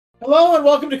Hello and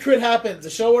welcome to Crit Happens, a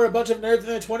show where a bunch of nerds in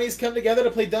their 20s come together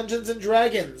to play Dungeons and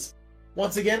Dragons.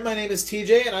 Once again, my name is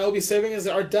TJ, and I will be serving as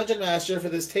our Dungeon Master for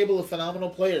this table of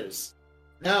phenomenal players.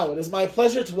 Now, it is my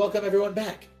pleasure to welcome everyone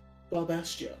back to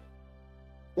Albastio.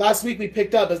 Last week we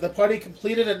picked up as the party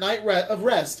completed a night of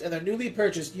rest in their newly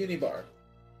purchased Unibar.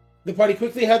 The party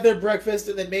quickly had their breakfast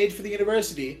and then made for the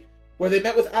university, where they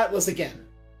met with Atlas again.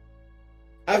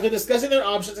 After discussing their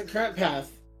options and current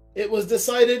path, it was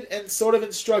decided and sort of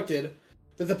instructed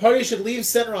that the party should leave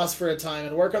Senros for a time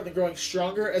and work on growing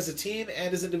stronger as a team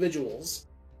and as individuals,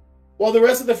 while the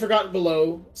rest of the Forgotten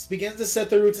Below begins to set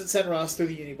their roots in Senros through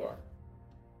the Unibar.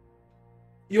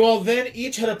 You all then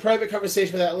each had a private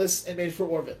conversation with Atlas and made for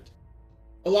Orvund.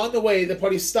 Along the way, the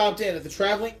party stopped in at the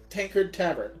Traveling Tankard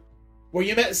Tavern, where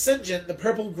you met Sinjin, the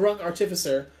purple grung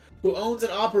artificer who owns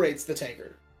and operates the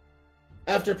tankard.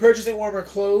 After purchasing warmer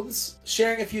clothes,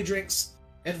 sharing a few drinks,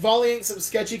 and volleying some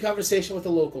sketchy conversation with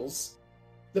the locals,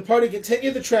 the party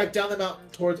continued the trek down the mountain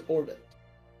towards Orvund.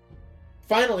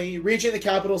 Finally, reaching the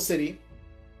capital city,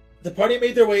 the party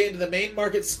made their way into the main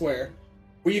market square,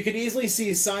 where you could easily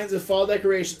see signs of fall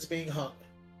decorations being hung.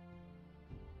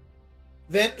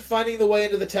 Then, finding the way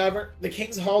into the tavern, the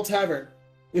King's Hall Tavern,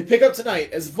 we pick up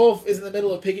tonight as Wolf is in the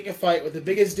middle of picking a fight with the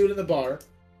biggest dude in the bar,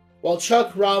 while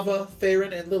Chuck, Rava,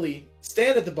 Theron, and Lily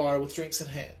stand at the bar with drinks in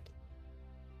hand.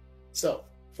 So,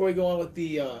 before we go on with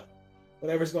the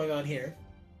whatever's going on here,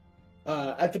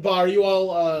 at the bar, you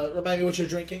all remind me what you're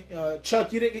drinking.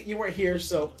 Chuck, you weren't here,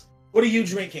 so what are you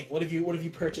drinking? What have you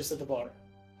purchased at the bar?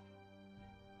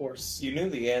 Of course, You knew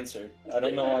the answer. I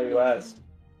don't know why you asked.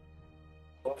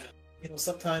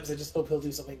 Sometimes I just hope he'll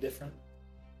do something different.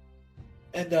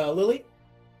 And Lily,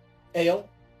 ale,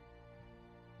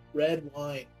 red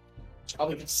wine,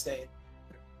 probably been staying.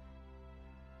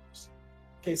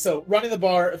 Okay, so running the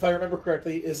bar, if I remember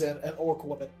correctly, is an orc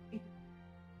woman.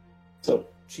 So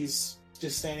she's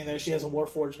just standing there. She has a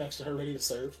warforge next to her, ready to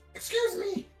serve. Excuse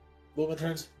me. Woman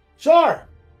turns. Sure.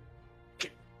 What do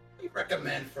you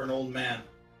recommend for an old man?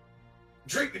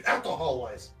 Drink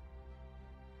alcohol-wise.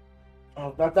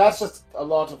 Oh, that's just a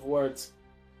lot of words.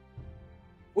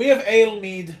 We have ale,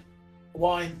 mead,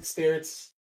 wine,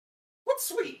 spirits, What's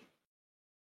sweet?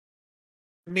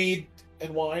 mead,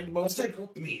 and wine Let's mostly.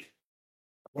 take meat.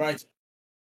 Right.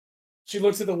 She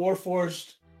looks at the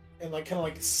warforged and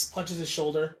kind of punches his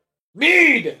shoulder.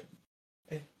 Mead.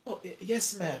 And,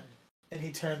 yes, ma'am. And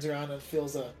he turns around and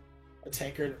fills a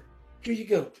tankard. Here you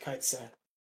go, kind sir.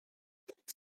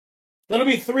 That'll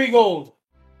be 3 gold.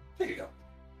 There you go.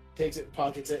 Takes it,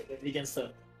 pockets it, and begins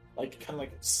to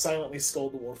silently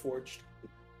scold the warforged.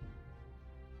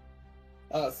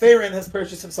 Theron has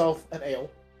purchased himself an ale.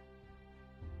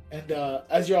 And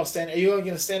as you're all standing, are you all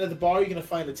going to stand at the bar? Are you going to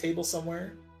find a table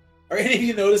somewhere? Are any of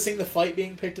you noticing the fight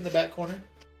being picked in the back corner?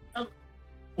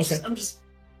 Okay. I'm just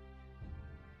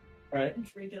Alright.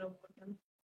 drinking up with him.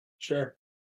 Sure.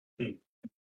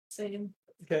 Same.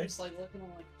 Okay. Just like looking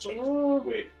like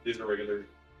Wait, these are regular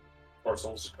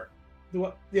parcels.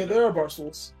 Yeah, there are bar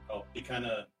stools. Oh,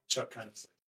 Chuck kind of.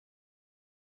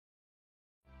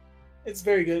 It's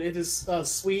very good. It is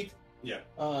sweet. Yeah,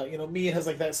 mead has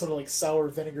that sort of sour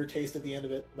vinegar taste at the end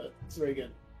of it, but it's very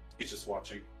good. he's just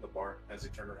watching the bar as he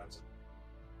turned around.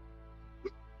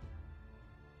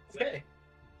 Okay.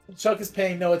 Chuck is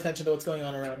paying no attention to what's going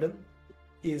on around him.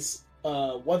 He's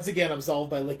once again absolved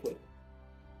by liquid.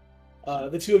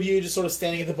 The two of you just sort of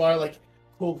standing at the bar like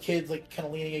cool kids, kind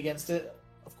of leaning against it,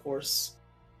 of course,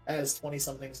 as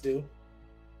 20-somethings do.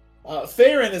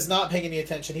 Theron is not paying any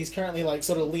attention. He's currently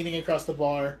sort of leaning across the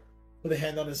bar with a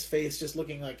hand on his face, just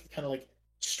looking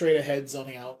straight ahead,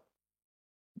 zoning out.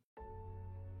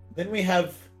 Then we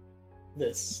have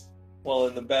this. Well,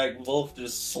 in the back, Wolf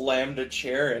just slammed a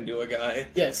chair into a guy.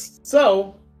 Yes.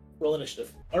 So, roll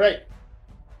initiative. Alright.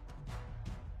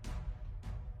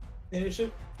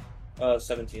 Initiative?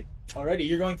 17. Alrighty,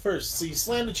 you're going first. So you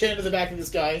slam the chair into the back of this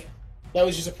guy. That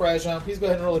was your surprise round. Please go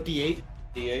ahead and roll a d8.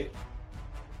 D8.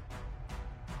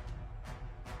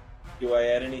 Do I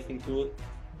add anything to it?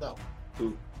 No.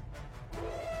 Who?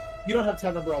 You don't have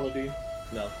Tavern Brawler, do you?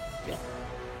 No. Yeah.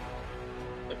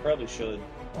 I probably should.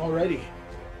 Alrighty.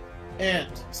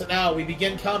 And, so now we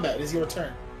begin combat. It is your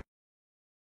turn.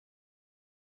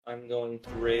 I'm going to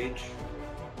rage.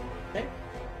 Okay.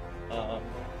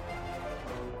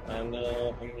 I'm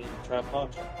gonna try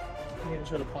Pacha. I'm going to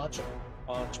try to Pacha.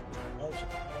 Pacha.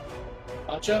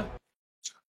 Pacha?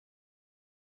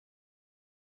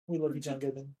 We love you, John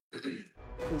Goodman.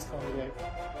 Please call me back.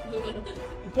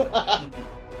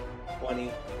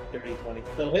 20, 30, 20.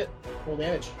 That'll hit. Roll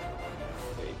damage.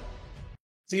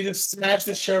 So you just smash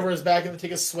this chair over his back and then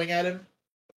take a swing at him.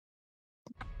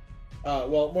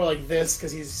 Well, more like this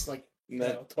because he's like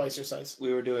That- twice your size.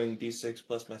 We were doing d6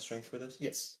 plus my strength for this?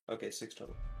 Yes. Okay, 6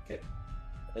 total. Okay.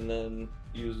 And then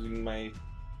using my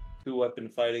 2-weapon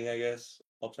fighting, I guess,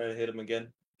 I'll try to hit him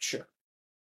again. Sure.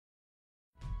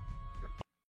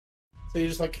 So you're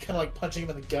just like kind of like punching him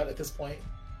in the gut at this point,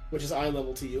 which is eye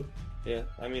level to you. Yeah,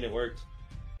 I mean, it worked.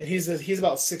 And he's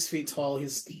about 6 feet tall.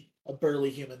 He's a burly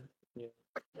human.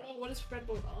 Oh, what is Fred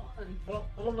Bolt on?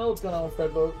 I don't know what's going on with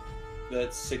Fred Boat.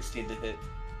 That's 16 to hit.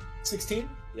 16?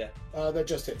 Yeah. That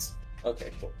just hits.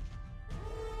 Okay, cool.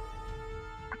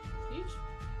 Huge.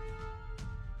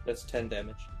 That's 10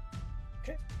 damage.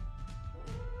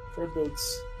 Fred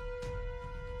Boat's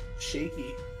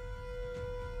shaky.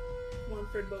 Come on,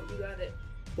 Fred Bolt, you got it.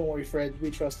 Don't worry, Fred. We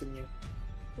trust in you.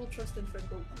 We'll trust in Fred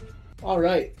Bolt. All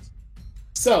right.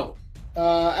 So,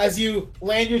 as you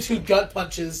land your 2 gut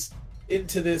punches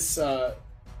into this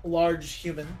large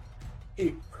human,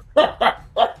 and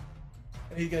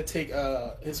he's gonna take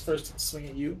his first swing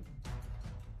at you.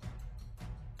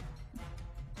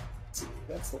 Let's see,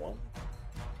 that's the one.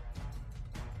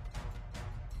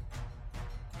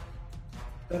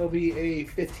 That'll be a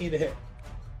 15 to hit.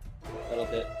 That'll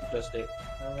hit. Just 8.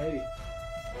 Alrighty.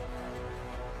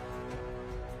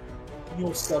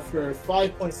 You'll suffer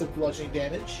 5 points of bludgeoning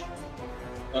damage.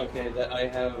 Okay, that I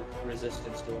have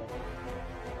resistance to it.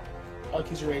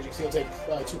 Because you're raging, so you'll take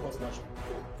 2 points of bludgeoning.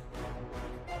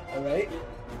 Alright.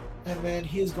 And then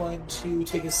he is going to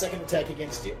take his second attack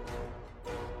against you.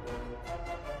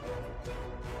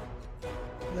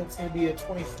 That's going to be a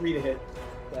 23 to hit.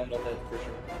 That'll hit for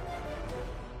sure.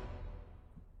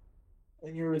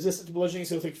 And you're resistant to bludgeoning,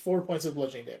 so you'll take 4 points of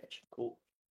bludgeoning damage. Cool.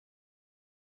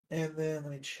 And then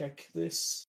let me check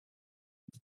this.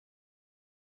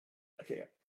 Okay.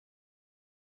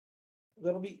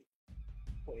 That'll be.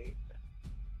 Wait.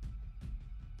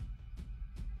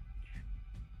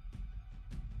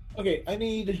 Okay, I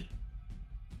need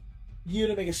you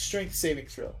to make a strength saving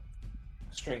throw.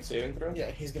 Strength saving throw?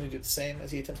 Yeah, he's going to do the same as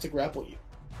he attempts to grapple you.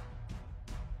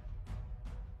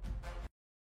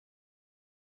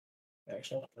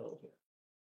 Actually, I want to roll here.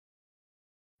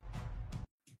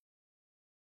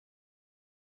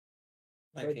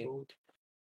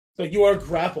 So you are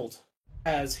grappled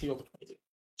as he rolled a 22.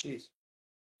 Jeez.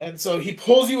 And so he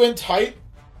pulls you in tight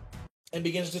and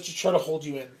begins to try to hold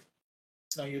you in.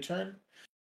 It's now your turn.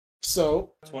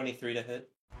 So 23 to hit.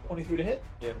 23 to hit.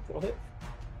 Yeah. Roll hit.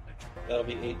 That'll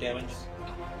be 8 damage.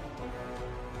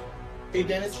 8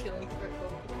 damage. Killing Fred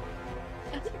Bolt.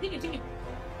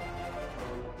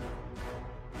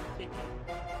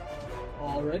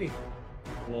 Alrighty.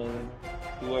 And then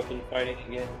 2-weapon fighting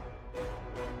again.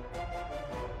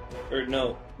 Or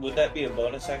no, would that be a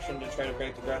bonus action to try to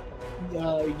break the grapple?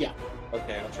 Yeah.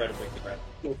 Okay, I'll try to break the grapple.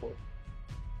 Go for it.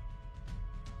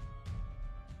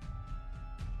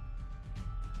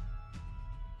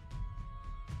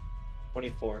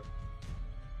 $24.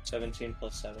 17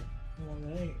 plus 7.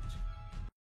 Alright.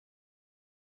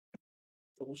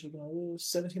 Double check on all those.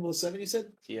 17 plus 7, you said?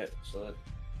 Yeah, so that's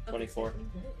 24.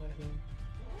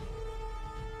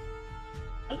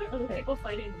 Okay, go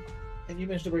fighting. And you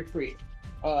managed to break free.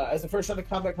 As the first round of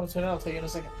combat comes to an end, I'll tell you in a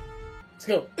second. Let's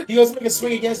go. He goes to make a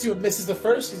swing against you and misses the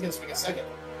first. He's going to swing a second.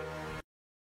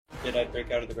 Did I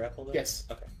break out of the grapple though? Yes.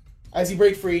 Okay. As you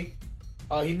break free,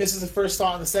 he misses the first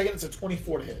shot on the second. It's a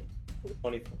 24 to hit.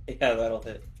 24. Yeah, that'll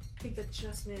hit. I think that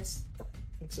just missed. I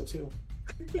think so too.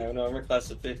 I have an armor class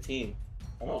of 15.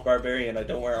 I'm Oh. a barbarian, I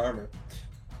don't wear armor.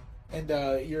 And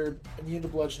you're immune to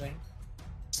bludgeoning.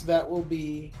 So that will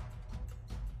be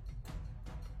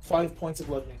 5 points of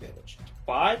bludgeoning damage.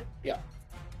 5? Yeah.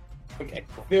 Okay,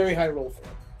 cool. Very high roll for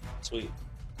him. Sweet.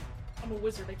 I'm a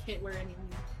wizard, I can't wear any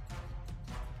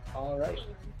Alright.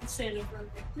 stand in front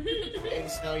of me.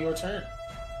 It's now your turn.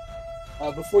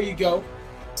 Before you go,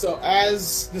 so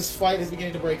as this fight is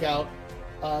beginning to break out,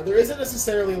 there isn't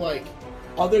necessarily like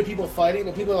other people fighting,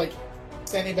 but people are like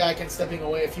standing back and stepping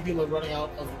away. A few people are running out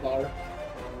of the bar.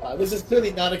 This is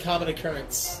clearly not a common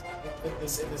occurrence in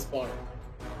this bar.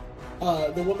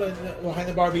 The woman behind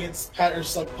the bar begins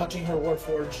just like punching her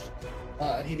warforged,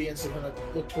 and he begins to kind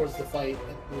of look towards the fight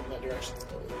and move in that direction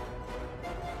slowly.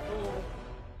 Oh.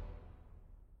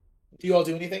 Do you all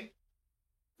do anything?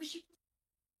 We should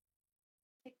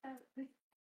take that.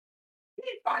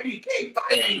 Keep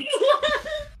fighting!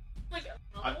 Like,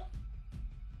 At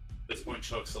this point,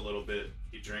 Chuck's a little bit.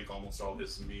 He drank almost all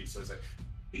his meat, so he's like,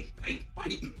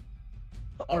 fight.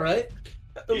 All right.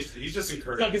 He's just Chuck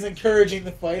encouraging. is encouraging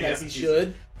the fight, Yeah, as he he's-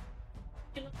 should.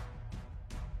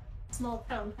 small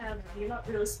town tavern. You're not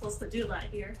really supposed to do that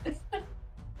here. And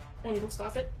we'll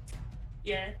stop it?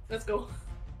 Yeah, let's go.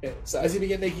 Okay, so as you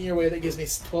begin making your way, that gives me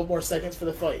 12 more seconds for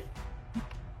the fight.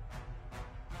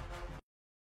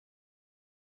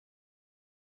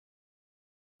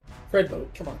 Fred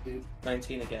mode, come on, dude.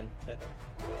 19 again.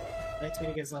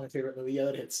 19 against not my favorite movie. Yeah,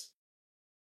 that hits.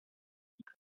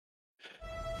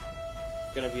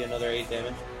 Gonna be another 8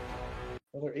 damage.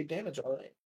 Another 8 damage,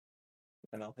 alright.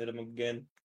 And I'll hit him again.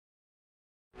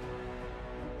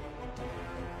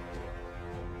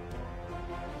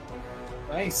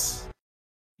 Nice.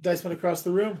 Dice went across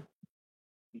the room.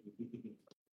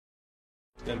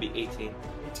 It's gonna be 18.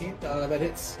 18, that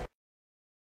hits.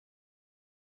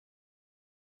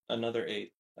 Another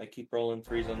 8. I keep rolling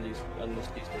 3s on this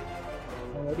D6.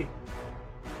 Alrighty.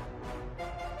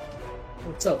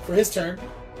 So, for his turn,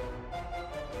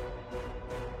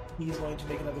 he's going to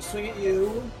make another swing at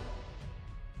you.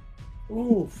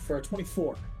 Ooh, for a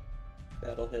 24.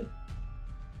 That'll hit.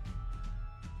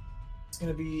 It's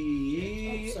going to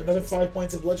be another 5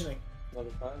 points of bludgeoning.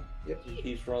 Another 5? Yep.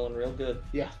 He's rolling real good.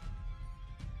 Yeah.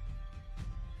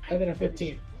 And then a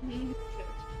 15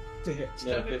 to hit.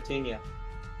 Yeah, 15, yeah.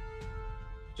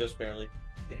 Just barely.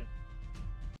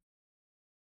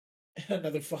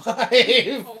 Another 5.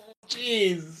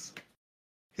 Jeez.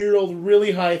 He rolled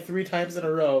really high 3 times in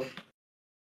a row.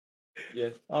 Yeah.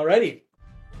 Alrighty.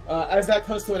 As that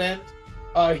comes to an end,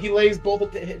 he lays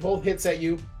both hits at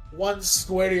you. One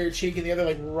square to your cheek, and the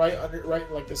other right in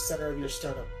like the center of your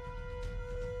sternum.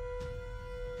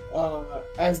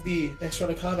 As the next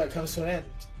round of combat comes to an end,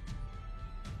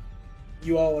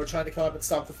 you all are trying to come up and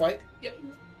stop the fight. Yep.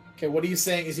 Okay, what are you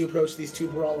saying as you approach these two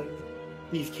brawling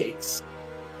beefcakes?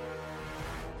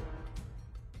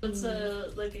 It's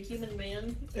like a human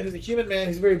man. It is a human man.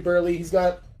 He's very burly. He's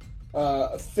got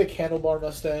a thick handlebar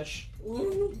mustache.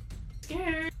 Ooh,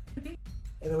 scared. And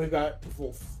then we've got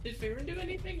Wolf. Did Favorite do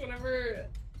anything whenever?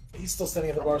 He's still standing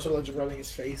at the bar, sort of like rubbing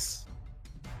his face.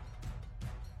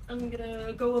 I'm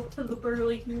gonna go up to the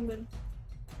burly human.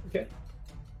 Okay.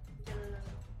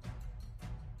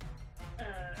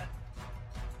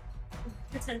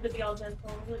 Pretend to be all gentle.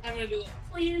 Like, I'm gonna do it.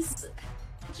 please,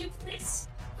 could you please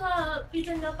be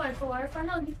turned up by dwarf? I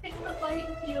know you picked the fight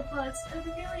with you, but I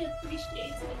really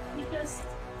appreciate it. You just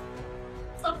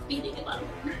stop beating him up.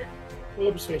 Roll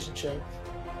a persuasion check.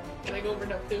 Can I go over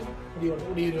up too?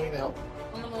 What are you doing to help?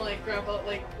 I'm gonna like grab out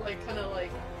kind of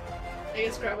like I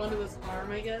guess grab onto his arm,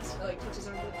 I guess, or like touch his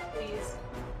arm, like, please.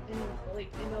 And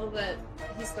like I know that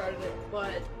he started it,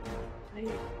 but we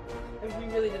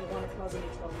really didn't want to cause any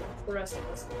trouble. The rest of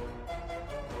us.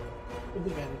 With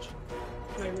advantage.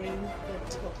 My ring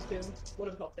that helped too. Would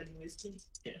have helped anyways too.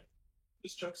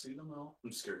 Is Chuck seeing them all? I'm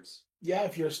just curious. Yeah,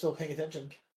 if you're still paying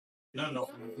attention. No.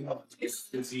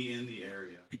 Is he in the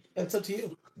area? It's up to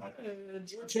you.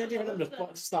 Chanting for them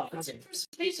to stop.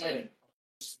 Presentation.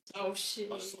 Oh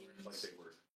shit.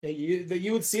 Yeah,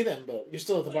 you would see them, but you're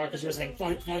still at the bar because you're saying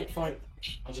fight.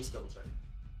 I'll just double check.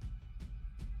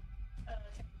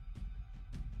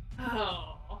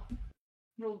 Oh.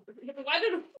 Why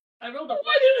did I rolled a?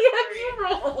 Why did he have you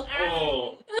roll?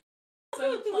 Oh,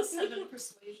 So plus 7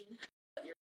 persuasion.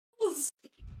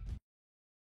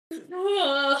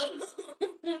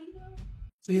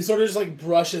 So he sort of just like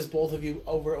brushes both of you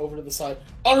over to the side.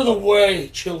 Out of the way,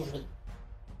 children!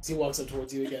 As he walks up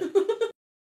towards you again.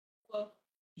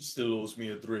 He still owes me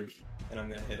a drink. And I'm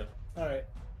gonna hit him. Alright.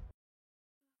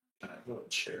 can I go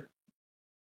and share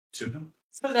to him?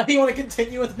 So now you want to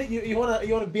continue with it? You want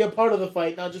to be a part of the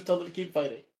fight, not just tell them to keep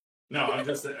fighting. No, I'm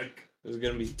just There's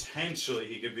gonna be potentially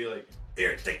he could be like,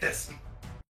 here, take this.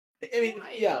 I mean,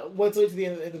 yeah, let's wait to the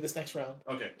end of this next round.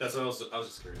 Okay, that's what I was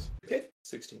just curious. Okay.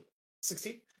 16.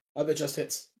 16? It just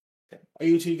hits. Okay. Are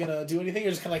you two gonna do anything, or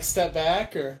just kind of like step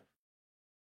back, or?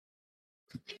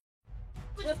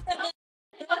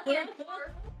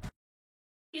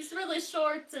 He's really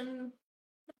short and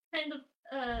kind of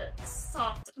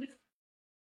soft.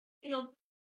 You know,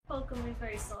 poke him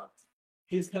very soft.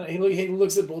 He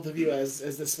looks at both of you as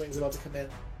this swing's about to come in.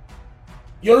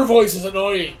 Your voice is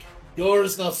annoying.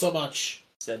 Yours not so much.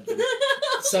 7.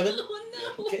 7?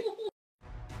 Oh no! Okay.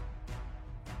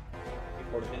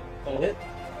 Before the hit. That'll hit.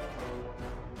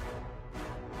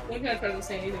 One guy tried to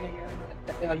say anything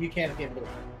again. You can at the end of it.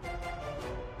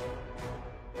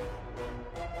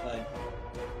 9.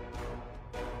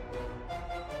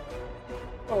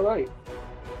 Alright.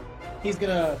 He's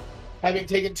gonna, having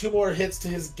taken 2 more hits to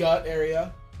his gut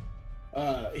area,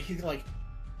 he's gonna like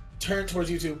turn towards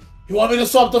you two. You want me to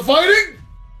stop the fighting?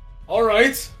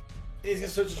 Alright. He's gonna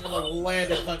start to like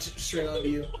land a punch straight onto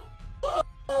you.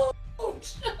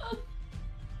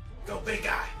 Go big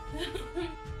guy.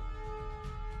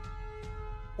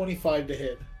 25 to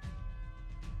hit.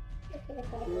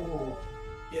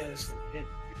 Yes.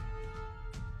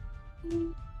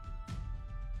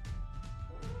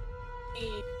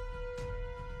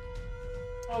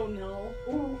 Oh no.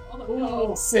 Oh Ooh,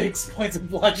 no. 6 points of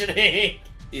bludgeoning.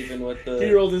 Even with He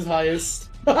the rolled his highest.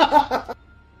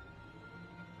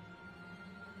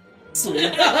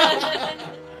 Sweet.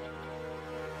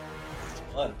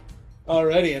 fun.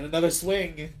 Alrighty, and another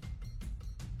swing.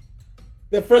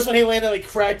 The first one he landed like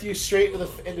cracked you straight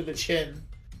into the chin.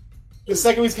 The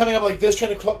second one's coming up like this,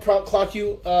 trying to clock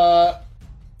you.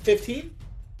 15.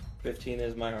 15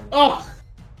 is my armor. Oh.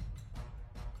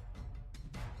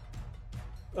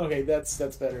 Okay, that's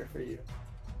better for you.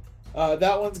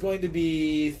 That one's going to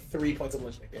be 3 points of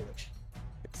bludgeoning damage.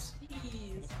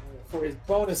 Jeez. For his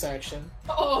bonus action,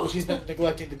 Oh. which he's been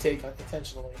neglecting to take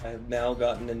intentionally. I have now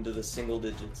gotten into the single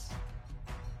digits.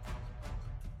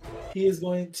 He is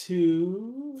going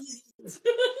to. He's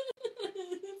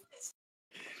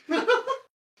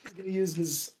going to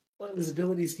use one of his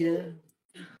abilities here.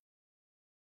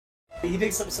 He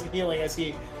takes some healing as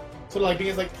he sort of like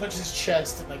begins like punch his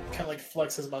chest and like kind of like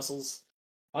flex his muscles.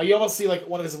 You almost see like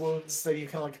one of his wounds that he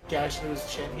kind of like gashed into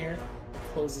his chin here.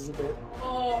 It closes a bit,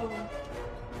 Oh.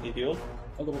 He healed?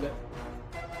 a little bit.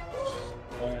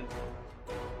 Alright.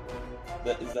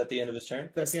 Is that the end of his turn?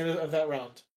 That's the end of that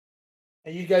round.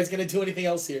 Are you guys gonna do anything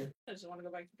else here? I just want to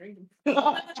go back to drinking.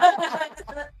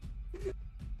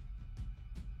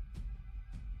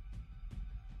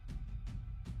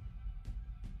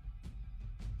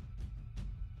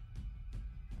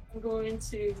 I'm going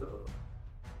to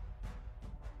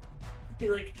be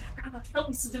like, help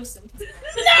me seduce him.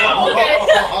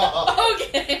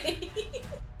 Okay.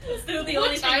 Still the What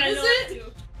only thing time I is know it? how to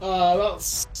do. About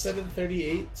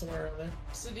 7:38, somewhere around there.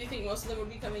 So do you think most of them would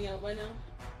be coming out by now?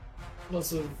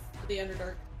 Most of The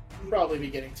Underdark. probably be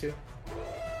getting to.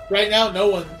 Right now, no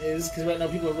one is because right now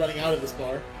people are running out of this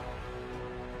bar.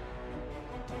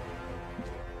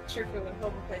 Sure, it would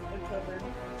help if I uncovered.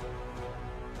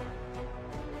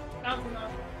 I don't know.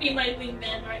 Be my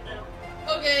wingman right now.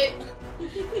 Okay.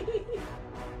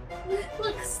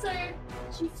 Look, sir,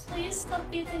 could you please stop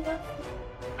beating up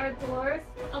our dwarf?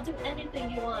 I'll do anything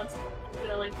you want. I'm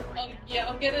gonna like put my hand. Yeah,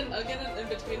 I'll get in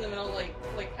between them and I'll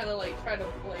kind of try to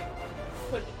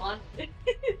push on,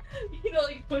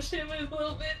 like push him a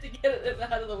little bit to get it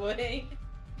out of the way.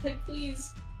 Like,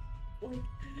 please,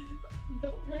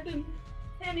 don't hurt him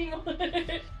anymore.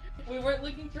 We weren't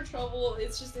looking for trouble.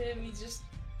 It's just him. He's just,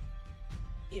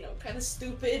 kind of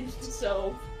stupid.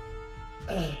 So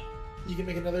You can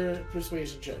make another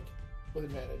persuasion check with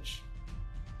advantage.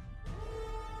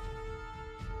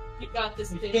 you got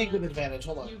this, You Dana. think with advantage.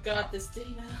 Hold on. You got this,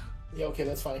 Dana. Yeah, okay,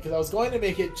 that's fine. Because I was going to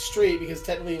make it straight because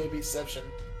technically it would be deception,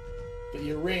 but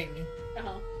your ring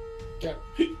got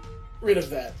rid of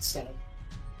that. So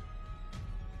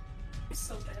It's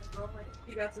so bad, bro. Like,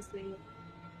 You got this, Dana.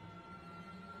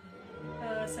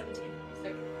 17.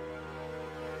 Okay.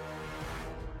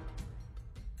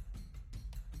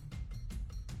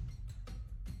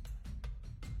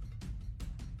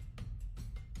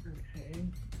 okay.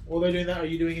 While they're doing that, are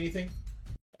you doing anything?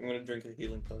 I'm gonna drink a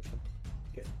healing potion.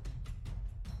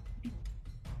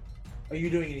 Are you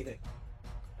doing anything?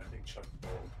 I think Chuck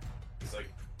is like,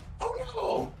 oh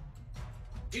no!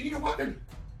 Do you need a weapon?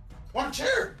 Want a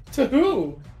chair? To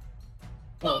who?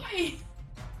 Oh, Why?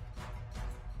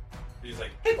 He's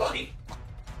like, hey buddy!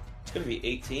 It's gonna be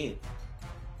 18.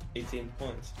 18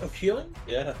 points. of healing?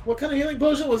 Yeah. What kind of healing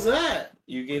potion was that?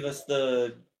 You gave us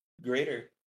the greater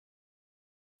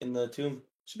in the tomb.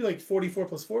 Should be like 44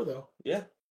 plus 4 though. Yeah.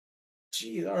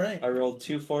 Jeez, all right. I rolled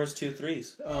 2 4s, 2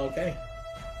 3s. Okay.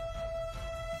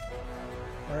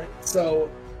 All right. So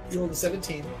you rolled a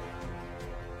 17.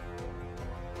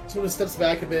 Sort of steps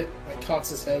back a bit, like cocks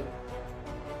his head.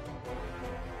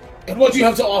 And what do you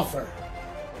have to offer?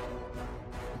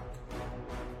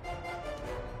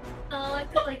 I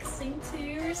could like sing to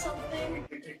you or something.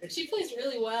 She plays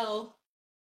really well.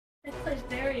 It plays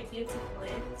very beautifully.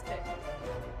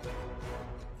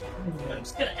 I'm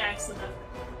just gonna accent it.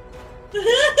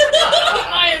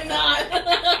 I am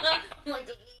not. I'm like,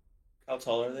 How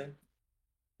tall are they?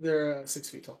 They're 6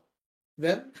 feet tall.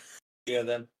 Them? Yeah,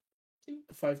 them.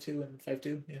 5'2" and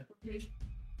 5'2". Yeah.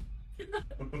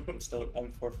 Still,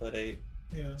 I'm 4'8",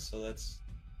 Yeah. so that's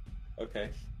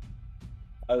okay.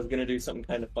 I was gonna do something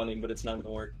kind of funny, but it's not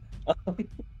gonna work.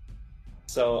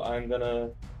 So I'm gonna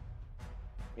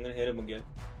hit him again.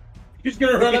 You're just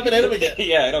gonna run up and hit him again.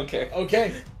 Yeah, I don't care.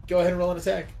 Okay. Go ahead and roll an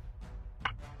attack.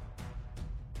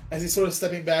 As he's sort of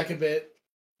stepping back a bit,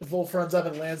 Wolf runs up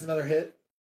and lands another hit.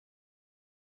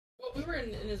 well, we were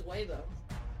in his way though.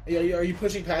 Are you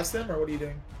pushing past them, or what are you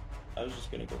doing? I was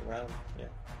just gonna go around. Yeah.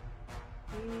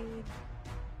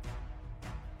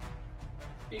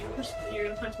 You're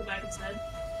gonna punch the back instead.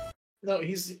 No,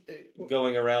 he's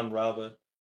Going around Rava.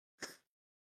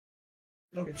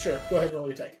 okay. Sure, go ahead and roll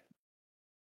your attack.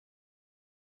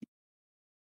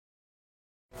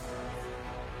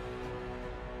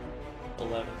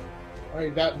 11. All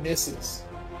right, that misses.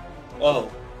 Oh.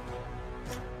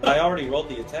 I already rolled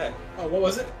the attack. Oh, what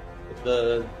was it?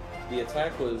 The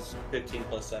attack was 15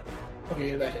 plus 7. Okay,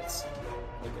 yeah, that hits.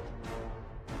 Okay.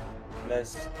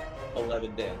 That's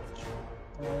 11 damage.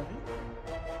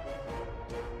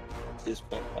 This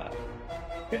point 5.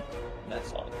 Okay.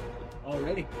 That's all.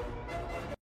 Alrighty.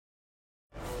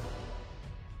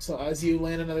 So as you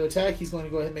land another attack, he's going to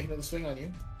go ahead and make another swing on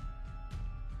you.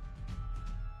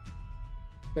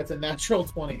 That's a natural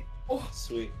 20. Oh,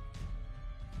 sweet.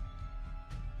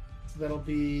 So that'll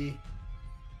be...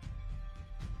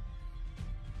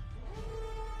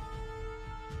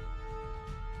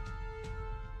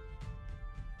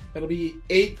 That'll be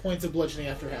 8 points of bludgeoning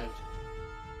after halved.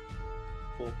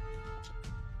 Cool.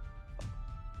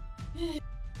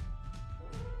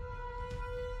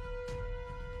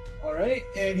 Alright,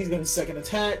 and he's going to second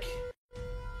attack.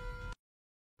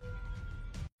 And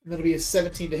that'll be a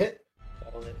 17 to hit.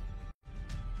 That'll hit.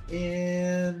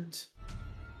 And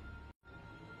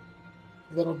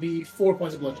that'll be 4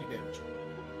 points of bludgeoning damage.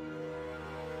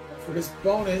 For his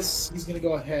bonus, he's going to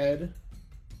go ahead.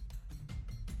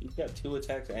 You've got 2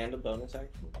 attacks and a bonus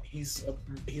action? He's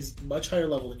much higher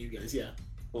level than you guys, yeah.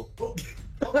 Cool.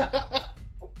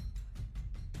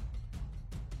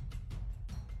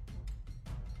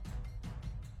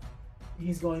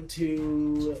 He's going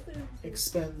to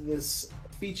expend this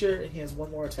feature, and he has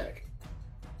one more attack.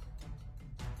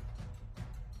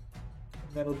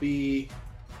 And that'll be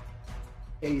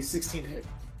a 16 to hit.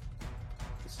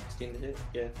 16 to hit?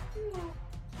 Yeah.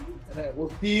 And that will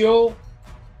deal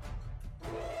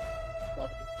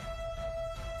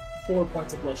 4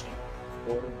 points of bludgeoning.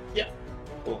 4? Yeah.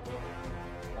 Cool.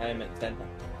 I am at 10 now.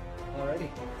 Alrighty.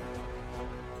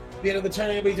 At the end of the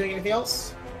turn, anybody doing anything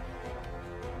else?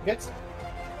 Gets.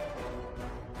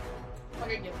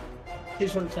 Okay, give. He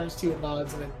just sort of turns to you and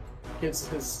nods, and then gives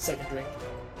his second drink.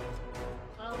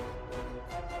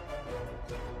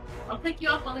 I'll pick you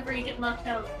up whenever you get knocked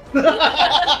out.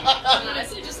 I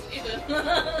say just leave it.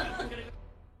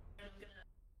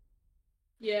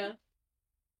 Yeah.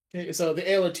 Okay, so the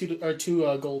ale are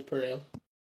two gold per ale.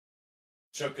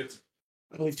 Chuck gets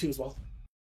I believe 2 as well.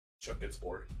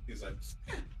 bored. He's like,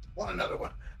 want another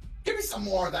one? Give me some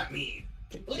more of that mead,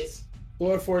 please.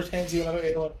 Lord Forge hands you another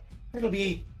ale. It'll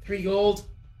be 3 gold.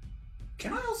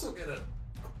 Can I also get a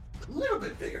little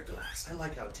bit bigger glass? I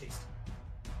like how it tastes.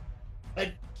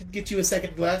 I can get you a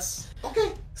second glass.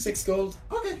 Okay, 6 gold.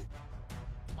 okay.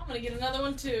 I'm gonna get another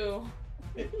one too.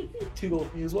 2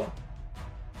 gold for you as well.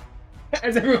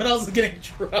 As everyone else is getting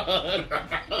drunk.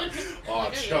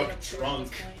 Oh, Chuck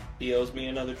drunk. He owes me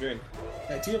another drink.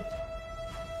 Back to you.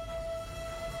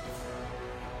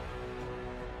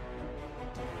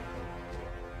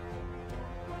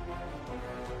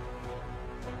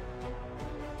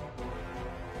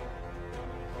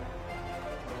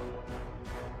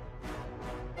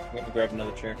 I'm gonna grab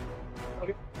another chair.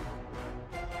 Okay.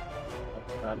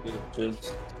 I'll try to get it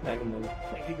just back in the...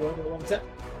 Thank you. Go into the one set.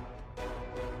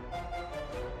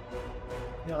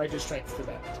 No, I just strength for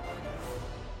that.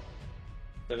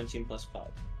 17 plus 5.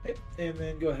 Okay. And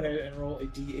then go ahead and roll a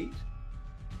d8.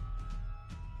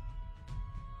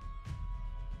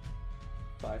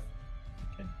 5.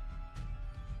 Okay.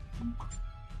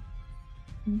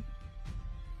 And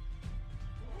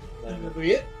that'll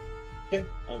be it. Okay.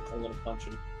 I'm gonna punch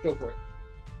him. Go for it.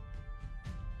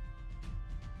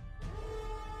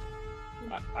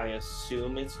 I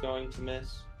assume it's going to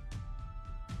miss.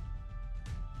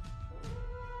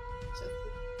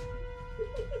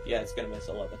 Yeah, it's gonna miss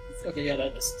 11. Okay, yeah,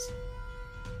 that misses.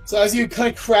 So as you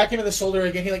kind of crack him in the shoulder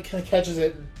again, he like kind of catches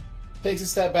it and takes a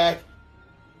step back.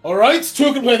 All right,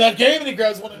 2 can play that game, and he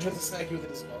grabs one and tries to smack you with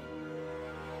it as well.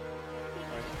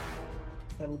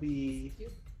 That'll be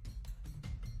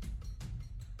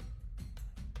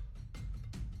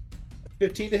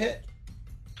 15 to hit.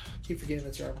 Keep forgetting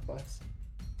that's your armor class.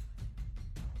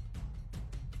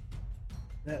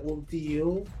 That will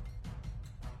deal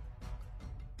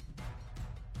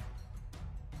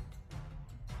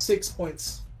 6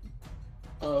 points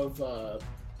of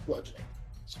bludgeoning.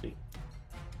 Sweet.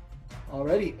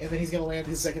 Alrighty, and then he's gonna land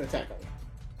his second attack on you.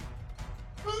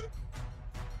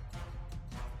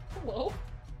 Hello?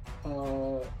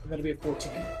 That'll be a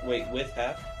 14. Wait, with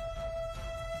half?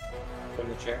 From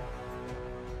the chair?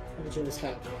 And the chair is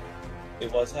half.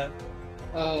 It was half?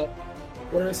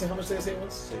 What did I say? How much did I say it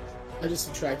was? 6. I just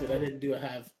subtracted. I didn't do a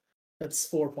half. That's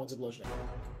 4 points of bludgeoning.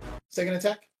 Second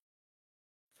attack?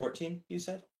 14, you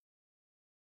said?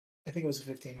 I think it was a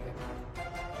 15. Okay.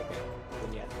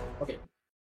 Then yeah. Okay.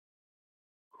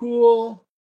 Cool.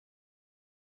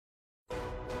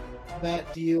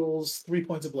 That deals 3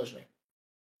 points of bludgeoning.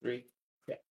 3.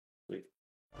 Yeah. Sweet.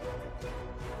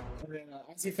 And then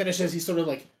as he finishes, he sort of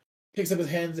like picks up his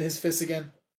hands and his fists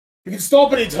again. You can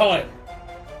stop any time.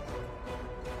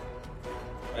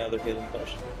 My other healing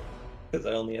potion. Because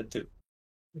I only had 2.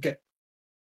 Okay.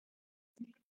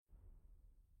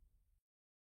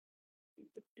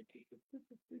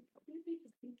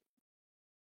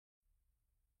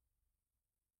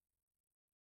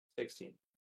 $16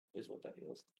 is what that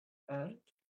heals. All right.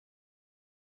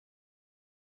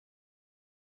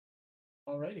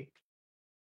 Alrighty.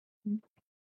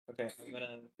 Okay, I'm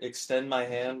gonna extend my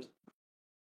hand.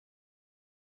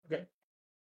 Okay.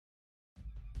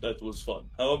 That was fun.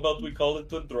 How about we call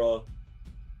it a draw?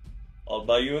 I'll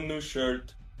buy you a new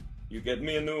shirt. You get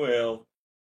me a new ale.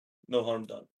 No harm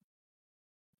done.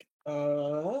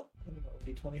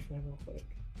 D20 for him real quick.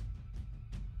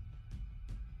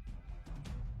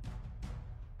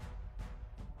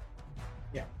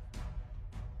 Yeah.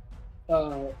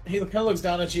 He kind of looks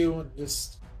down at you and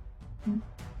just.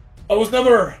 I was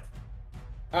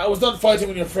done fighting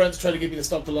when your friends tried to get me to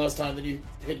stop the last time, then you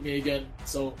hit me again,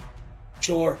 so.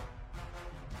 Sure.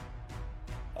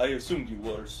 I assumed you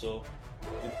were, so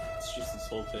it's just this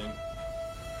whole thing.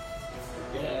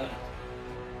 Yeah.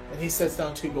 And he sets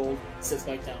down 2 gold, sits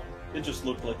back down. It just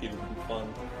looked like it would be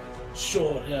fun.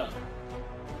 Sure, yeah.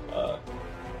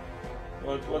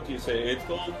 What do you say? 8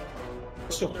 gold?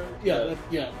 Sure. Yeah,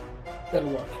 that'll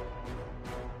work.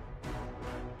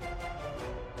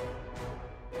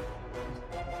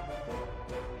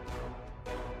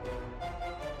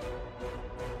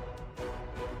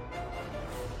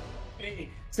 He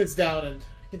sits down and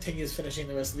continues finishing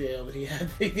the rest of the ale that he had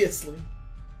previously.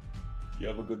 You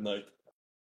have a good night.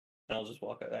 And I'll just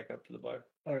walk back up to the bar.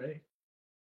 Alright.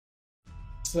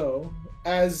 So,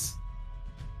 as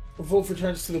Wolf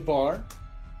returns to the bar,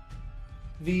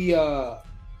 the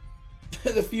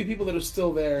the few people that are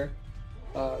still there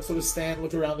sort of stand,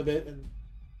 look around a bit, and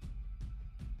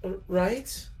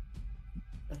right?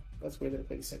 That's weird that I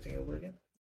played the same thing over again.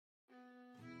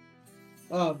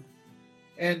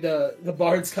 And the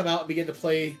bards come out and begin to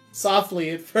play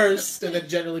softly at first, and then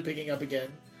generally picking up again.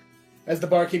 As the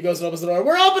barkeep goes and opens the door,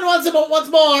 we're open once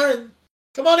more, and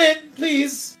come on in,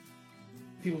 please.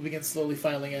 People begin slowly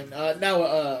filing in. Now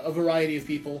a variety of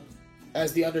people,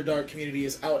 as the Underdark community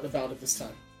is out and about at this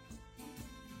time.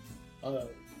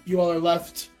 You all are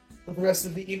left with the rest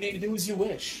of the evening to do as you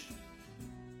wish.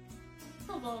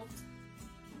 Oh, well,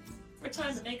 we're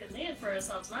trying to make a name for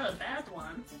ourselves, not a bad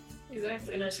one.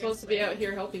 Exactly. We're supposed to be out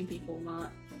here helping people,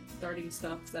 not starting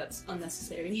stuff that's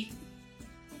unnecessary.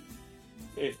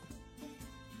 Hey.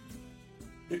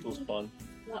 It was fun.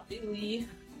 Not really.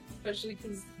 Especially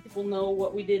because people know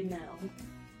what we did now.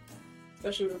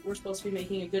 Especially we're supposed to be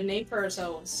making a good name for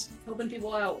ourselves. Helping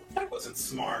people out. That wasn't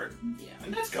smart. Yeah.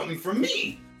 And that's coming from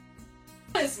me.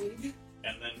 Honestly.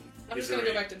 And then I'm just gonna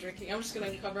go back to drinking. I'm just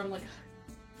gonna cover. I'm like,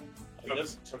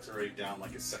 Chuck's already down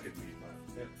like a second meat left.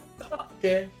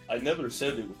 Okay. I never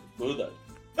said it was good.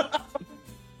 I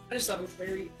just thought it was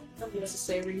very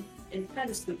unnecessary and kind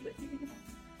of stupid.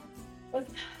 But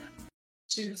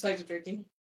she just likes drinking.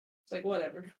 It's like,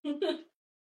 whatever.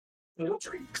 No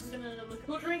drink. I'm gonna look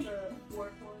who drink the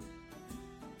work one.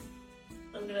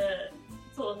 I'm gonna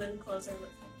pull him in closer.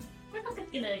 We're not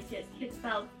gonna get kicked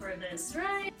out for this,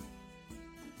 right?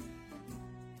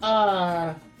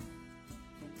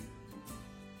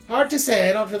 Hard to say.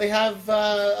 I don't really have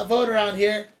a vote around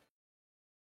here.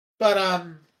 But, I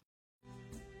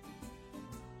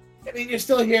mean, you're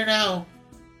still here now.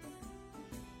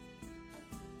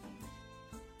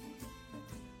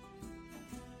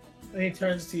 And he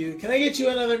turns to you. Can I get you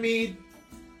another mead?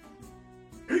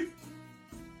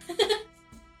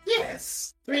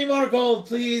 Yes. 3 more gold,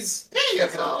 please. There you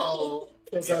go.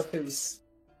 Fills up his...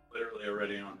 Literally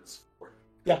already on his fourth.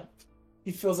 Yeah.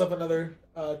 He fills up another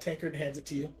tankard and hands it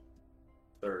to you.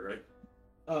 Third, right?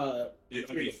 Yeah,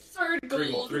 I mean, Third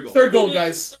gold. Three gold. Third gold,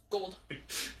 guys. Gold.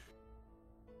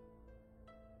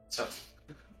 So,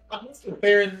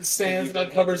 Baron stands and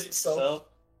uncovers himself. So,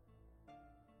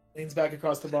 Leans back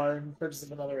across the bar and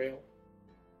purchases another ale.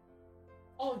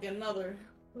 I'll get another.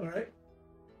 Alright.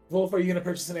 Wolf, are you going to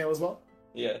purchase an ale as well?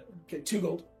 yeah. Okay, 2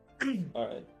 gold.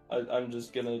 Alright. I'm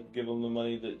just gonna give him the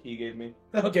money that he gave me.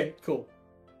 Okay, cool.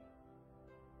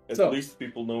 At So- least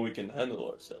people know we can handle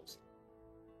ourselves.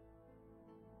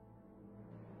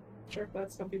 Sure,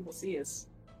 that's how people see us.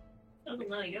 Oh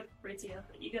no, you got pretty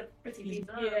beat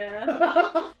up.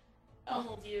 Yeah. I'll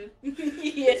hold you.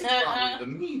 It's Yeah. probably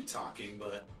the me talking,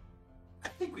 but I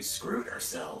think we screwed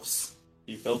ourselves.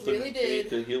 He felt Really the need did.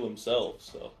 to heal himself,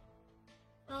 so.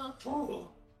 Oh, Oh.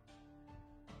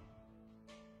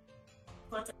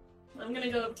 I'm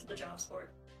gonna go to the jobs board.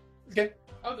 Okay.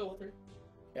 I'll go with her.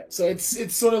 Yeah, so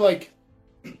it's sort of like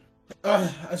I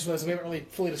just realized we haven't really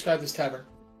fully described this tavern.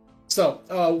 So,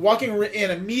 walking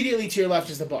in immediately to your left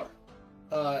is the bar,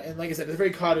 and like I said, it's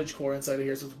very cottagecore inside of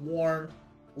here. So it's warm,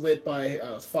 lit by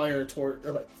fire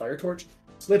torch.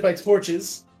 It's lit by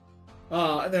torches,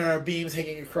 and there are beams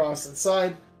hanging across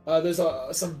inside. There's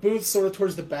some booths sort of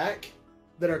towards the back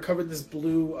that are covered in this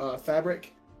blue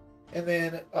fabric, and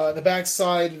then the back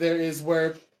side there is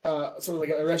where sort of like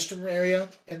a restroom area,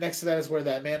 and next to that is where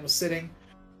that man was sitting.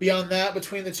 Beyond that,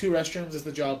 between the two restrooms is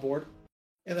the job board.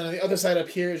 And then on the other side up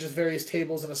here is just various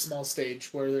tables and a small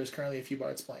stage where there's currently a few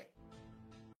bards playing.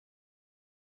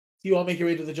 You all make your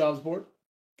way to the jobs board.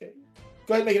 Okay.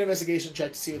 Go ahead and make an investigation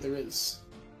check to see what there is.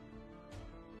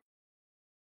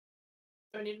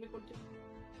 Do I need to make one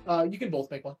too? You can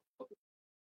both make one.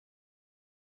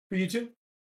 For you two?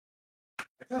 I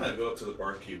kind of go up to the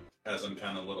barkeep as I'm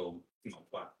kind of a little bit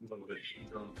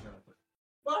drunk. Kind of like,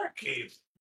 barkeep,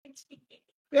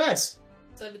 Yes.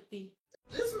 17.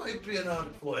 this might be an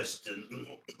odd question.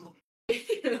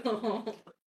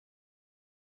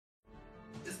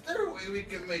 Is there a way we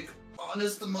can make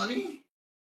honest money?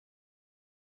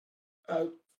 I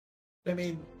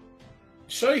mean,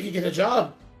 sure, you could get a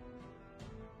job.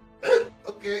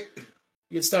 Okay.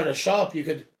 You could start a shop. You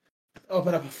could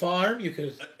open up a farm. You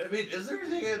could, I mean, is there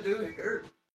anything I do here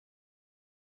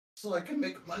so I can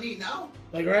make money now?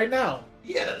 like right now,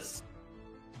 Yes.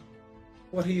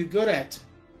 what are you good at?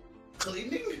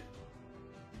 Cleaning?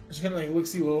 She kind of like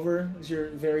looks you over as you're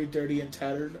very dirty and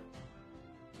tattered.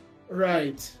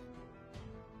 Right.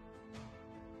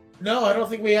 No, I don't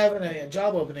think we have any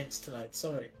job openings tonight.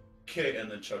 Sorry. Okay,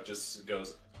 and then Chuck just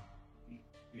goes.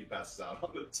 He passes out on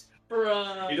the. He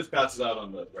Bruh. just passes out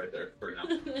on the right there for now.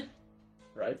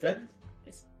 Right then.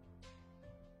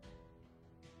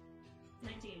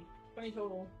 19. 20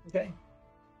 total. Okay.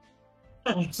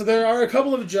 So there are a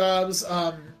couple of jobs.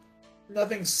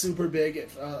 Nothing super big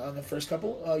on the first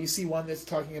couple. You see one that's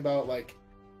talking about like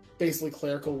basically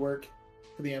clerical work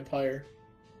for the Empire.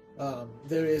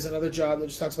 There is another job that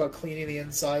just talks about cleaning the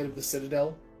inside of the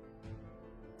Citadel.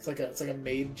 It's like a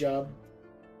maid job.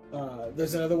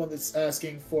 There's another one that's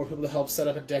asking for people to help set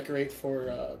up and decorate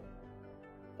for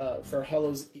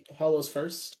Hallow's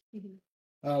First,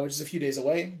 which is a few days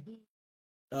away.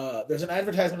 There's an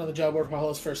advertisement on the job board for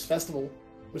Hallow's First Festival,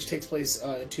 which takes place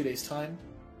in 2 days' time.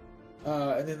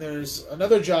 And then there's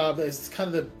another job that is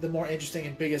kind of the more interesting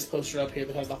and biggest poster up here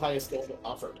that has the highest gold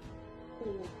offered.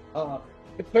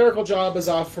 The clerical job is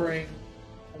offering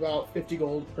about 50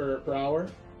 gold per hour.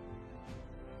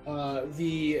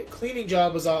 The cleaning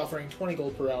job is offering 20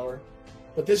 gold per hour.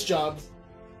 But this job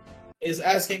is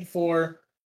asking for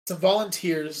some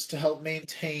volunteers to help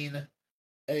maintain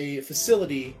a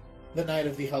facility the night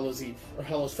of the Hallow's Eve, or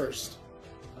Hallow's First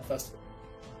festival.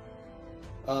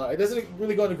 It doesn't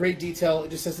really go into great detail. It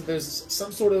just says that there's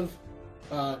some sort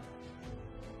of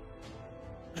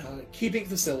keeping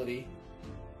facility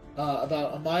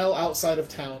about a mile outside of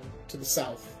town to the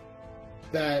south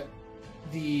that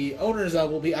the owners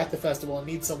of will be at the festival and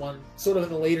need someone sort of in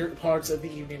the later parts of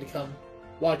the evening to come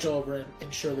watch over and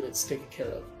ensure that it's taken care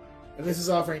of. And this is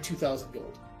offering 2,000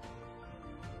 gold.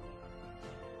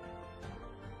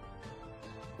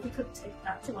 We could take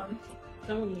that to him.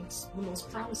 That one looks the most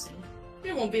promising.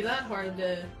 It won't be that hard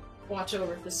to watch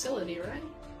over a facility, right?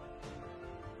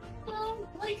 Well,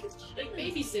 like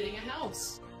Babysitting a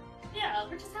house. yeah,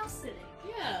 we're just house sitting.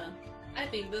 Yeah. I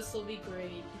think this will be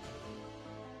great.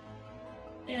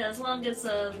 Yeah, as long as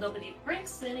nobody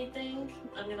breaks anything,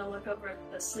 I'm gonna look over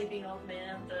at the sleeping old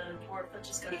man, the dwarf that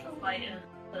just got into a fight, and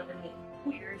the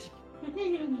weird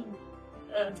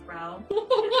brow.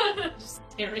 Just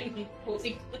staring me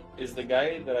blankly. Is the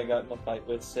guy that I got in a fight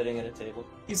with sitting at a table?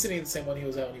 He's sitting in the same one he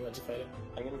was at when he went to fight him.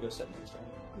 I'm gonna go sit next to him.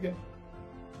 Okay.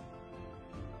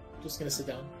 Just gonna sit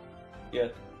down. Yeah,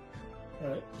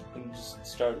 Alright. and just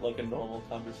start like a normal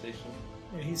conversation.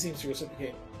 And he seems to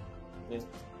reciprocate. Yeah.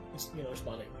 Just,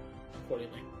 responding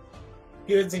accordingly.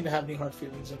 He doesn't seem to have any hard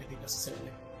feelings or anything necessarily.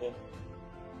 Yeah.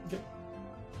 Okay.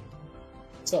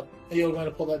 So, are you all going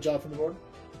to pull that job from the board?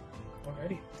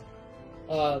 Alrighty.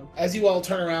 As you all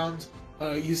turn around,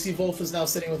 you see Wolf is now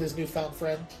sitting with his newfound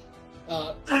friend.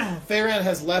 Feyran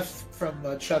has left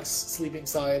from Chuck's sleeping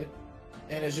side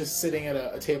and is just sitting at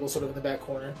a table sort of in the back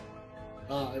corner.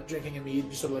 drinking a mead,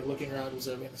 just sort of like looking around,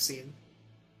 observing the scene.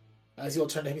 As you all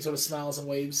turn to him, he sort of smiles and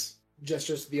waves,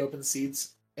 gestures to the open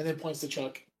seats, and then points to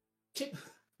Chuck.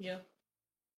 Yeah.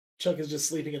 Chuck is just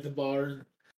sleeping at the bar, and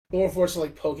the Warforged are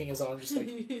like poking his arm, just like,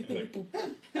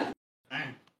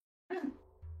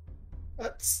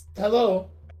 hello.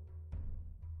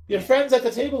 Your friend's at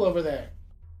the table over there.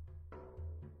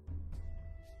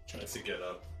 Tries to get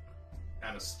up.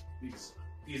 Kind of,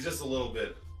 he's just a little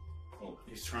bit. Well,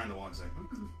 he's trying to one second.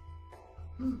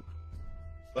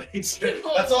 But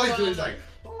that's all he's doing. He's like,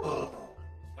 oh.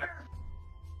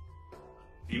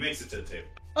 He makes it to the table.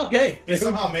 Okay. He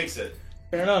somehow makes it.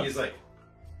 Fair enough. He's like,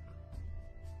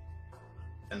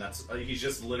 and that's he's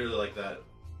just literally like that,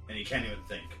 and he can't even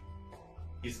think.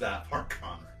 He's that far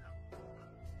gone right now.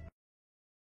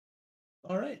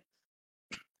 All right.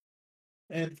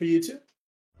 And for you two?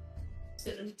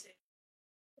 Sit at the table.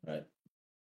 All right.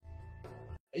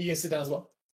 You gonna sit down as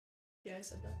well? Yeah, I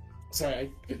said that. Sorry, I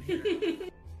couldn't hear.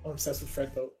 I'm obsessed with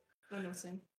Fred Boat. I know,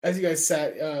 same. As you guys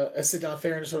sit down,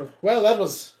 Farron sort of, well, that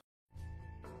was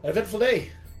an eventful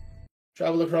day.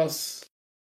 Traveled across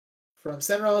from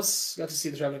Senros, got to see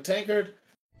the traveling tankard.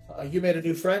 You made a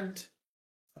new friend.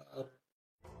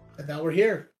 And now we're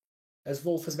here. As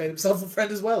Wolf has made himself a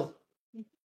friend as well.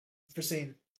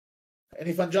 Foreseen.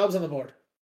 Any fun jobs on the board?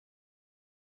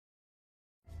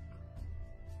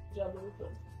 Job really cool.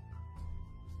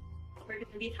 We're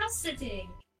gonna be house sitting.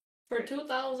 For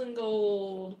 2,000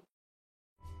 gold.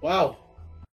 Wow.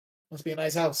 Must be a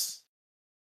nice house.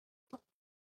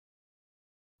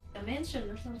 A mansion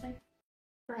or something.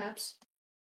 Perhaps.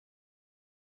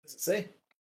 What does it say?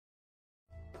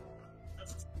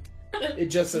 It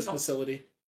just says facility.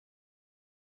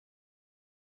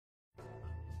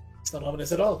 It's not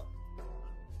ominous at all.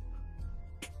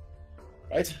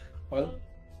 Right? Well,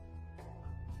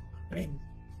 I mean,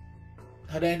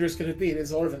 how dangerous could it be? It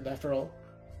is Orvand, after all.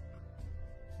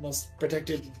 Most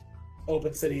protected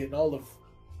open city in all of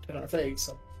Tenarfeg,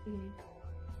 so. Mm-hmm.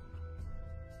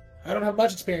 I don't have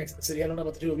much experience in the city. I don't know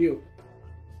about the two of you.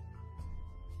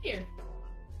 Here.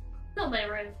 Know my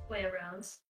way around.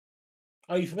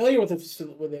 Are you familiar with this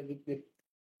facility?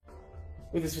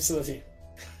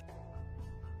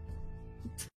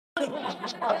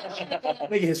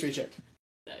 Make a history check.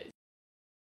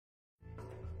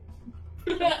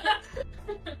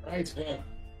 Right. Well,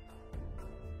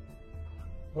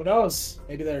 who knows?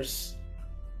 Maybe there's.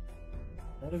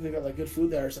 I wonder if they got like good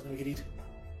food there or something we could eat.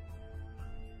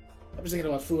 I'm just thinking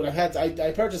about food.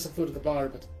 I purchased some food at the bar,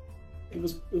 but it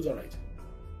was alright.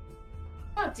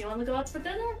 Oh, do you want to go out for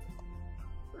dinner?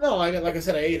 No, like I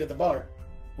said, I ate at the bar.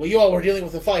 Well, you all were dealing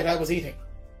with the fight. I was eating.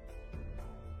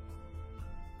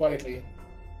 Quietly.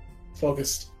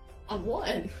 Focused. On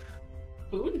what?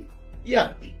 Food?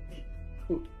 Yeah.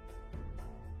 Food.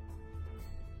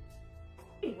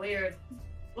 Weird.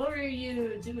 What were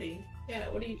you doing? Yeah,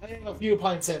 what do you... I have a few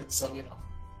pints in, so, you know.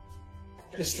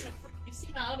 Just You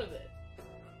seem out of it.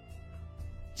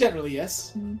 generally,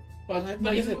 yes. Mm-hmm. But, like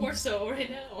But I even said, more so right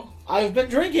now. I've been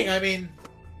drinking. I mean,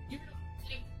 You're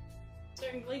like,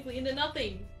 staring blankly into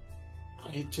nothing.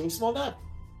 I need two small nap.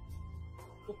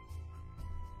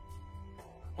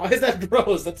 Why is that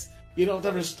gross? That's you don't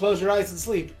ever just close your eyes and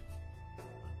sleep.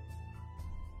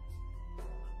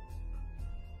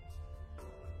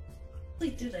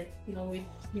 Like, do they? You know, we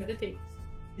meditate.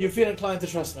 You feel inclined to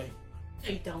trust me.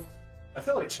 I don't. I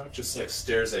feel like Chuck just like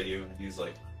stares at you and he's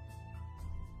like,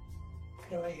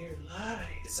 "Do I hear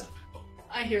lies?"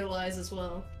 I hear lies as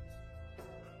well.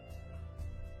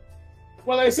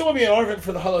 Well, I assume we'll be in Orvin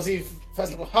for the Hallows Eve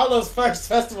festival. Hallow's first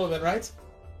festival, then, right?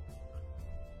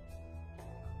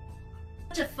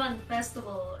 Such a fun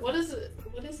festival. What is it?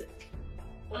 What is it?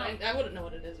 Well, I wouldn't know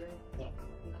what it is, right? No.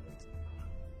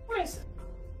 What is it?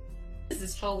 This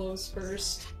is Hollow's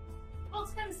first. Well,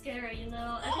 it's kind of scary, you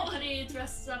know. Everybody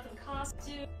dresses up in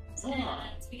costumes, and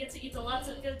we get to eat lots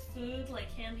of good food,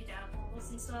 like candied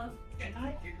apples and stuff. Can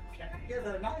I get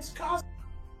a nice costume?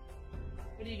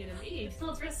 What are you gonna be? Let's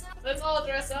all dress up. Let's all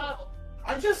dress up.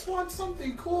 I just want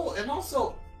something cool, and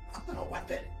also, I want a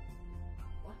weapon.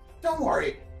 Don't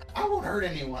worry, I won't hurt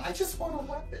anyone. I just want a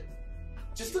weapon.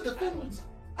 Just to defend myself.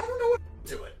 I don't know what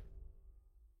to do it.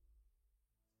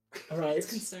 Alright. It's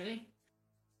concerning.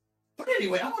 But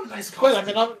anyway, I want a nice Well,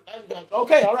 costume. I mean, I'm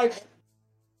okay, alright.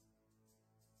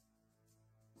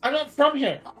 I'm not from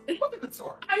here. Look at the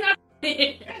sword. I'm not.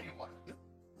 Anyone.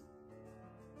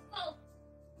 Well,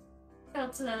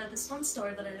 about this one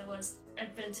store that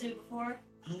I've been to before.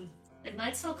 They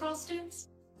might sell costumes.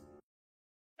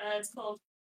 It's called.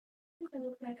 I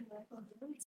look back at my phone.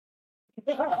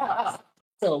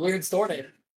 It's a weird store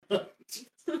name.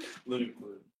 Looney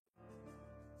Clue.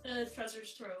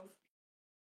 treasures trove.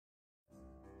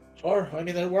 Or, I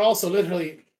mean, we're also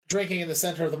literally drinking in the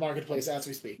center of the marketplace as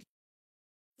we speak.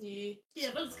 Yeah. Yeah,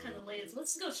 but it's kind of late. So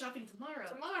let's go shopping tomorrow.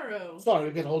 Tomorrow. Sorry,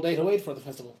 we've got a whole day to wait for the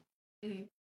festival. Mhm.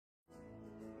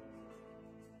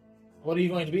 What are you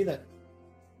going to be then?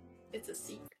 It's a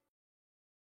secret.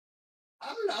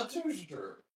 I'm not too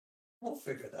sure. We'll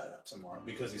figure that out tomorrow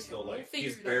because he's still We'll like figure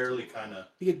he's it out barely tomorrow.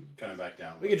 kind of back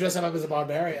down. We could dress him up as a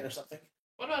barbarian or something.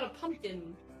 What about a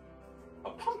pumpkin?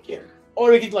 A pumpkin. Or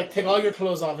we could like take all your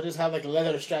clothes off and just have like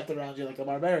leather strapped around you like a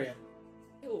barbarian.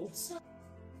 Ew.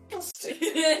 I think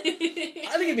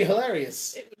it'd be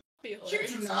hilarious. It would be You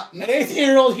hilarious. do not An know.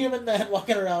 18-year-old human man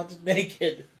walking around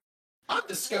naked. I'm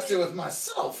disgusted with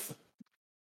myself.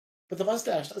 But the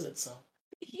mustache does it, so.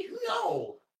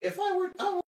 No. If I were,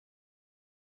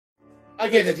 I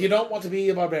get it, you don't want to be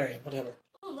a barbarian, whatever.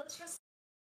 Oh, let's dress.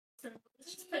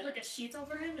 Let's just put like a sheet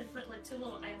over him and put like 2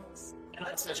 little idols.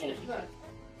 That's special.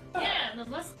 Yeah, and then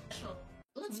less special.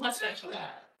 Less special.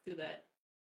 Do that.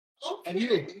 And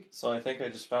you? So I think I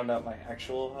just found out my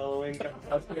actual Halloween.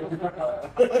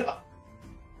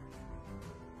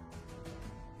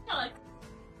 I like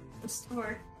the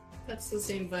store. That's the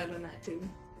same vibe on that too.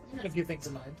 I have a few things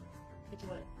in mind. Like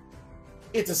what?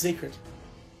 It's a secret.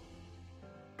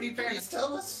 Are you going to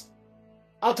tell us?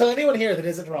 I'll tell anyone here that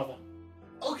isn't Rava.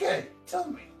 Okay, tell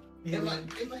me. He, In my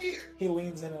ear. he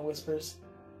leans in and whispers.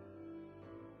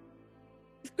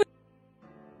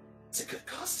 It's a good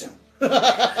costume.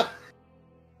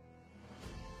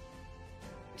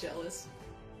 Jealous.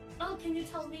 Oh, can you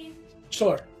tell me?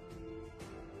 Sure.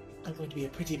 I'm going to be a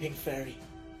pretty pink fairy.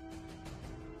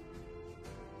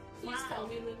 Please Wow. tell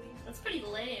me, Lily. That's pretty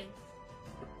lame.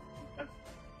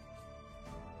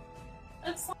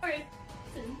 I'm sorry.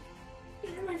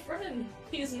 You're my friend.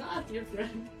 He's not your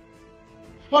friend.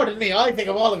 Pardon me, I think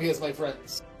of all of you as my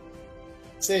friends.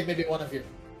 Save maybe one of you.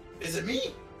 Is it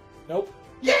me? Nope.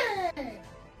 Yeah.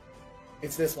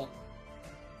 It's this one.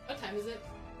 What time is it?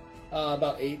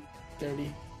 About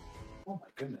 8:30. Oh my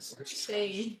goodness. We're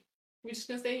staying. We're just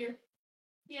gonna stay here.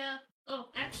 Yeah. Oh,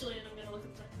 actually, and I'm gonna look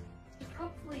at the. We should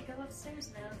probably go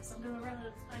upstairs now, because I'm gonna run out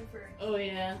of time for. Oh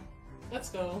yeah. Let's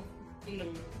go.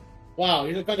 Wow,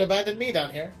 you're just going to abandon me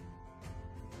down here?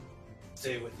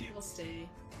 Stay with you. We'll stay.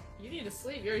 You need to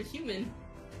sleep. You're a human.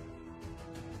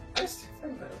 I stay for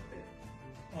a little bit.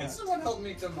 Can Alright. someone help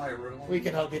me to my room? We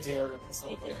can help you to your room. It's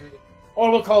okay.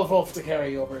 Or we'll call Wolf to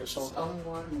carry you over his shoulder.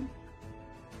 Someone.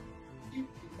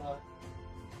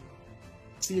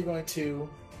 So you're going to.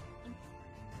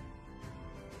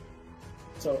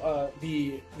 So,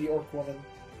 the orc woman.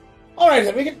 Alright,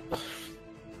 then we can.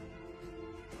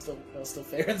 Still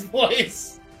Farron's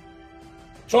voice.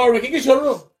 Sure, we can get your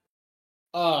room.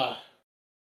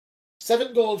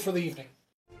 7 gold for the evening.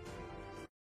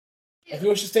 If you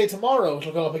wish to stay tomorrow,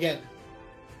 it'll go up again.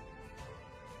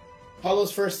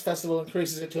 Hallow's first festival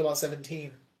increases it to about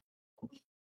 17.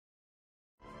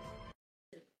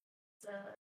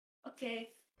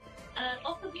 Okay.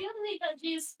 Also, do you have any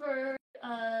veggies for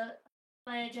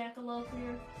my jackalope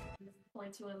here?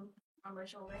 Point to him on my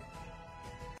shoulder.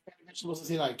 Vegetables does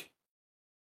he like?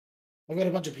 I've got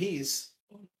a bunch of peas.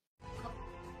 Do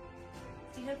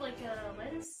you have like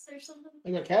lettuce or something?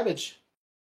 I got cabbage.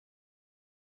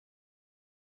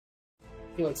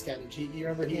 He likes cabbage. You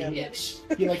remember he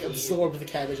he like absorbed the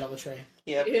cabbage on the tray.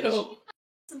 Yep. Ew.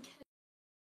 Some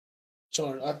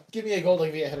Sure. Give me a gold. I'll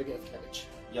give you a head of cabbage.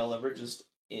 Y'all ever just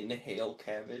inhale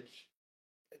cabbage?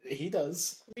 He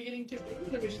does. Are we getting too big?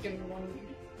 Or are we just getting one?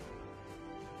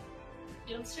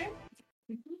 You don't share?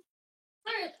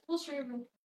 Alright, we'll share a room.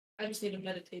 I just need to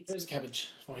meditate. There's cabbage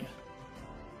for you.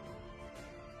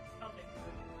 Okay.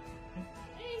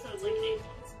 So it's like 8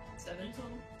 goals. 7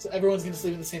 total? So everyone's gonna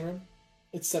sleep in the same room.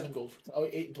 It's 7 gold. Oh,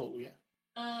 8 in total. Yeah.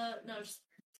 No, just.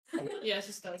 Yeah, it's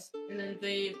just us. And then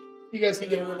they. You guys can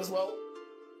get a room as well.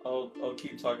 I'll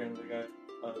keep talking to the guy.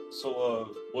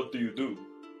 So, what do you do?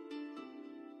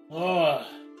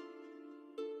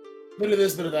 Bit of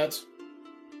this, bit of that.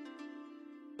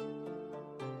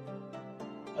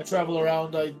 I travel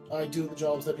around, I do the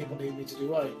jobs that people need me to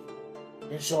do. I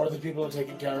ensure that people are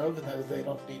taken care of and that they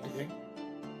don't need anything.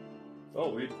 Oh,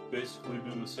 we basically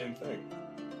do the same thing.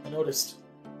 I noticed.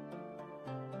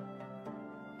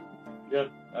 Yeah,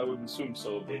 I would assume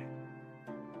so.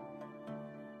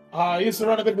 I used to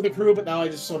run a bit with the crew, but now I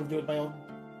just sort of do it my own.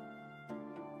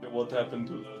 What happened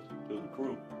to the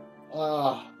crew?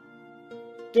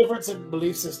 Difference in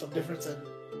belief system, difference in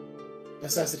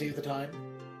necessity at the time.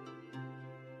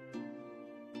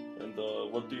 And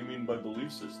what do you mean by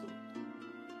belief system?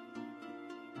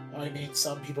 I mean,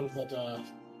 some people that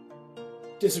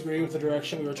disagree with the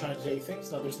direction we were trying to take things,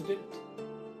 and others that didn't.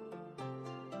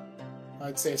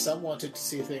 I'd say some wanted to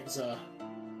see things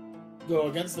go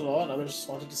against the law, and others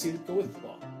wanted to see it go with the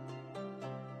law.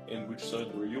 And which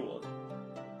side were you on?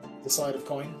 The side of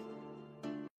coin.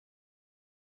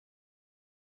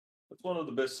 That's one of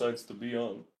the best sides to be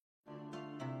on.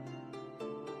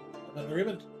 I'm in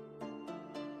agreement.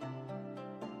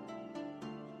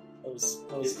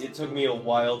 It took me a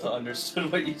while to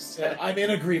understand what you said. I'm in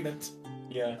agreement.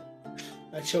 Yeah.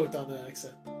 I choked on the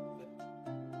accent.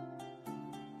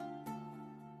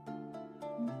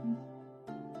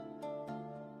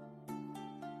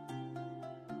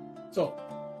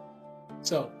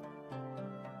 So,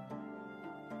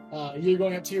 you're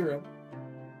going up to your room.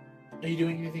 Are you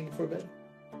doing anything before bed?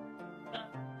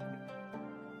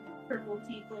 Purple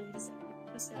tieflings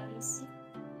disguise.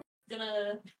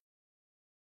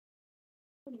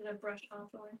 I'm gonna brush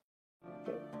Hawthorne.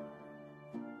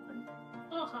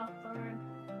 Oh, Hawthorne.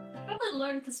 I probably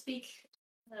learned to speak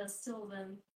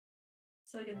Sylvan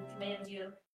so I can command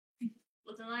you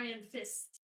with an iron fist.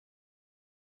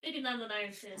 Maybe not an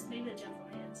iron fist, maybe a gentle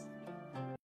hand.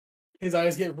 His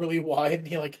eyes get really wide and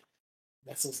he like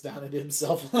nestles down into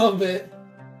himself a little bit.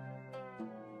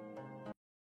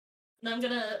 And I'm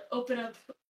gonna open up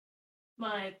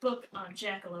my book on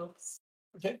jackalopes.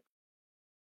 Okay.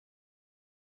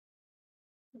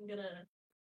 I'm gonna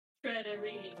try to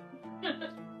read.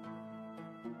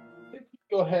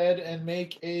 Go ahead and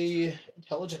make a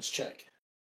intelligence check.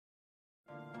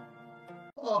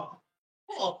 Oh.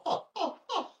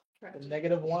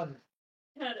 -1.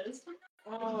 That is.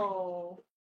 Oh.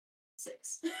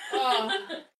 6.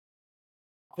 Oh.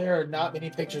 There are not many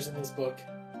pictures in this book.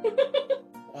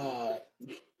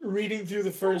 Reading through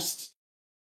the first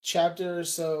chapter or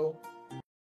so,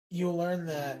 you'll learn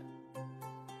that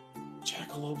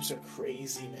jackalopes are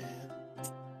crazy, man.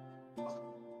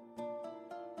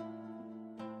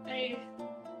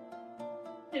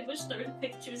 I wish there were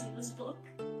pictures in this book.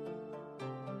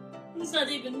 There's not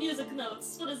even music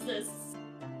notes. What is this?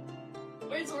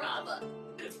 Where's Rava?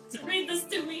 Read this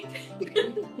to me.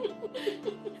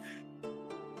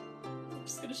 I'm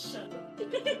just gonna shut up.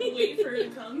 Wait for her to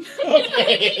come.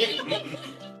 Okay.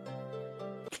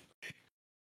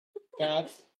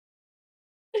 That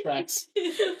tracks.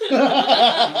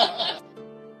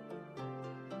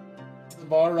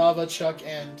 Bar, Rava, Chuck,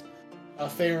 and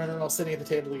Farron are all sitting at the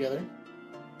table together.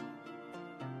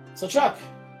 So, Chuck,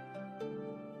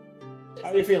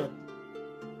 how are you feeling?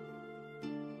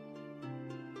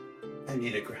 I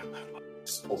need to grab my wallet.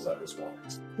 Just pulls out his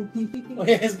wallet. Look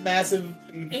at his massive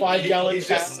 5-gallon He's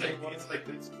just cask. like, he's like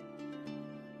this.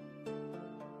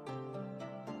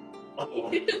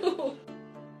 Ew.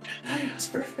 Can I ask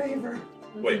for a favor?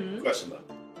 Wait, question though.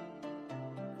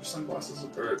 Are sunglasses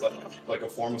or like a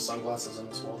form of sunglasses in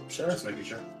this wall? Sure. Just making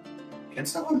sure. Can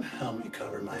someone help me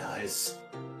cover my eyes?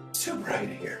 It's too bright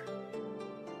here.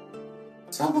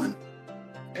 Someone?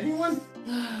 Anyone?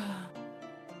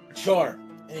 Sure.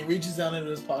 And he reaches down into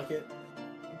his pocket,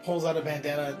 pulls out a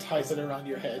bandana and ties it around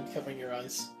your head, covering your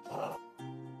eyes. Oh,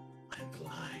 I'm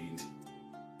blind.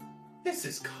 This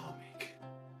is comic.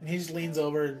 And he just leans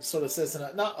over and sort of says in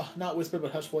a not whispered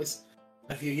but hushed voice,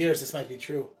 "In a few years, this might be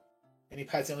true." And he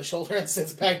pats you on the shoulder and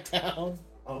sits back down.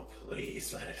 Oh,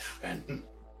 please let it happen.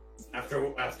 After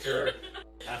what happened,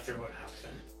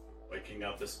 waking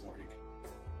up this morning,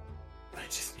 I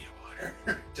just need water.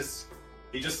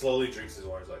 He just slowly drinks his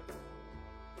water. He's like,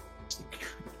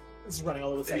 It's running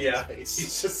all over the yeah, face.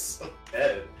 he's just so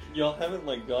dead. Y'all haven't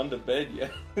gone to bed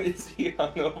yet. Is he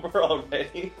hungover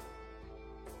already?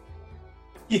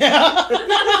 Yeah.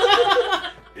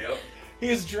 Yep. He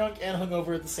is drunk and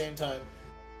hungover at the same time.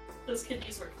 Those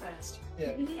kidneys work fast.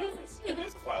 Yeah.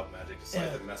 It's wild magic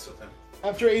decided to mess with him.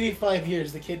 After 85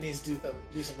 years, the kidneys do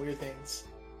some weird things.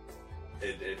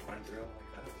 It went through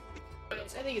like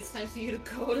that. I think it's time for you to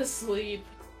go to sleep.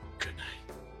 Good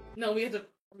night. No, we have to.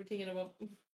 Are we taking a?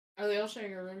 Are they all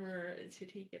sharing a room, or is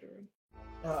he get a room?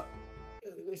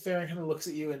 Farron kind of looks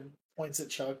at you and points at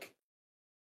Chuck.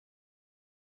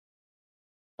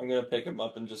 I'm gonna pick him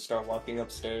up and just start walking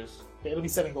upstairs. Okay, it'll be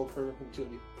 7 gold for the two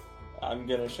of you. I'm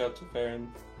gonna shout to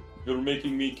Farron, "You're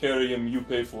making me carry him, you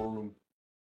pay for him."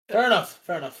 Fair enough.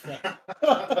 Yeah.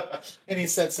 And he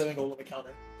set 7 gold on the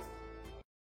counter.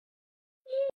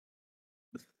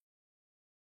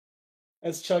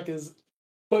 As Chuck is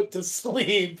put to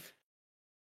sleep.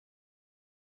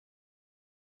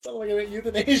 Sound like I went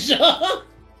euthanasia.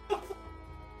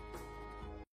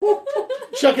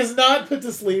 Chuck is not put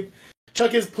to sleep.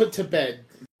 Chuck is put to bed.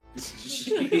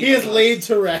 He is laid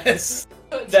to rest.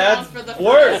 It's That's down for the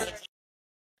worse. forever.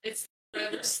 It's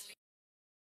forever sleep.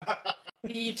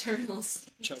 The Eternals.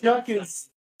 Chuck is...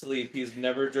 Sleep. He's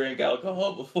never drank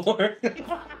alcohol before.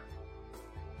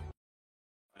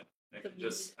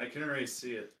 I can already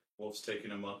see it. Wolf's taking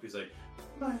him up. He's like,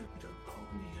 "Don't call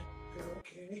me. You're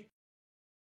okay."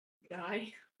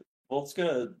 Guy. Wolf's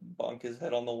gonna bonk his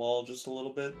head on the wall just a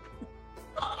little bit.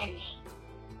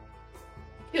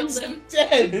 Killed him.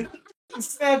 Dead! He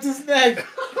snapped his neck!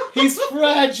 He's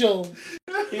fragile!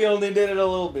 He only did it a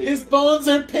little bit. His bones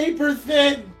are paper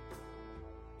thin!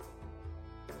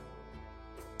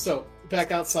 So,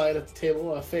 back outside at the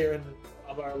table, Farron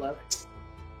of our left.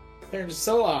 Farron,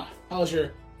 so, how's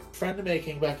your friend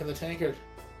making back in the tankard?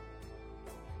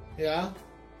 Yeah?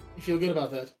 You feel good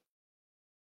about that?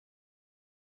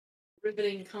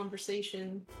 Riveting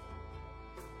conversation.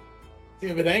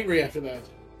 Seem a bit angry after that.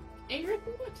 Angry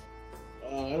for what?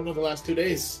 I don't know, the last 2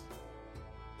 days.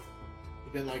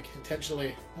 You've been,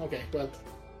 intentionally... Okay, but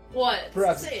What?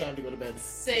 perhaps Say it's time it. to go to bed.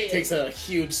 Say it. Takes a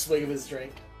huge swig of his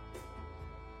drink.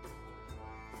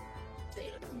 Say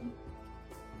it.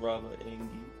 Rava Angie.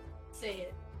 Say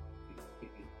it.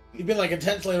 You've been,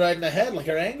 intentionally riding ahead, like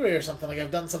you're angry or something, like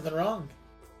I've done something wrong.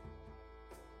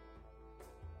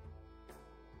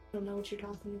 I don't know what you're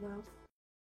talking about.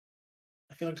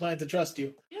 I feel inclined to trust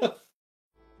you. Yeah.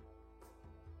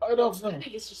 I don't know. I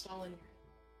think it's just all in your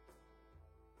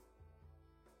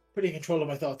Pretty in control of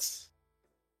my thoughts.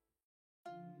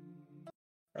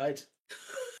 Right?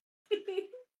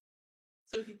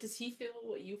 So does he feel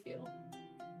what you feel?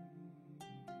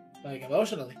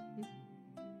 Emotionally?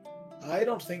 I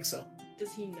don't think so.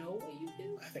 Does he know what you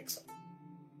feel? I think so.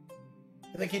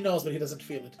 I think he knows, but he doesn't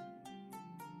feel it.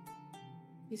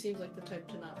 He seems like the type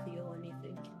to not feel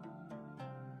anything.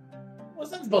 What's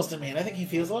that supposed to mean? I think he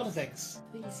feels a lot of things.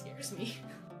 I think he scares me.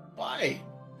 Why?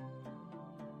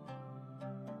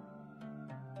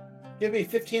 Give me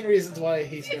 15 reasons why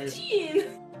he scares you.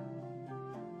 15!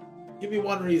 Give me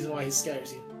one reason why he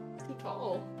scares you. Too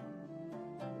tall.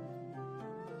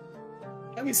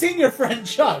 Have you seen your friend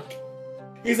Chuck?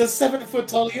 He's a 7-foot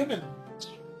tall human.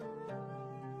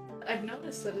 I've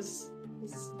noticed that his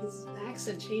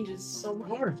accent changes so much.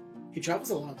 Lord, he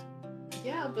travels a lot.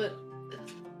 Yeah, but...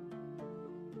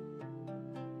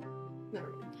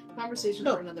 Never mind. Conversation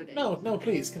No, for another day. No,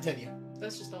 please, continue.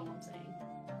 That's just all I'm saying.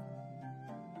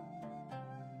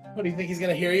 What, do you think he's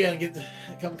gonna hear you and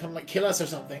come kill us or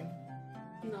something?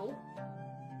 No.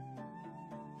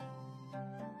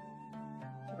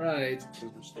 Right.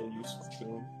 We're still useful to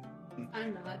him.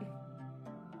 I'm not.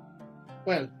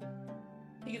 Well,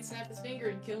 He could snap his finger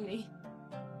and kill me.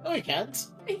 no he can't.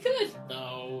 He could!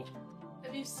 No.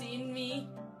 Have you seen me?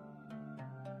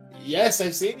 Yes,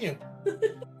 I've seen you.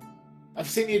 I've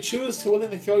seen you choose to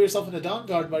willingly throw yourself into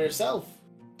Dawnguard by yourself.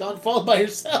 Dawnfall by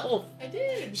yourself. I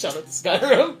did! Shout out to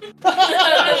Skyrim.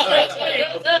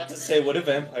 To say, what do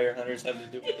vampire hunters have to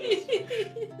do with this?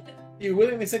 You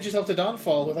willingly sent yourself to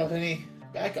Dawnfall without any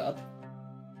backup.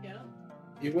 Yeah.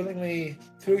 You willingly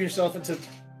threw yourself into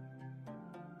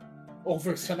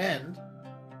Ulfric's command.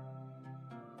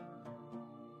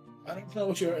 I don't know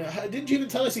what you're... Didn't you even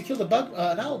tell us you killed an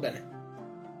owlbear?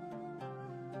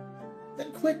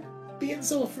 Then quit being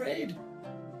so afraid.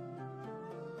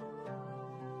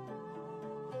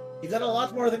 You've done a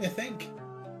lot more than you think.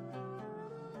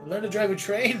 Learn to drive a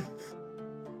train.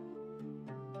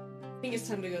 I think it's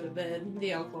time to go to bed.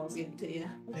 The alcohol's getting to you.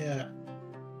 Yeah.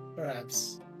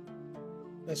 Perhaps.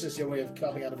 That's just your way of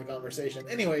coming out of a conversation.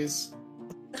 Anyways.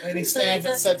 And he stands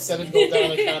and sets 7 gold down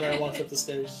on the counter and walks up the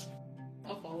stairs.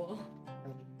 I'll follow.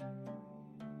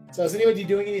 So is anybody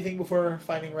doing anything before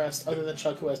finding rest other than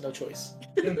Chuck, who has no choice?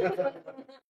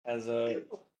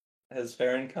 Has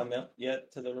Farron come up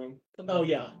yet to the room? Oh,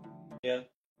 yeah. Yeah.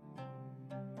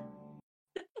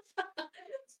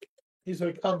 He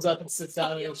sort of comes up and sits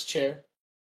down in his chair.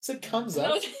 Said comes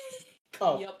up.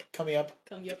 Oh, Yup. coming up.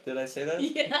 Come yup. Did I say that?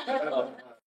 Yeah. Oh.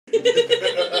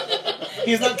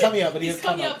 He's not coming up, but he He's has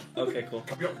come coming up. up. Okay, cool.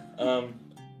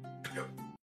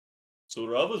 So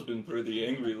Rava's been pretty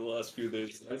angry the last few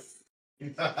days. I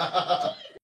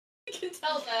can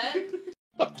tell that.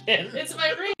 Again. It's my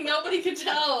ring. Nobody can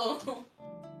tell.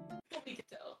 Nobody can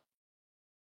tell.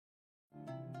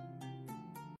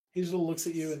 He just looks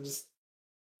at you and just...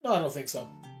 No, I don't think so.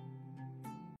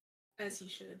 As he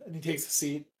should. And he takes a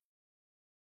seat.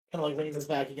 Kind of leans his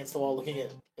back against the wall, looking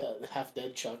at the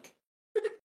half-dead Chuck.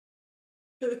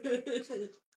 Is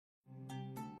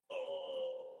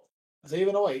he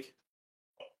even awake?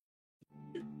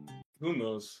 Who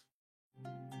knows?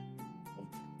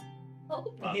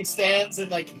 He stands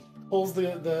and pulls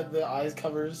the eyes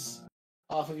covers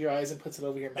off of your eyes and puts it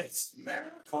over your mouth. It's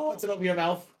miracle. Puts it over your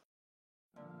mouth.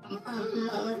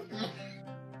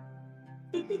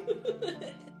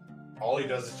 All he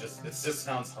does is it just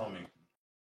sounds homing.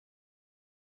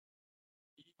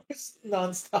 It's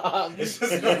non-stop. It's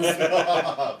just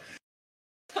non-stop.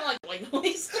 Kind of like white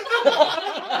noise.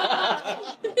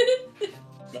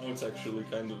 Now it's actually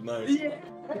kind of nice. Yeah.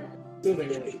 Soothing,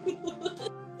 really.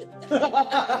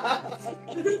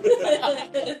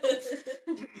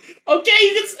 Okay,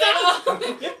 you can stop!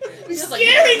 You're Just like-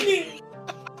 scaring me!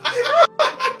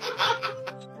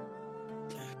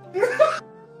 That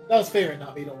was favorite,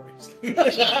 not me, don't worry.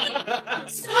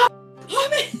 Stop!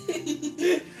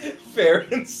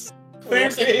 Fairness.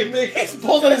 Fairness he's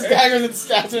pulled out his daggers and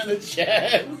stabs her in the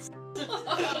chest.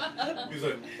 He's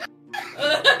like,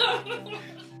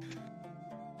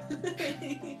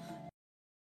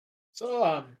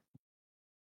 So,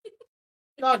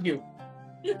 not you.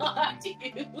 Not you.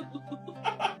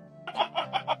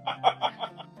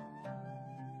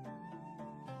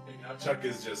 now Chuck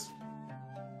is just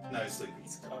nicely.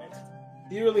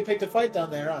 You really picked a fight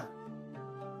down there,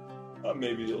 huh?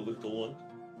 Maybe a little one.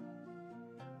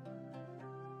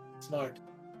 Smart.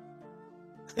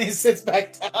 He sits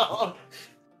back down.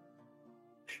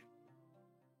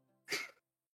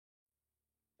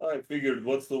 I figured,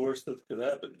 what's the worst that could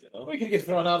happen, you know? We could get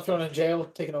thrown out, thrown in jail,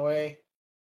 taken away.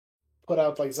 Put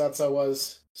out like Zatsa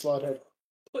was. Slaughtered.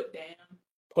 Put down.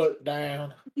 Put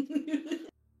down.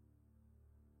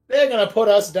 They're gonna put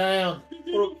us down.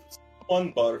 For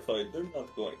one bar fight, they're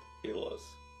not going to kill us.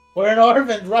 We're in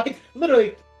Orvin, right?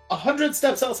 Literally, 100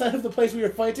 steps outside of the place we were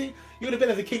fighting, you would have been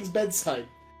at the king's bedside.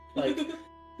 Like,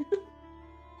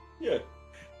 Yeah.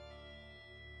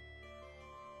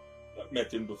 I've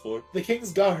met him before. the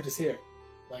king's guard is here.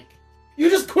 Like, you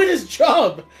just quit his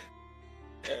job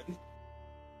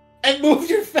and moved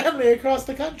your family across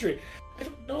the country. I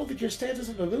don't know that your status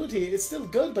and nobility is still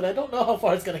good, but I don't know how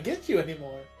far it's gonna get you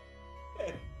anymore.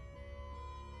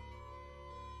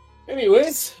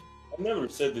 Anyways, I never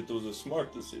said it was a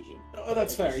smart decision. oh,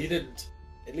 that's fair. You didn't.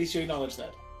 At least you acknowledge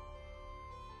that.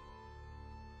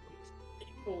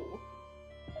 Oh.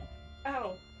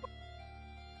 Ow.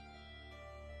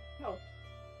 Ow.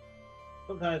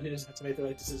 Sometimes we just have to make the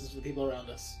right decisions for the people around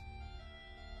us.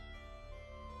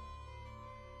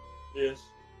 Yes.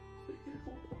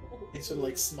 He sort of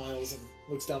like smiles and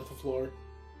looks down at the floor,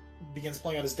 begins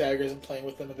pulling out his daggers and playing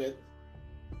with them a bit.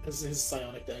 His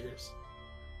psionic daggers.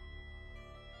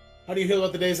 How do you feel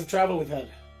about the days of travel we've had?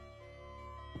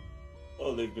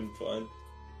 Oh, they've been fine.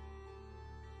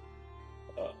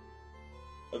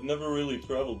 I've never really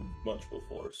traveled much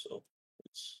before, so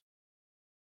it's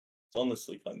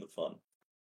honestly kind of fun.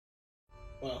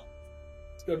 Well,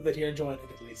 it's good that you're enjoying it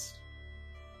at least.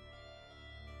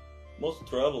 Most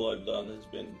travel I've done has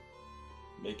been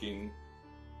making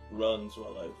runs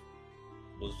while I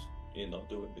was,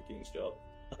 doing the king's job.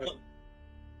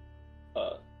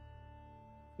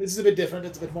 This is a bit different,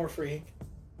 it's a bit more freeing.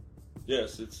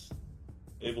 Yes, it's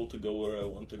able to go where I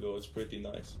want to go. It's pretty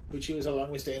nice. We choose how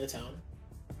long we stay in the town.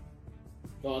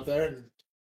 Go out there and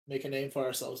make a name for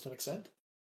ourselves to an extent.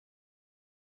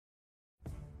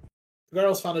 The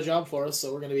girls found a job for us,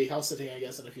 so we're going to be house sitting, I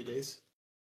guess, in a few days.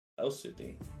 House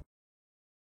sitting.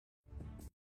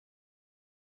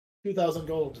 2,000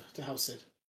 gold to house sit.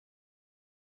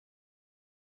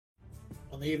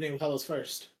 On the evening of Hallow's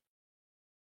first.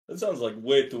 That sounds like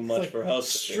way too much Like for house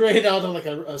sitting. straight out of like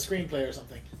a screenplay or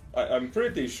something. I'm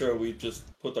pretty sure we just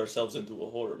put ourselves into a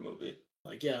horror movie.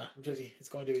 Like, yeah, it's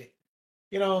going to be.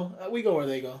 We go where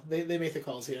they go. They make the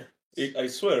calls here. I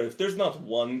swear, if there's not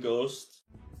one ghost,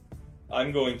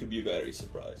 I'm going to be very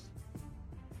surprised.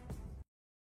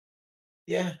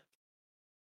 Yeah.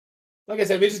 Like I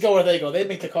said, we just go where they go. They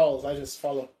make the calls. I just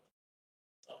follow.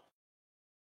 So.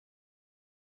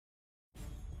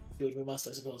 Do what we must,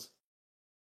 I suppose.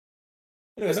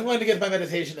 Anyways, I'm going to get my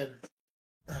meditation in.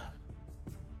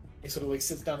 He sort of like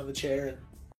sits down in the chair and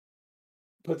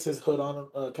puts his hood on,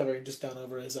 covering just down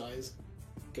over his eyes.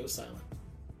 Goes silent.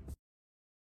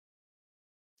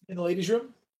 In the ladies'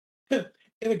 room? In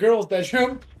the girls'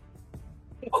 bedroom?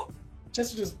 Oh,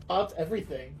 Chester just popped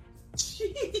everything.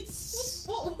 Jeez.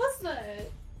 What was that?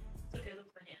 Okay, look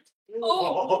at my hand.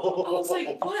 Oh, I was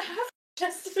like, what happened,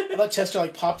 Chester? I thought Chester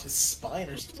like popped his spine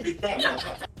or something.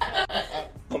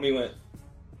 Homie went,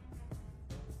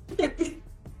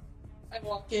 I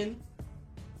walk in.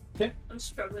 I'm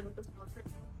struggling with this monster.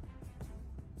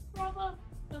 Brava.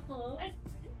 I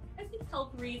can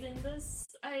help reading this.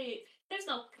 There's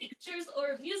no pictures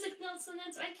or music notes in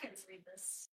it. I can't read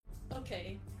this.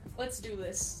 Okay, let's do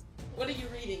this. What are you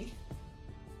reading?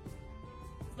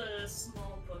 The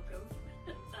small book of.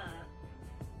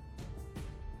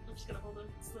 I'm just gonna hold it.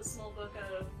 It's the small book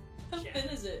of. How thin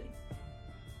is it?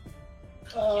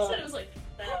 You said it was like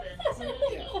that big, isn't it?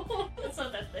 Yeah. It's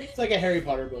not that big. It's like a Harry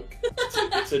Potter book.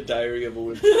 It's a diary of a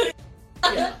wizard.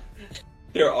 Yeah.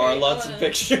 There are Okay, lots of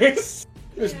pictures.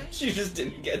 Okay. She just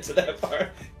didn't get to that part.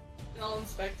 I'll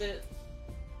inspect it.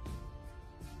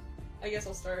 I guess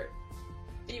I'll start.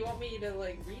 Do you want me to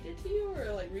like read it to you,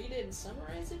 or like read it and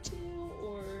summarize it to you,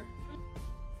 or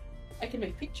I can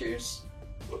make pictures?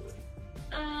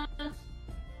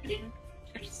 You can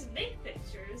just make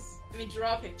pictures. I mean,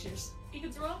 draw pictures. You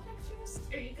can draw pictures?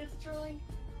 Are you good at drawing?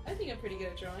 I think I'm pretty good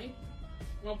at drawing.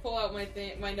 I'll pull out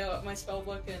my spell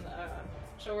book and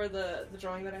show her the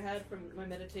drawing that I had from my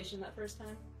meditation that first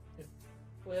time. Yeah.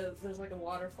 There's like a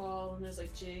waterfall and there's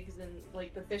like jigs and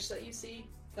like the fish that you see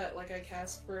that like I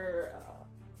cast for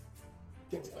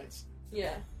Things lights.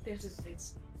 yeah, there's just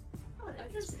things. Oh,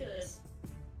 that's good.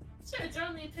 Sure,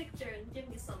 draw me a picture and give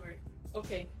me a summary.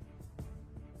 Okay.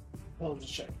 Well,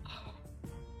 just check.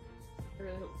 I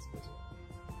really hope this goes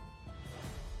well.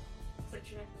 It's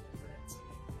like you're not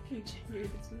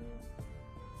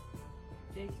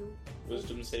Thank you.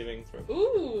 Wisdom saving throw.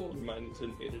 Ooh! Your mind is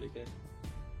invaded again.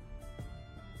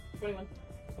 21.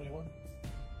 21.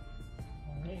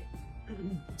 Alright.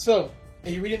 So, are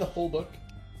you reading the whole book?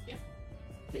 Yeah.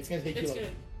 Okay, it's gonna take It's you like,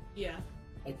 good. Yeah.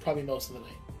 like probably most of the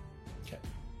night. Okay.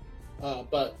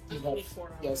 But you It's have, only 4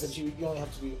 hours. yeah, since you only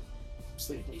have to do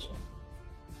sleep.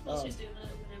 While she's doing that, I'm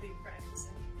gonna be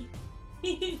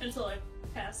practicing. Until I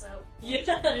pass out. Yeah.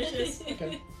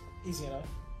 Okay. Easy enough.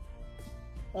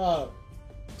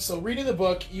 So reading the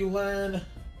book, you learn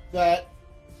that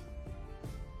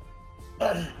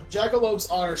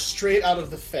jackalopes are straight out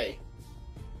of the Fae.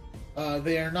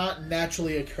 They are not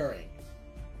naturally occurring.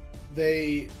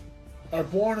 They are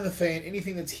born in the Fae, and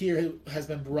anything that's here has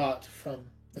been brought from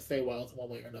the Feywild in one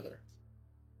way or another.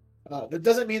 That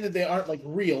doesn't mean that they aren't like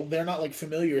real. They're not like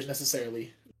familiars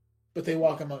necessarily, but they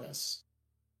walk among us.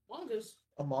 Mongoose.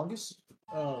 Among Us?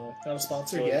 Not a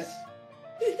sponsor So yet.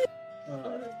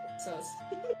 Sus.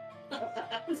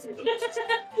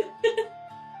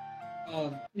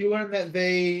 You learn that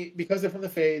they, because they're from the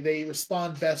Fae, they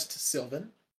respond best to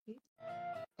Sylvan.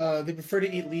 They prefer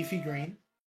to eat leafy green.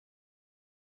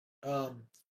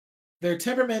 Their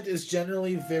temperament is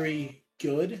generally very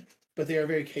good, but they are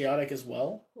very chaotic as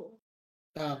well. Cool.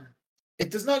 It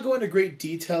does not go into great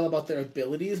detail about their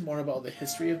abilities, more about the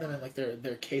history of them and like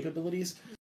their capabilities.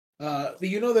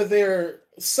 You know that they're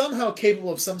somehow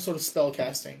capable of some sort of spell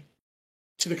casting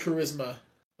to the charisma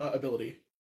ability.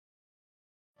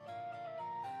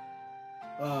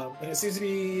 And it seems to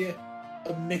be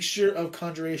a mixture of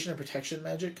conjuration and protection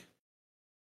magic.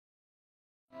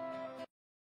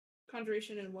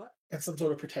 Conjuration and what? And some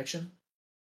sort of protection.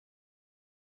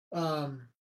 And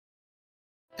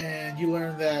you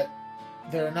learn that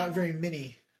there are not very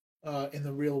many in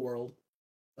the real world.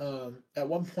 At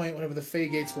one point, whenever the Fae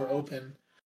gates were open,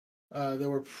 there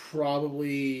were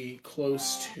probably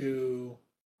close to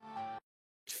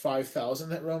 5,000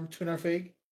 that roamed between our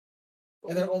Fae.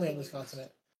 And they're only on this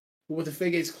continent. But with the Fae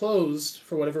gates closed,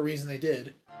 for whatever reason they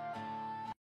did,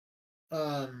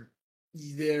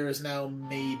 there is now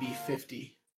maybe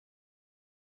 50.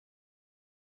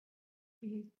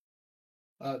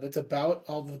 That's about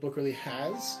all the book really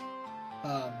has,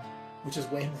 which is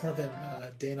way more than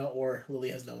Dana or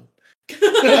Lily has known.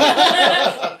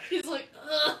 He's like,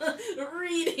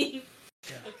 reading.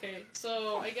 Yeah. Okay,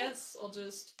 so I guess I'll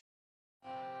just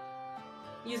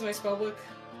use my spellbook.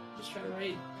 Just try to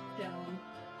write down.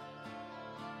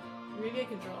 Maybe I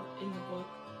can draw in the book.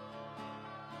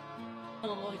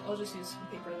 I'll just use some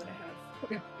paper that I have.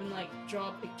 Okay. And like draw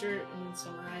a picture and then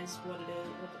summarize what it is,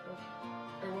 what the book,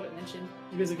 or what it mentioned.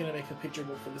 You guys are gonna make a picture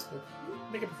book for this book.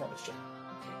 Make a performance check.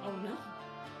 Okay. Oh no.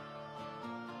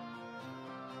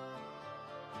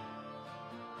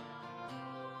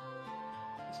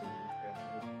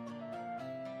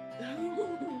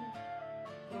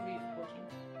 It'll be 14.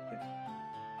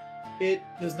 It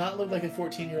does not look like a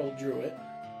 14-year-old drew it.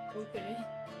 Okay.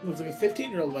 It looks like a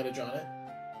 15-year-old might have drawn it.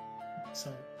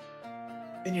 So,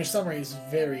 and your summary is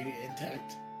very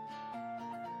intact.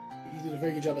 You did a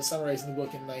very good job at summarizing the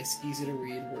book in nice,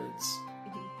 easy-to-read words.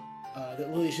 That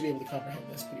Lily should be able to comprehend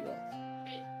this pretty well.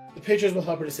 The pictures will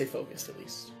help her to stay focused, at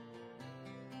least.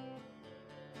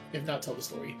 If not, tell the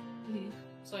story.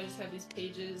 So I just have these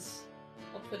pages.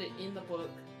 I'll put it in the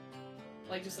book,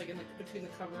 like just like in between the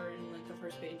cover and like the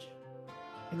first page.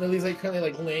 And Lily's like currently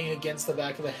like laying against the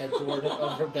back of the headboard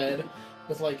of her bed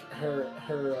with like her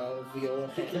viola in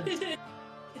her hand.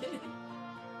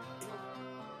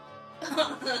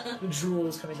 The drool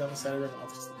is coming down the side of her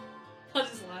mouth. I'll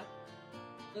just laugh.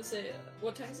 Let's say,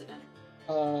 what time is it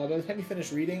now? By the time you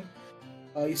finish reading,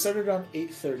 you started around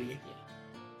 8:30.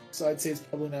 So I'd say it's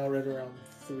probably now right around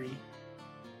 3.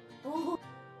 Oh.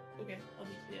 Okay, I'll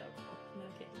just be out.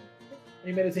 Okay. Are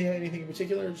you meditating on anything in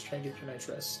particular, or just trying to get your night's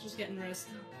rest? Just getting rest.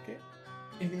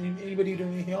 Anybody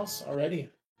doing anything else? Alrighty.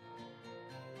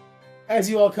 As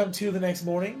you all come to the next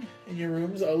morning in your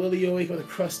rooms, Lily, you awake with a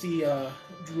crusty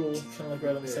drool kind of like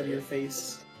right on the side of your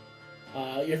face.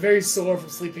 You're very sore from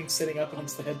sleeping sitting up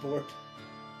against the headboard.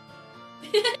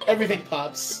 Everything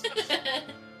pops.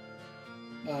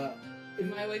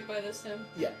 Am I awake by this time?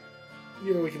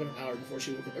 You were waking up an hour before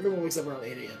she woke up. Everyone wakes up around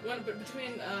 8 a.m. But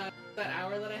between that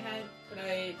hour that I had, could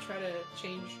I try to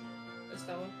change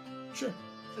Estella? Sure.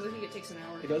 Because I think it takes an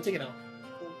hour. It does take an hour.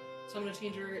 Cool. So I'm gonna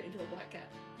change her into a black cat.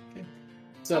 Okay. I'm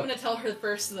So, gonna tell her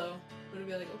first though. I'm gonna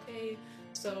be like, okay,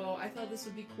 so I thought this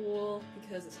would be cool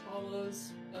because it's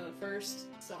Hallows first,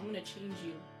 so I'm gonna change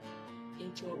you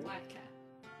into a black cat.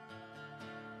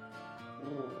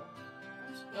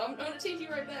 I'm gonna change you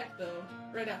right back though,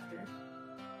 right after.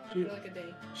 She- After like a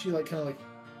day. she like kind of like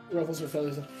ruffles her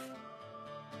feathers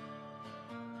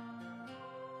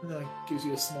and then like gives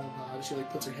you a small nod. She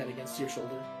like puts her head against your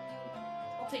shoulder.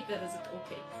 I'll take that as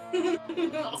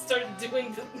okay. I'll start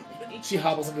doing the thing. She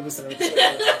hobbles into the center of the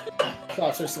circle,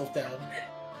 plops herself down.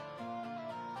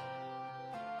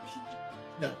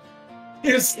 No.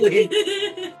 You're asleep.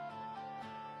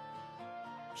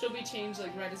 She'll be changed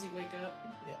like right as you wake up.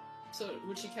 Yeah. So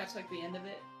would she catch like the end of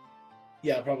it?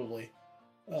 Yeah, probably.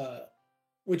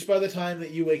 Which by the time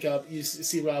that you wake up, you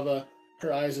see Rava,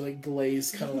 her eyes are like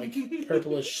glazed, kind of like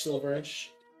purplish, silverish.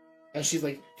 And she's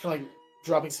like, kind of like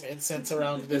dropping some incense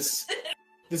around this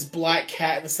black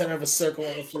cat in the center of a circle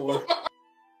on the floor.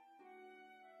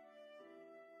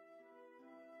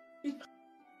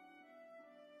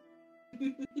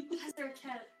 Is there a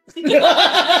cat?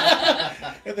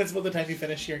 And that's about the time you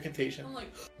finish your incantation. I'm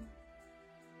like,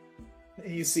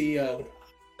 And you see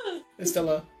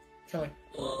Estella kind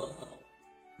of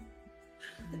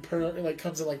like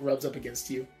comes and like rubs up against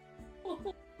you,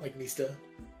 like Mista.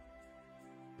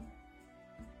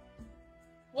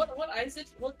 what eyes did?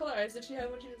 What color eyes did she have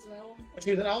when she was an owl? When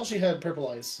she was an owl, she had purple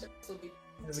eyes. So be.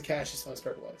 As a cat, she still has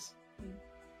purple eyes.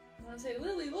 I say,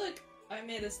 Lily, look, I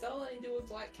made Estella into a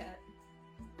black cat.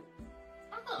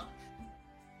 Oh.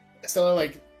 Estella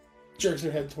like jerks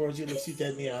her head towards you, looks you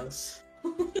dead in the eyes,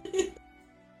 and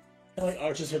like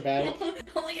arches her back.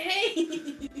 I'm like,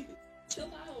 hey,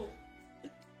 chill out.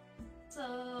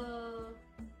 So,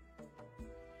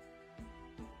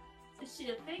 is she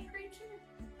a fake creature?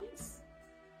 Yes.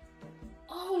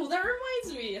 Oh, that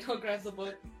reminds me. And I'll grab the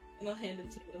book and I'll hand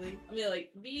it to Lily. I'll be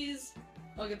like, these,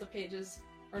 I'll get the pages,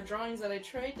 are drawings that I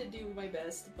tried to do my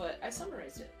best, but I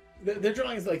summarized it. Their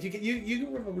drawings like you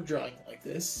can remember drawing like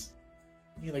this.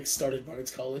 You like started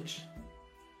Bard's College.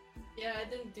 Yeah, I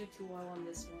didn't do too well on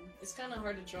this one. It's kind of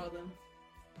hard to draw them.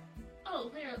 Oh,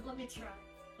 here, let me try.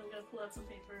 I'm gonna pull out some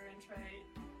paper and try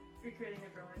recreating her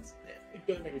drawings.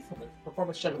 You're gonna make a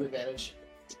performance check with advantage.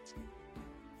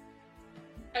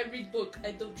 I read book,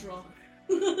 I don't draw.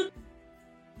 I'm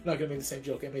not gonna make the same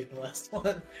joke I made in the last one.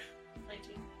 19.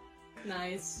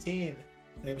 Nice. 19.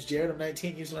 My name's Jared. I'm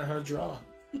 19. You just learn how to draw.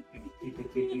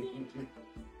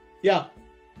 Yeah.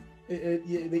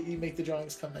 You make the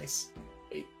drawings come nice.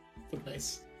 Wait, look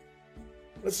nice.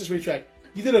 Let's just retract.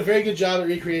 You did a very good job at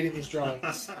recreating these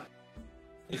drawings.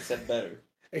 Except better.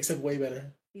 Except way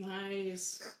better.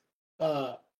 Nice.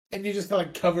 And you just kind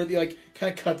of cover the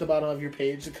kind of cut the bottom of your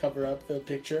page to cover up the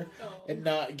picture Oh. and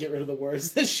not get rid of the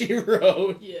words that she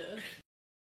wrote. Yeah.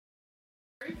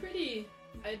 Very pretty.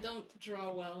 I don't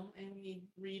draw well, and we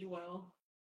read well.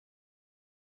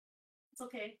 It's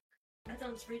okay. I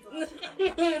don't read well.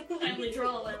 I only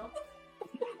draw well.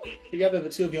 Together, the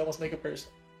two of you almost make a person.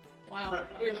 Wow.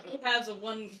 We're halves of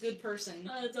one good person.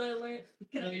 Do I learn?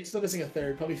 You're still missing a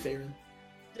third, probably Farron.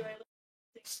 Do I learn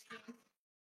things?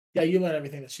 Yeah, you learn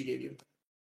everything that she gave you.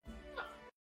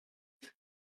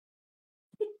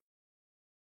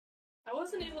 I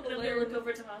wasn't able I'm to gonna learn. look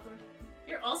over to Hawthorne.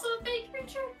 You're also a fake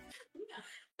creature?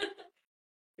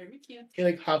 Very cute. He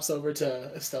like hops over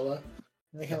to Estella,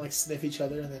 and they kind of like sniff each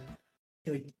other, and then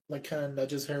he like kind of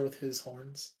nudges her with his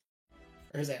horns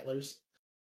or his antlers.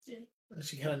 Yeah. And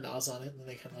she kind of gnaws on it, and then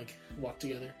they kind of like walk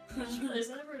together. Is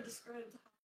that ever described?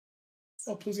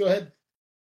 Oh, please go ahead.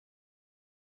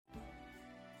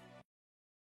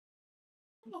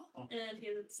 And he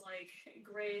has like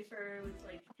gray fur with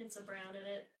like hints of brown in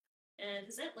it. And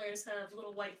his antlers have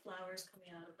little white flowers coming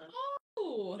out of them.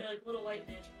 Oh. They're like little white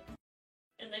magic.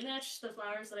 And they match the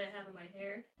flowers that I have in my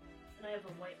hair. And I have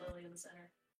a white lily in the center.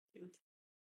 Cute.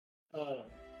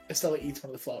 Estella eats one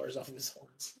of the flowers off of his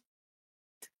horns.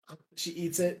 She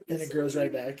eats it, and it grows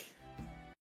right back.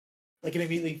 Like it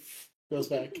immediately goes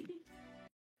back.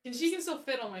 And she can still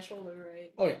fit on my shoulder,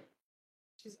 right? Oh yeah.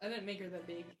 I didn't make her that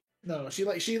big. No, she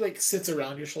sits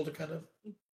around your shoulder kind of.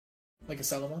 Like a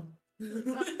Salamon.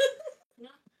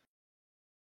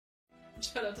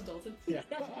 Shout out to Dalton. Yeah.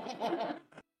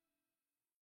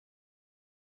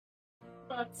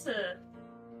 But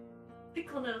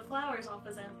pick one of the flowers off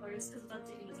his antlers because that's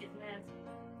he was getting mad.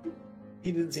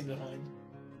 He didn't seem to mind.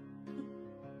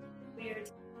 Weird.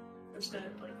 I'm just gonna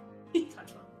like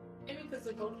touch one. Maybe because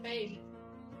the gold fade.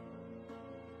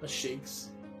 The shakes.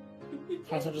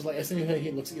 Hawthorne just like, as soon as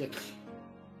he looks at you like,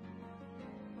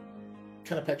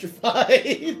 kind of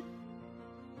petrified.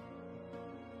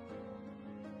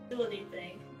 Ability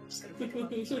thing. I'm just gonna pick him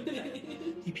up.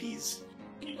 He pees.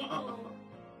 Oh.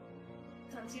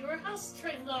 Since you were house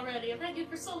trained already, I've had you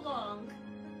for so long.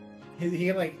 He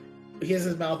can like, he has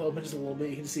his mouth open just a little bit.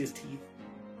 You can see his teeth.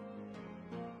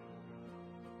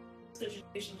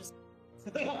 Situation just.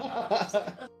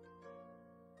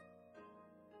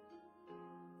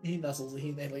 He nuzzles.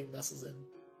 He like nuzzles in.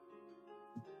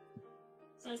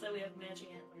 It's nice that we have matching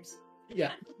antlers.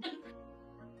 Yeah.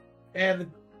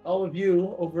 And all of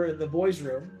you over in the boys'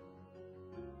 room,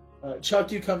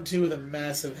 Chuck, you come to with a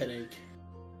massive headache.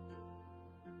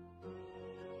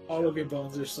 All of your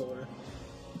bones are sore.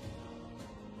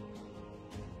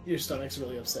 Your stomach's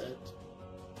really upset.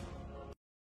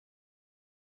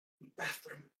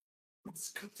 Bathroom.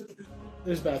 Let's go to the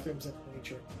There's bathrooms in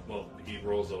nature. Well, he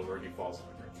rolls over and he falls on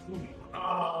the ground.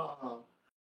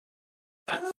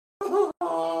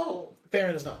 Oh!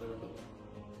 Farron is not in the room.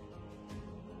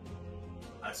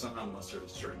 I somehow mustered the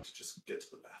strength to just get to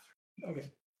the bathroom. Okay.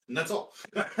 And that's all.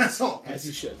 That's all. As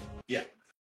you should. Yeah.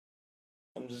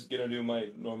 I'm just gonna do my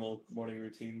normal morning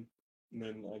routine, and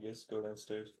then I guess go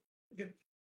downstairs.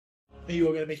 Are you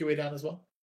all going to make your way down as well?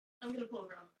 I'm gonna pull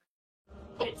around.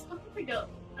 Wait, so before we go,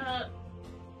 I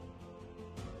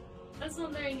was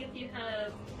wondering if you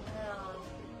have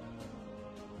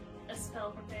a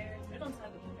spell prepared. I don't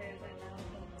have it prepared right now.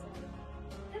 But,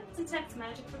 I have detect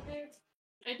magic prepared.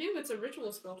 I do. It's a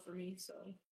ritual spell for me, so.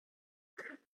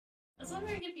 I was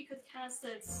wondering if you could cast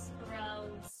it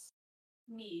around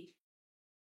me.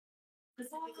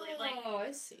 Specifically, Oh,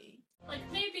 I see. like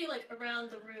maybe like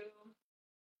around the room.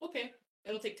 Okay.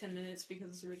 It'll take 10 minutes because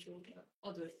it's a ritual. But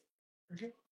I'll do it.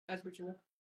 Okay. As ritual.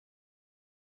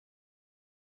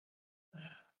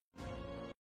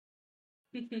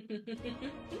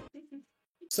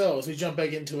 So, as we jump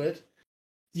back into it,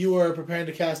 you are preparing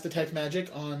to cast Detect Magic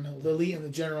on Lily and the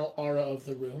general aura of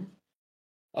the room.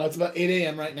 It's about 8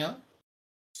 a.m. right now.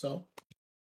 So,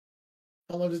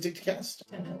 how long does it take to cast?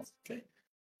 10 minutes. Okay.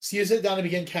 So you sit down and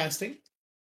begin casting.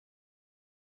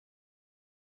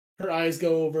 Her eyes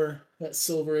go over that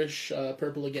silverish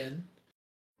purple again.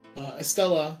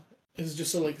 Estella is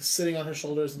just sort of like sitting on her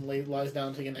shoulders and lies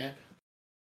down taking a nap.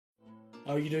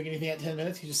 Are you doing anything at 10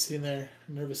 minutes? You're just sitting there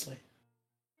nervously.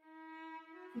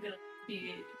 I'm gonna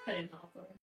be cutting off or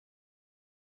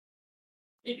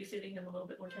maybe feeding him a little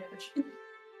bit more cabbage.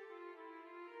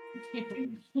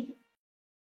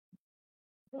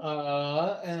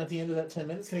 And at the end of that 10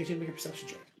 minutes, can I get you to make a perception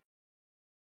check?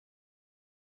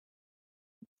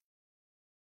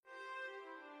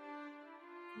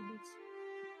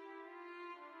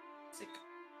 Sick.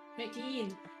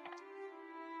 19.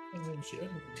 Oh, shit.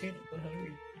 10,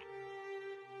 100.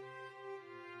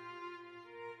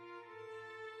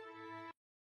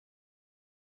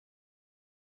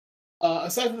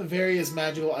 Aside from the various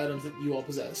magical items that you all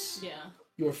possess, Yeah.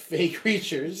 your fey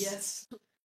creatures, Yes.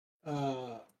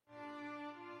 and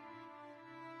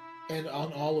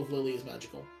on all of Lily is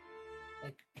magical.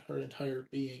 Like, her entire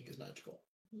being is magical.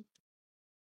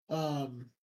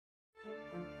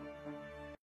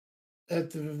 At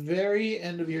the very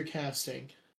end of your casting,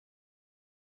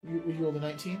 you rolled a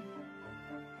 19?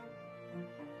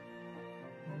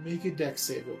 Make a dex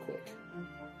save real quick.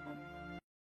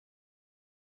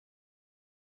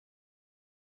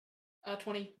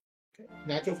 20. Okay.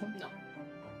 Natural one? No.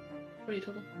 20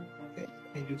 total. Okay.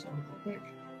 Can you do something real quick?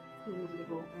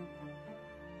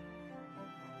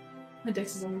 My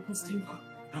dex is only plus 2.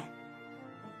 No.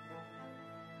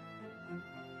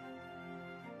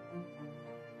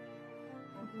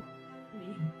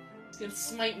 He's gonna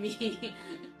smite me.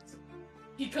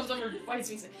 He comes over and fights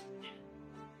me.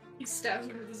 He stabs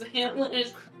me with his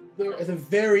antlers. There, at the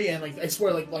very end, like I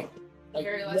swear, like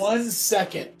Very last- 1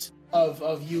 second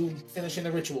of you finishing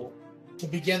the ritual to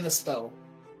begin the spell,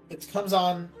 it comes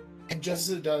on, and just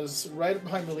as it does, right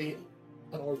behind Lily,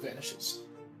 an orb vanishes.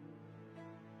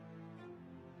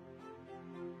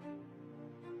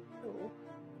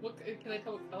 What, can I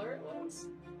tell what color it was?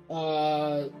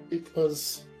 It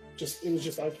was it was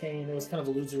just arcane. It was kind of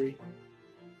illusory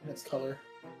in its color.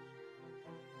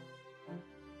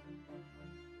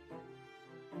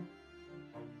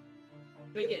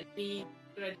 Did I get any?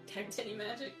 Did I detect any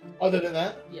magic? Other than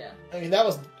that, Yeah. I mean, that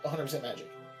was 100% magic.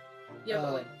 Yeah, but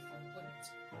Um, like.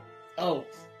 Oh,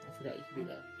 I forgot you could do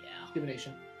that. Yeah.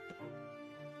 Divination.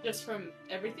 Just from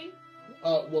everything?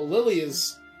 Well, Lily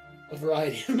is a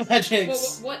variety of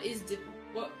magics. Well,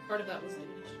 what part of that was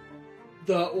divination?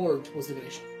 The orb was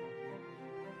divination.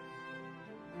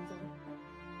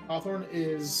 Hawthorne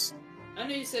is, I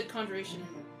know you said conjuration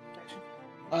and protection.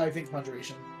 I think,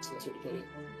 conjuration. So that's what you put it.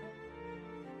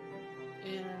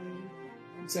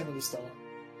 And Same with Estella.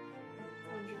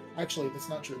 conjuration. Actually, that's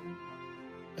not true.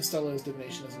 Estella is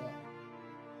divination as well.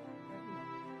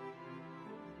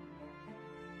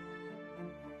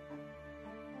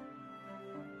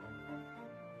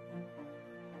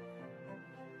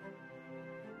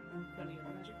 Any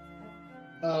other magic?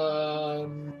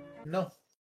 No.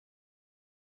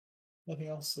 Nothing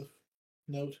else of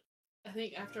note. I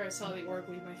think after I saw the orb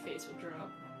leave, my face would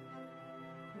drop.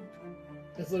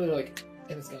 It's literally like,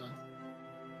 and it's gone.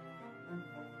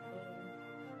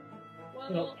 Well,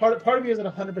 You know, part of me isn't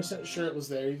 100% sure it was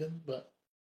there even, but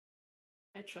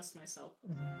I trust myself.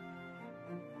 mhm.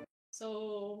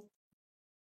 So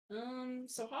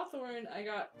Hawthorne, I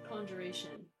got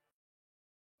conjuration.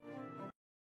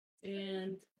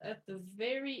 And at the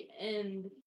very end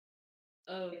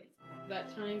of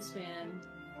that time span,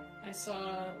 I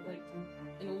saw like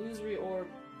an illusory orb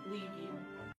leave.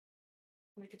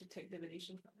 I could detect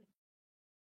divination from it.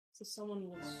 So someone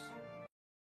was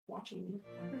watching me.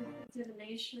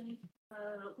 Divination.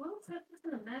 What was that? What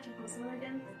kind of magic was that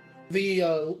again? The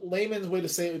layman's way to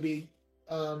say it would be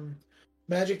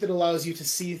magic that allows you to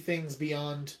see things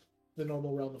beyond the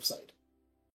normal realm of sight.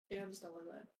 Yeah, I just don't like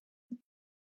that.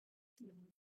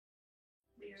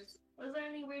 Weird. Was there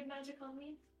any weird magic on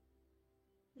me?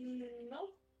 No.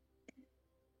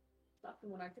 Not from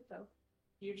what I could tell.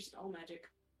 You're just all magic.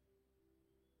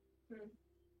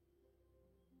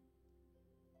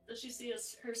 Does she see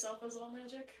herself as all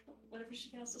magic whenever she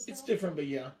casts a spell? It's different, but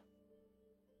yeah.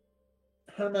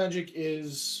 Her magic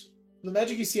is the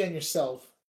magic you see on yourself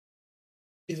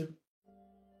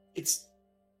it's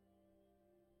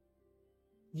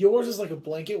yours is like a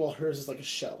blanket while hers is like a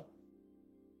shell.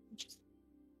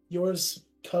 Yours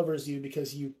covers you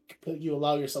because you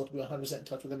allow yourself to be 100% in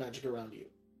touch with the magic around you.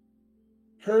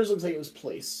 Hers looks like it was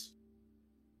placed.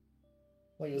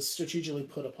 Like it was strategically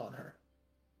put upon her.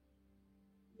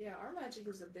 Yeah, our magic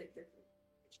is a bit different.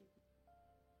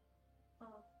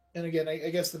 And again, I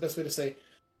guess the best way to say,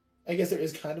 I guess there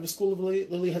is kind of a school of Lily.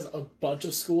 Lily has a bunch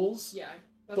of schools. Yeah,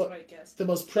 that's But what I guessed. The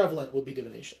most prevalent would be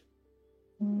divination.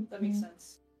 That makes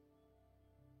sense.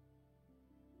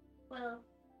 Well,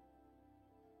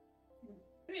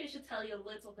 maybe I should tell you a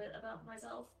little bit about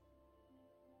myself.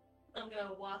 I'm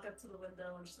gonna walk up to the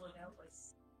window and just look out like.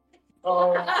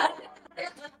 Oh.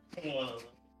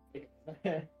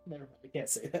 Never mind, I can't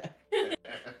say that.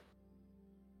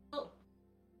 Well,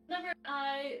 whenever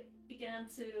I began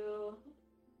to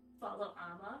follow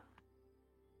Amma,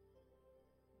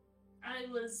 I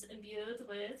was imbued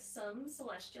with some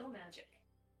celestial magic.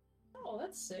 Oh,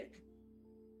 that's sick.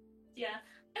 Yeah,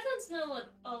 I don't know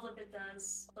what all of it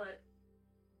does, but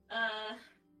I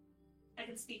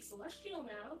can speak celestial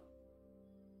now.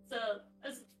 So,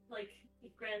 as like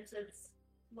granted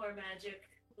more magic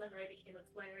whenever I became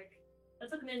a cleric. It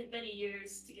took many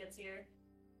years to get here.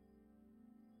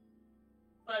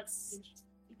 But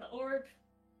the orb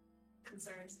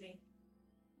concerns me.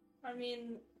 I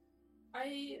mean,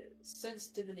 I sense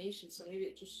divination, so maybe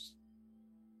it just...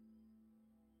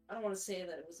 I don't want to say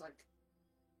that it was, like,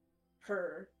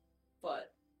 her,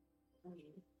 but, I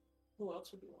mean, who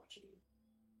else would be watching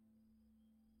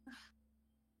you?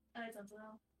 I don't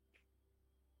know.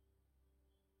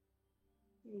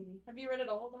 Have you read it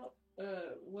all about,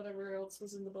 whatever else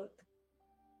was in the book?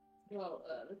 About,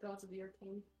 the gods of the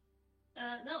Arcane?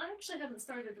 No, I actually haven't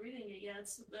started reading it yet,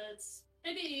 but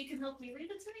maybe you can help me read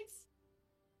it tonight?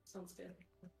 Sounds good.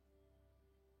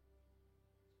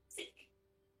 Sick.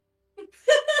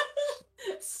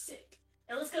 Sick.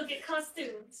 Now let's go get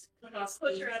costumes.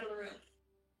 Push her out of the room.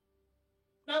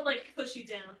 Not like push you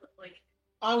down, but like...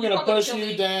 I'm gonna probably push kill you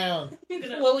me. down.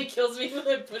 Lily kills me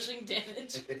with pushing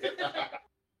damage.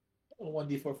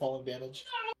 1d4 falling damage.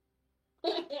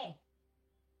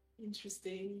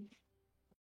 Interesting.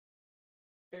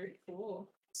 Very cool.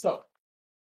 So,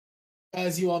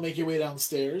 as you all make your way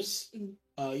downstairs,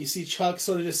 you see Chuck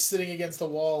sort of just sitting against the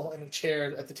wall in a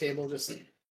chair at the table, just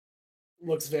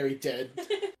looks very dead.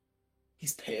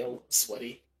 He's pale,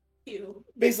 sweaty. Ew.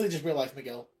 Basically just real life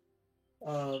Miguel.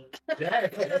 Yeah.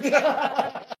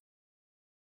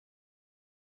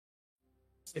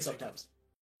 It's sometimes.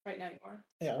 Right now you are.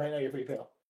 Yeah, right now you're pretty pale.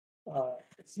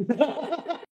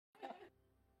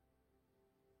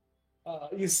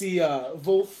 You see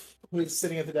Wolf, who is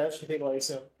sitting at the desk. I think I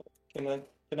assume. Can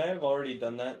I have already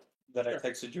done that? That I Sure.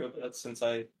 texted you about since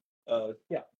I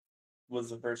Yeah. was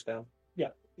the first down.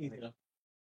 Yeah, easy enough.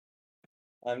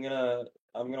 I'm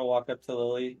gonna walk up to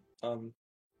Lily.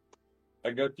 I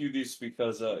got you this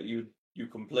because you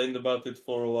complained about it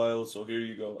for a while, so here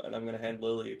you go. And I'm gonna hand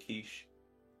Lily a quiche.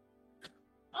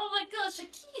 Oh my gosh, a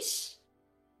quiche!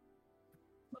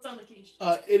 What's on the quiche?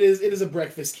 It is a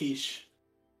breakfast quiche.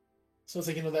 So it's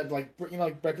like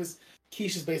like breakfast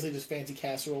quiche is basically just fancy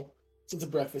casserole. So it's a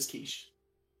breakfast quiche.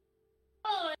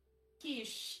 Oh,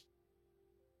 quiche.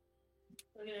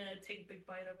 We're gonna take a big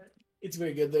bite of it. It's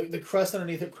very good. The crust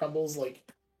underneath it crumbles like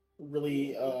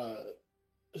really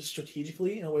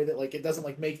strategically in a way that like it doesn't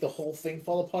like make the whole thing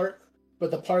fall apart, but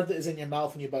the part that is in your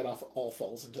mouth when you bite off all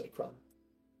falls into the crumb.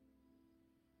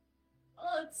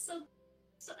 Oh, it's so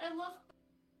I love.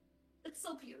 It's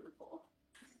so beautiful.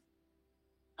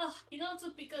 Oh, you know what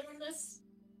would be good on this?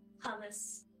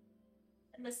 Hummus.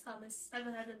 I miss hummus. I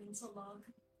haven't had it in so long.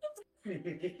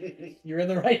 You're in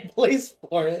the right place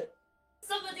for it.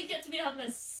 Somebody get me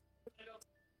hummus.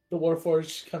 The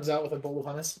Warforged comes out with a bowl of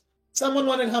hummus. Someone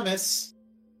wanted hummus.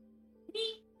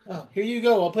 Me. Oh, here you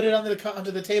go. I'll put it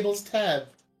onto the table's tab.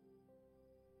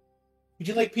 Would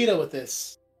you like pita with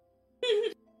this?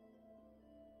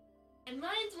 And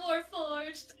mine's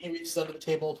Warforged. He reaches under the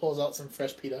table, pulls out some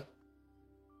fresh pita.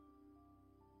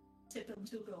 Tip him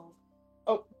 2 gold.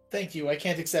 Oh, thank you. I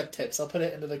can't accept tips. I'll put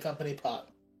it into the company pot.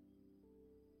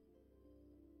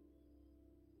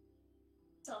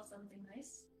 Sell something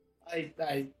nice.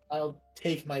 I'll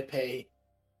take my pay.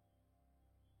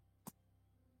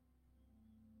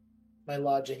 My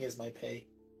lodging is my pay.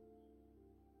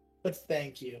 But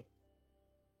thank you.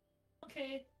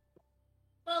 Okay.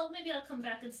 Well, maybe I'll come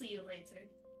back and see you later.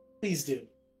 Please do.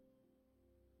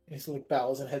 And he sort of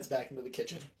bows and heads back into the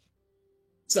kitchen.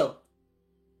 So,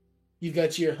 you've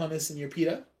got your hummus and your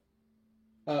pita.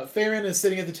 Farron is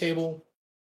sitting at the table,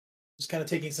 just kind of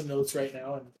taking some notes right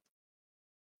now,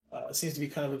 and seems to be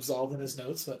kind of absorbed in his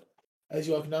notes. But as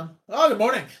you walk down, oh, good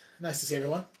morning. Nice to see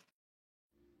everyone.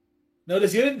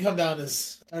 Notice you didn't come down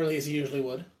as early as you usually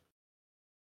would.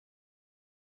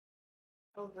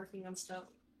 I was working on stuff.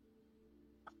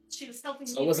 She was helping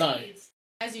So me was I. read.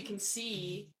 As you can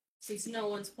see, since no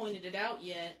one's pointed it out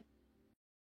yet.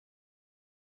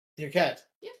 Your cat.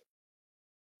 Yeah.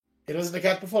 It wasn't a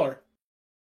cat before.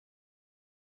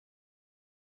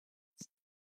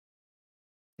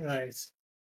 Right.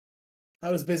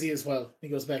 I was busy as well. He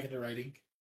goes back into writing.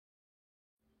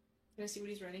 Can I see what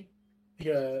he's writing?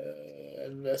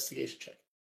 Investigation check.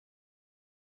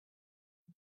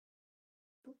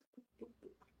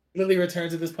 Lily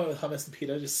returns at this point with hummus and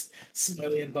pita, just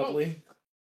smiley and bubbly.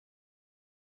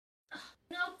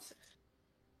 No.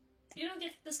 You don't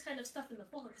get this kind of stuff in the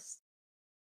forest.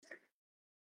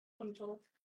 20 total.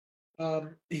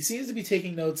 He seems to be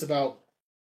taking notes about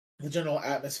the general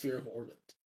atmosphere of orbit.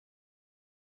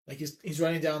 Like he's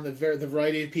writing down the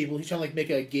variety of people. He's trying to like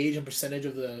make a gauge and percentage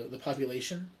of the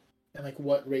population and like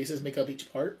what races make up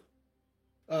each part.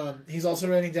 He's also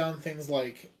writing down things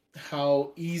like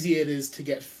how easy it is to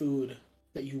get food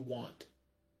that you want.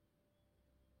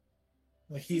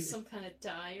 Like he's Some kind of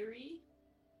diary.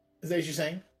 Is that what you're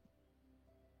saying?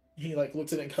 He like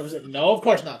looks at it and covers it. No, of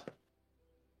course not.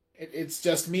 It's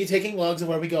just me taking logs of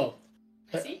where we go.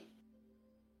 I see.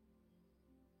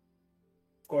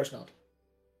 Of course not.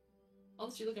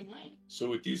 Unless you look at mine.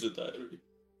 So it is a diary.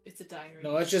 It's a diary.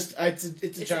 No, it's just it's a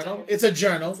It's a journal. diary. It's a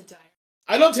journal. It's a diary.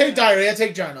 I don't take diary. I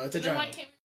take journal. It's a Then journal. why can't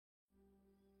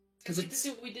Because we it's.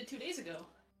 do what we did 2 days ago?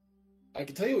 I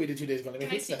can tell you what we did 2 days ago. Let me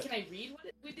Can I fix see? that. Can I read what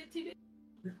we did 2 days?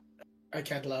 I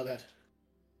can't allow that.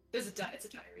 It's a diary.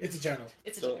 It's a journal.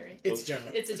 It's a So- diary. It's a journal.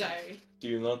 It's a diary. Do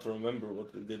you not remember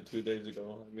what we did 2 days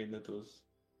ago? I mean, it was.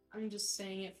 I'm just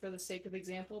saying it for the sake of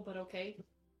example, but okay.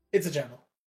 It's a journal.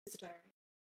 It's a diary.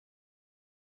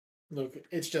 Look,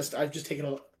 it's just I've just taken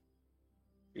a.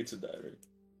 It's a diary.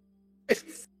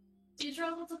 Do you draw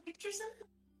lots of pictures in it?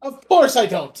 Of course I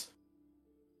don't.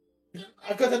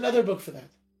 I've got another book for that.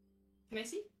 Can I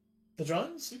see? The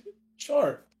drawings? Mhm.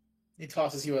 Sure. He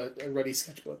tosses you a ready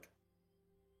sketchbook.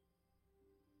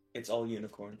 It's all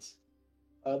unicorns.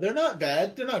 They're not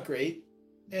bad. They're not great.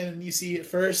 And you see at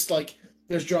first, like,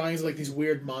 there's drawings of, like, these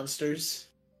weird monsters.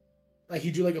 Like,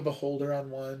 he drew, like, a beholder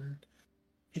on one.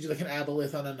 He drew, like, an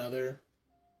aboleth on another.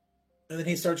 And then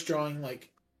he starts drawing,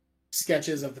 like,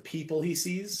 sketches of the people he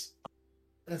sees.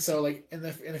 And so, like in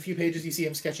a few pages, you see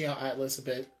him sketching out Atlas a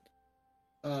bit.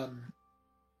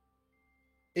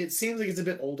 It seems like it's a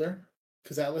bit older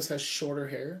because Atlas has shorter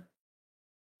hair.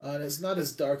 And it's not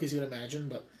as dark as you would imagine,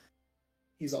 but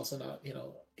he's also not,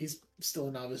 he's still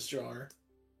a novice drawer.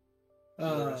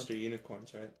 The rest are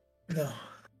unicorns, right? No.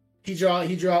 He draw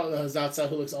Zatsa,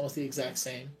 who looks almost the exact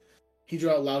same. He drew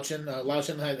out Lauchen.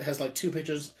 Lauchen has like two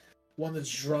pictures, one that's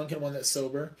drunk and one that's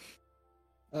sober.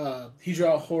 He drew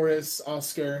out Horace,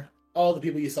 Oscar, all the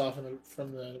people you saw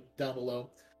from the down below.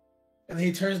 And then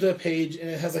he turns to a page, and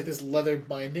it has like this leather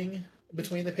binding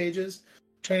between the pages.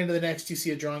 Turning to the next, you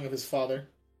see a drawing of his father,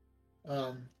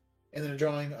 and then a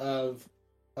drawing of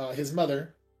his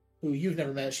mother, who you've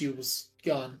never met. She was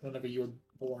gone whenever you were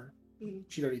born. Mm-hmm.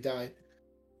 She'd already died.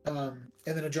 And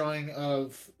then a drawing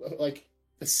of like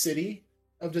the city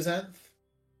of Dezanth.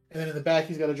 And then in the back,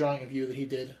 he's got a drawing of you that he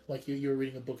did, like you were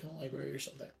reading a book in a library or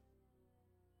something.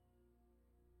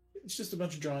 It's just a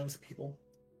bunch of drawings of people.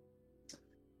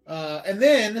 And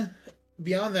then,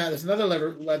 beyond that, there's another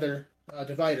leather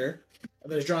divider,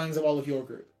 and there's drawings of all of your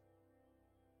group.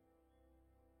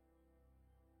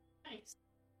 Nice.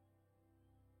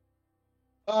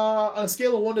 On a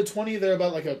scale of 1 to 20, they're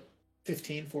about like a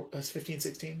 15,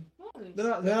 16. Nice.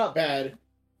 They're not bad,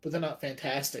 but they're not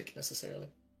fantastic necessarily.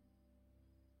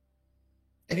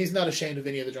 And he's not ashamed of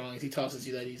any of the drawings. He tosses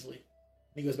you that easily.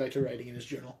 He goes back to writing in his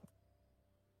journal.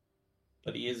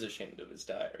 But he is ashamed of his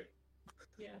diary.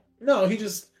 Yeah. No, he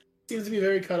just seems to be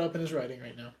very caught up in his writing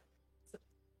right now.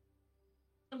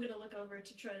 I'm gonna look over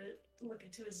to try to look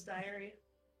into his diary.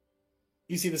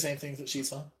 You see the same things that she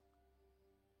saw.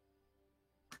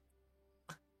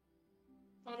 I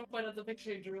want to point out the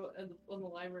picture you drew in the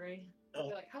library. Oh.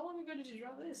 You're like, how long ago did you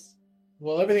draw this?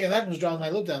 Well, everything in that was drawn when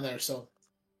I lived down there, so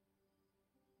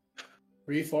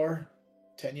 3, 4,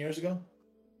 10 years ago.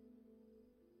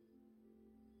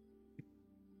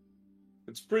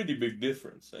 It's pretty big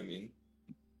difference. I mean,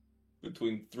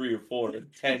 between 3 or 4 and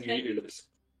 10 years.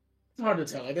 It's hard to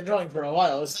tell. I've been drawing for a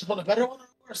while. Is this one a better one or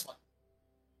a worse one?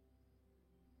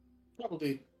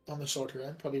 Probably on the shorter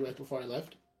end. Probably right before I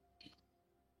left.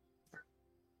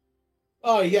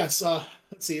 Oh, yes.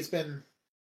 Let's see. It's been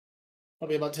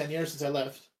probably about 10 years since I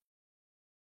left.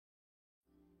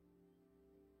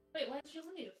 Wait, why did you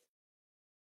leave?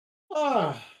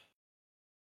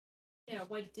 Yeah,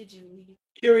 why did you leave?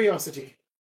 Curiosity.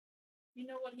 You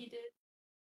know what he did?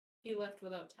 He left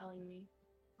without telling me.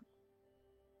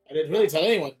 I didn't really tell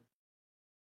anyone.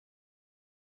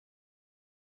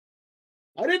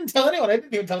 I didn't tell anyone. I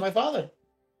didn't even tell my father. It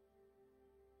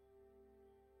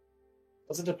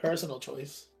wasn't a personal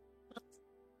choice.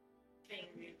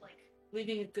 Being like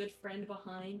Leaving a good friend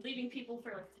behind. leaving people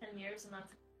for like 10 years and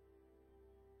that's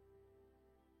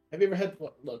Have you ever had...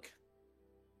 Look,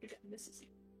 Your dad misses you.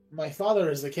 my father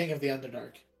is the king of the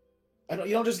Underdark.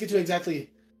 You don't just get to exactly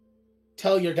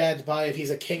tell your dad bye if he's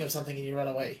a king of something and you run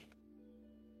away.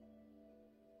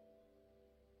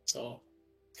 So,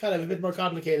 it's kind of a bit more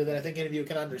complicated than I think any of you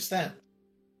can understand.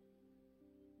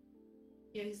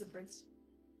 Yeah, he's the prince.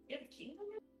 you have a kingdom?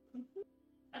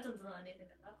 That doesn't know anything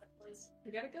about that place.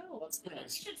 We gotta go. That's You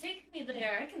nice. should take me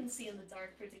there. I can see in the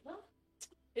dark pretty well.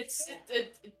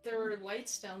 There were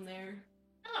lights down there.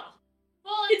 Oh.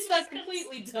 Well, It's not just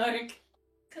completely dark.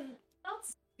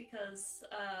 That's because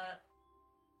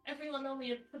everyone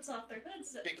only puts off their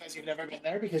hoods. Because you've never been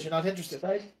there, because you're not interested,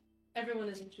 right? Everyone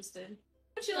is interested.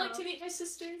 Would you like to meet my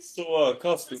sisters? So,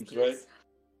 costumes, right?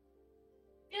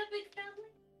 You have a big family?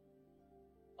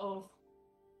 Oh.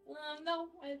 No,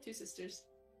 I have 2 sisters.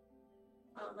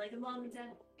 Oh, like a mom and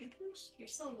dad. You're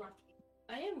so lucky.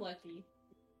 I am lucky.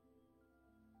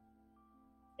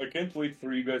 I can't wait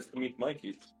for you guys to meet my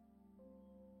kids.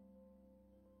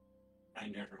 I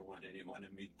never want anyone to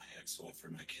meet my ex-wife or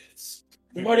my kids.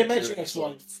 We've already met your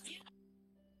ex-wife.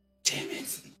 Damn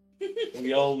it!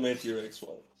 We all met your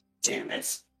ex-wife. Damn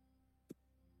it!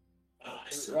 Oh, I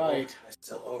still Right. I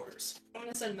still owe hers. I'm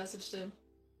gonna send a message to him.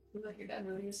 He's like, your dad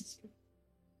really misses you.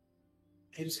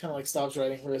 He just kind of like stops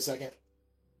writing for a second.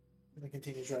 And then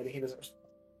continues writing. He doesn't respond.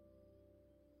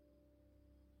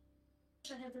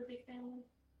 Wish I had a big family.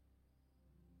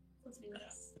 Let's be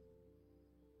nice.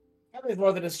 Family's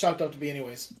more than it's chalked up to be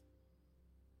anyways.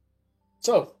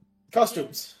 So,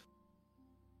 costumes.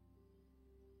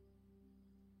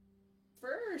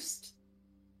 First.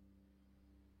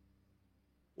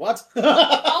 What?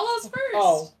 Hollow's first.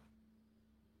 Oh.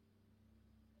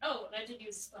 Oh, and I did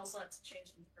use a spell slot to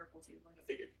change them to purple too. Like I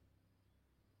figured.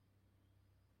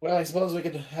 Well, I suppose we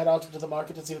could head out into the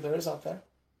market and see what there is out there.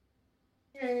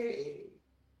 Yay.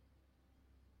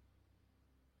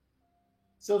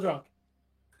 Still drunk.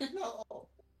 No.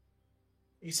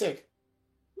 You sick?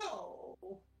 No.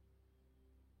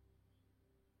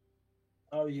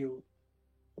 Are you?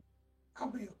 I'll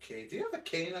be okay. Do you have a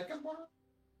cane I can borrow?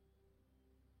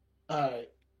 Alright.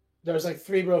 There's like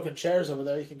 3 broken chairs over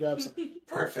there. You can grab some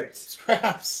Perfect.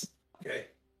 scraps. Okay.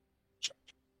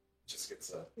 Just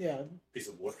gets a Yeah. piece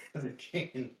of wood and a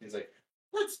cane. He's like,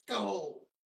 let's go.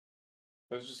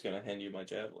 I was just gonna hand you my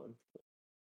javelin.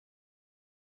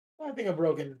 I think a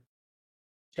broken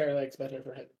chair leg's better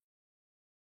for him.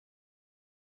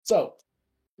 So,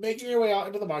 making your way out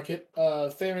into the market,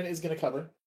 Theron is going to cover.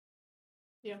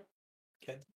 Yeah.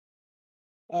 Okay.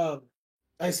 I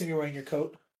assume you're wearing your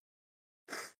coat.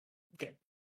 Okay.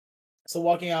 So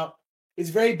walking out,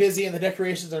 it's very busy and the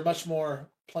decorations are much more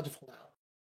plentiful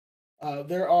now.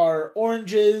 There are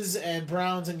oranges and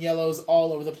browns and yellows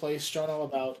all over the place, strewn all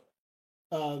about.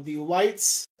 The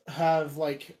lights have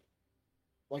like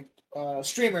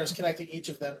streamers connecting each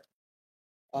of them.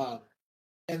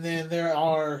 And then there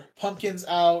are pumpkins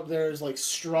out. There's like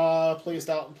straw placed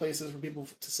out in places for people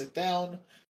to sit down.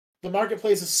 The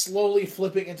marketplace is slowly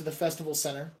flipping into the festival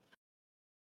center.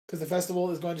 Because the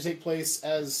festival is going to take place,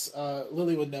 as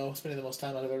Lily would know, spending the most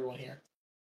time out of everyone here.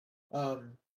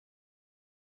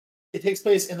 It takes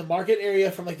place in the market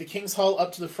area from like the King's Hall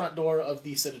up to the front door of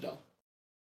the Citadel.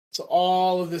 So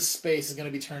all of this space is going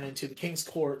to be turned into the King's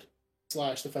Court /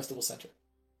 the festival center.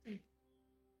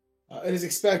 It is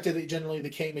expected that generally the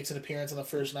king makes an appearance on the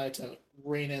first night to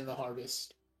rein in the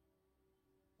harvest.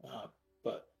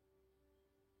 But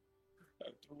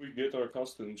After we get our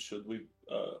costumes, should we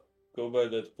go by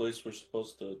that place we're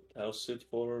supposed to house sit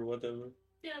for or whatever?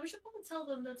 Yeah, we should probably tell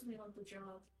them that we want the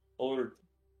job. Or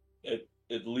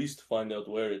at least find out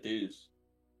where it is.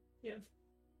 Yeah,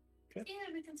 we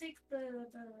can take the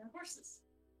horses.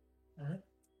 Alright.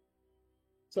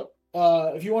 So,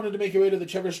 if you wanted to make your way to the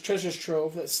treasures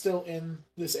trove that's still in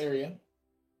this area,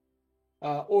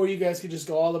 or you guys could just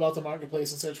go all about the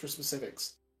marketplace and search for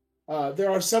specifics. There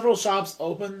are several shops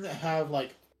open that have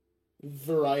like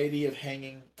variety of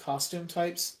hanging costume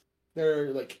types. There are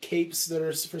like capes that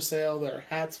are for sale. There are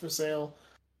hats for sale.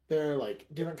 There are like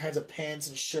different kinds of pants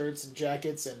and shirts and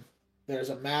jackets, and there's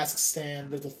a mask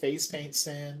stand. There's a face paint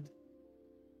stand.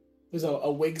 There's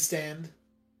a wig stand.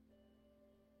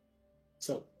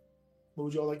 So, what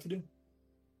would you all like to do?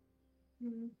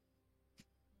 I'm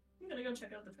gonna go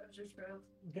check out the treasure trove.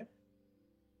 Okay.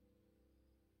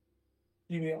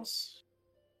 Anybody else?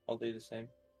 I'll do the same.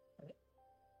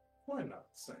 Why not?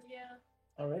 Say. Yeah.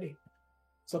 Alrighty.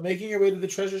 So making your way to the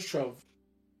treasures trove.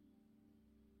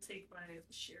 Take my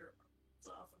sheer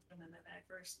off and put them in my bag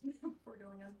first before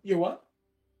going in. Your what?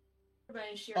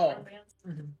 My sheer Oh.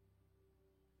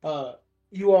 armbands.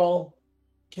 You all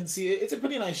can see it. It's a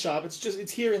pretty nice shop.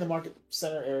 It's here in the market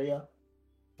center area.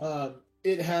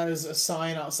 It has a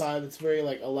sign outside that's very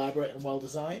like elaborate and well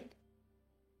designed.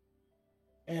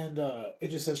 And it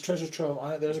just says treasure trove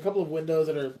on it. There's a couple of windows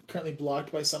that are currently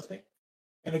blocked by something,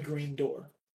 and a green door.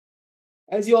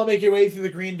 As you all make your way through the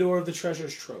green door of the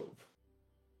treasures trove,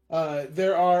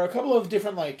 there are a couple of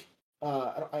different like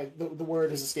the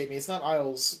word has escaped me. It's not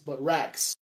aisles, but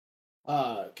racks,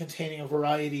 containing a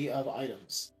variety of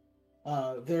items.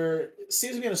 There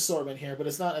seems to be an assortment here, but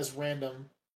it's not as random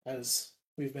as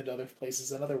we've been to other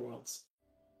places and other worlds.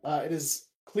 It is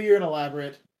clear and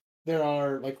elaborate. There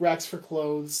are like racks for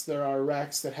clothes. There are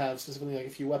racks that have specifically like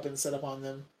a few weapons set up on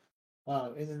them.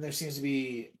 And then there seems to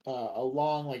be a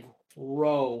long like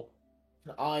row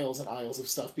and aisles of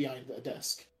stuff behind the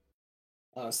desk.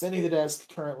 Standing at the desk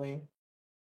currently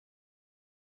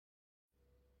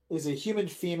is a human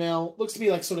female. Looks to be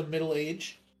like sort of middle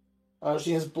age.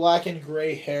 She has black and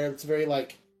gray hair. It's very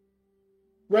like.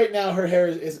 Right now, her hair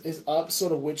is up,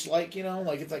 sort of witch-like, you know,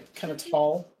 like it's like kind of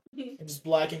tall, and just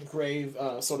black and gray,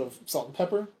 sort of salt and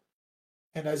pepper.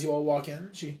 And as you all walk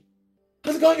in,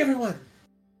 how's it going, everyone?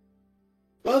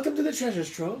 Welcome to the treasures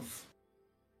trove.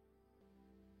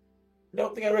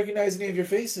 Don't think I recognize any of your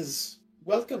faces.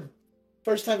 Welcome,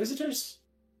 first-time visitors.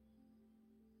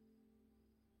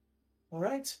 All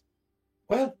right.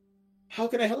 Well, how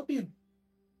can I help you?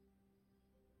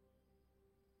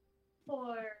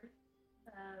 For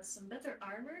some better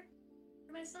armor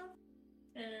for myself,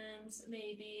 and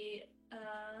maybe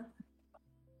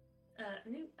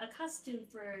a costume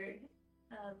for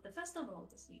the festival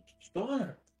this week.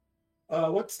 Sure.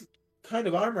 What kind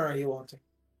of armor are you wanting?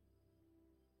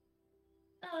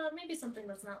 Maybe something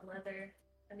that's not leather.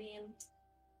 I mean,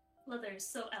 leather is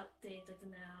so outdated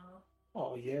now.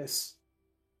 Oh, yes.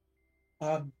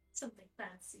 Something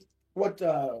fancy. What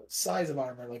size of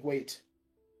armor, like weight?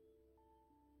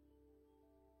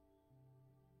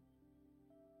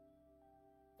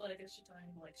 Like, is she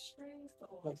talking like strength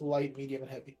or Like light, medium,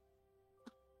 and heavy.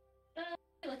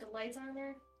 like a light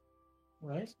armor?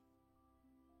 Right?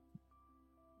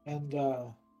 And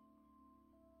are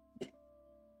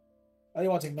you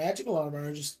wanting magical armor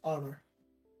or just armor?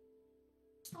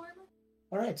 Armor?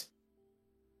 Alright.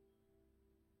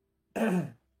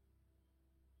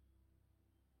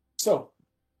 So,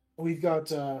 we've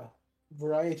got a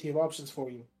variety of options for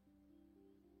you.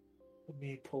 Let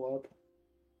me pull up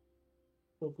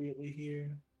appropriately here.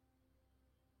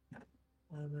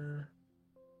 Armor.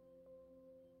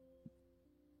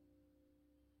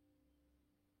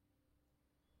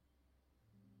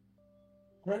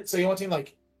 Right, so you're wanting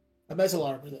like a metal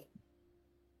armor then?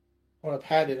 Or a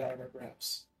padded armor,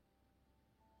 perhaps.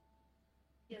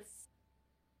 Yes.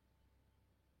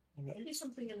 Okay. Maybe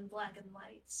something in black and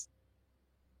white.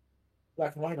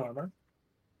 Black and white armor.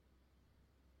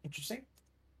 Interesting.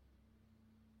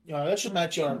 Yeah, that should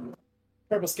match your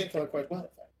purple skin color quite well, in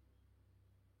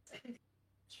fact.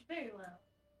 Very well.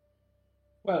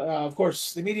 Well, of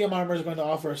course, the medium armor is going to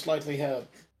offer slightly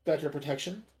better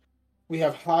protection. We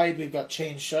have hide, we've got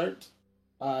chain shirt,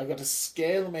 I've got a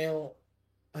scale mail,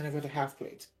 and I've got a half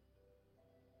plate.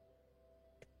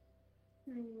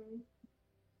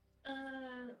 Are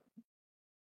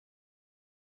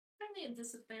there any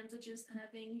disadvantages to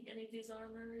having any of these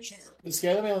armors? The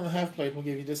scale mail and the half plate will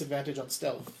give you disadvantage on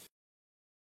stealth.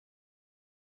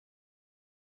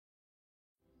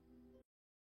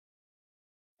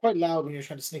 Quite loud when you're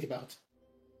trying to sneak about.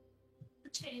 The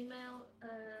chainmail,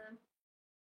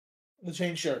 The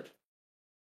chain shirt.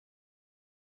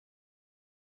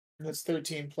 And that's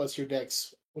 13 plus your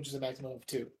dex, which is a maximum of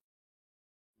 2.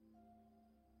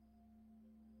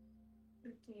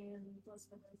 15 plus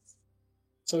minus.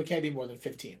 So it can't be more than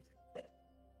 15.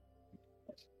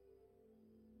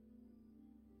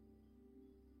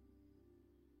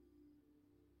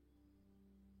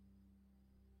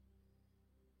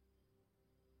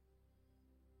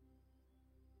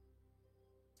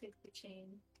 Take the chain.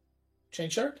 Chain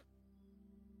shirt?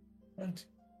 Right.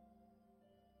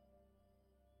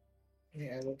 Can I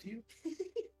add that to you?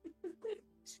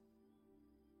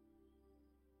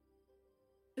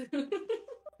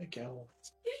 Okay.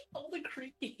 All the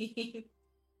creepy.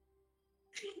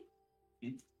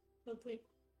 Lovely.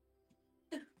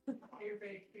 You're a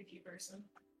very creepy person.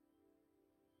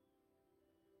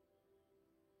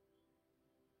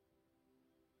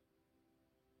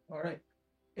 Alright.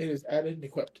 It is added and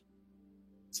equipped.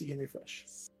 So you can refresh.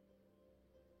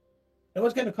 And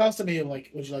what kind of costume would you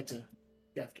like to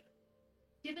get after?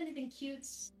 Do you have anything cute?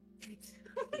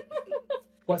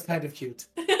 What kind of cute?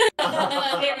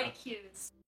 Very cute.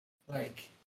 Like,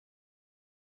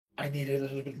 I need it a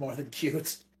little bit more than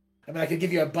cute. I mean, I could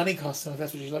give you a bunny costume if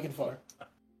that's what you're looking for.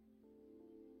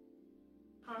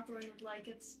 Hawthorne would like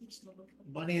it.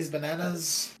 Bunnies,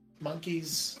 bananas,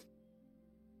 monkeys,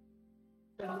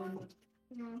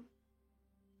 Mm.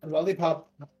 a lollipop.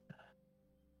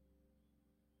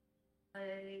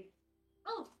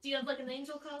 Oh, do you have like an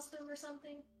angel costume or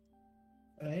something?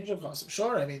 An angel costume.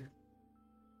 Sure, I mean,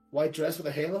 white dress with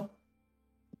a halo.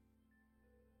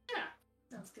 Yeah,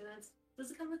 sounds good. Does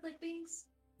it come with like wings?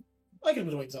 I can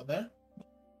put wings on there.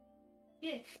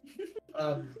 Yeah.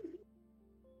 I'm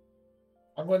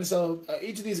going to sell,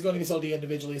 each of these are going to be sold to you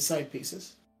individually as side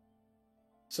pieces.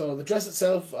 So the dress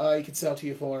itself, I can sell to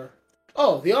you for...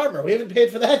 Oh, the armor! We haven't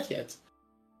paid for that yet.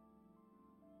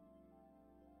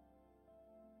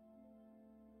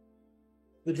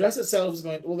 The dress itself is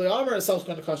going... Well, the armor itself is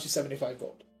going to cost you 75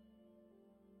 gold.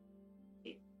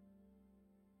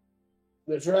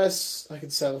 The dress, I can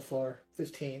sell for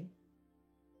 15.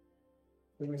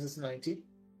 That brings us to 90.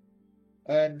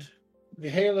 And the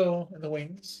halo and the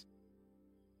wings,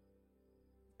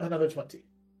 another 20.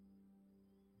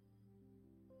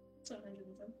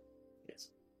 710. Yes.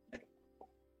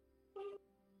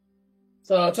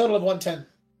 So a total of 110.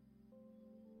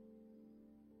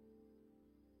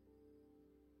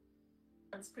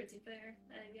 That's pretty fair,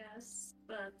 I guess.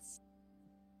 But is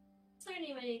there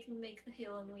any way you can make the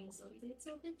halo and wings a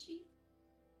little bit cheap?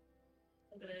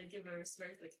 I'm gonna give her a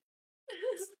very quick.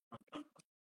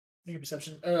 Make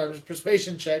a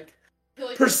persuasion check.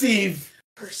 Like, Perceive.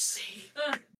 Perceive.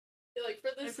 Ah, Like for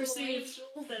I this little perceive angel.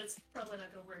 that it's probably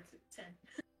not gonna work at 10.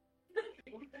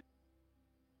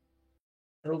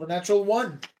 Roll a natural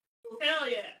 1. Hell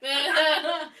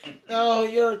yeah! Oh,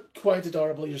 you're quite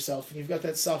adorable yourself, and you've got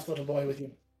that soft little boy with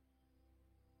you.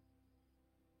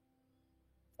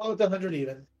 Oh, it's 100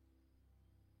 even.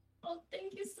 Oh,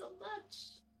 thank you so much.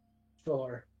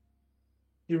 Sure.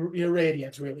 You're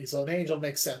radiant, really, so an angel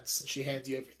makes sense. She hands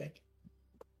you everything.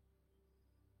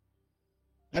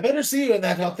 I better see you in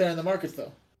that out there in the market,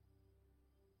 though.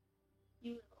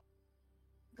 You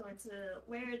will. Going to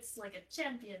wear it like a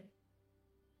champion.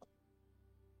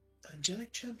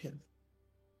 Angelic champion.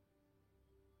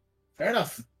 Fair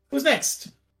enough. Who's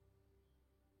next?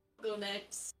 Go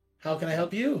next. How can I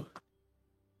help you?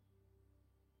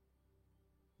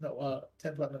 No,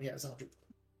 10 platinum, yeah, it's 100.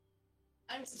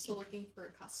 I'm still looking for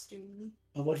a costume.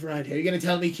 Of what variety? Are you going to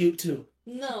tell me cute, too?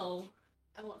 No.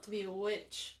 I want to be a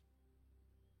witch.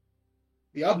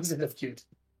 The opposite of cute.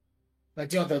 Like,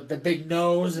 do you want the big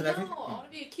nose and No, everything? I want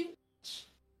to be a cute witch.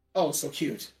 Oh, so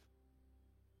cute.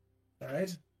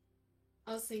 Alright.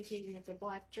 I was thinking of the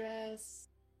black dress,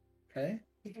 Okay.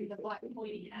 and the black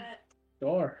pointy hat.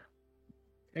 Sure.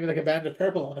 Maybe like a band of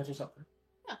purple on it or something.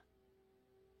 Yeah.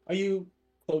 Are you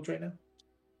clothed right now?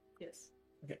 Yes.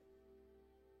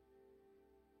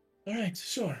 Alright,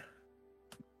 sure.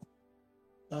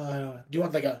 Do you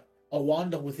want like a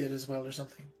wand with it as well or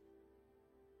something?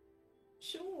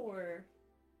 Sure.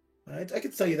 Alright, I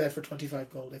could sell you that for 25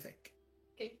 gold, I think.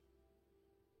 Okay.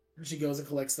 And she goes and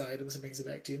collects the items and brings it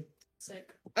back to you.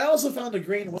 Sick. I also found a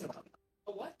green wig.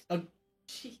 A what?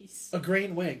 Jeez. A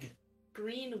green wig.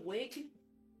 Green wig?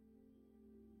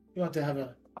 You want to have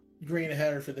a green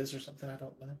hair for this or something, I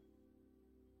don't know.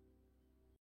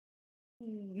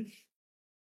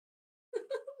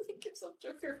 It gives up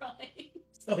Joker vibes.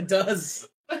 Oh, it does.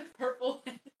 Purple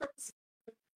hair.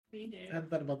 Green I hair. hadn't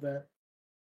thought about that.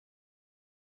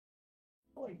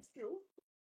 Thank you.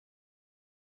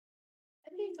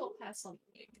 I think I'll pass on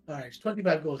the wig. Alright,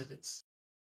 25 gold it is.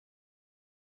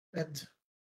 And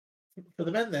for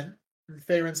the men then,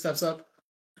 Theron steps up.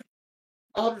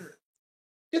 Do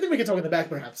you think we can talk in the back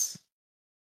perhaps?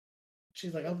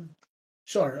 She's like,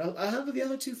 sure, I'll have the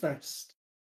other two first.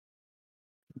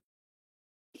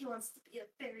 He wants to be a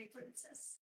fairy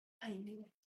princess. I knew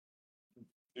it.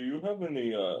 Do you have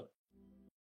any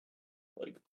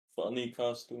like funny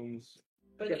costumes?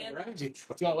 I've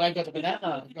got a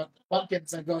banana, I've got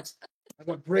pumpkins, I've got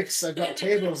bricks, I've got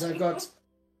tables, I've got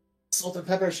salt and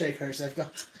pepper shakers, I've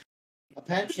got a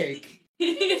pancake.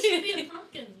 You should be a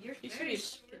pumpkin. You're You should very be-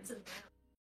 short and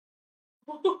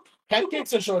round.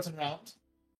 Pancakes are short and round.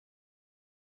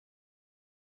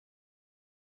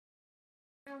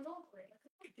 Round all the way, like a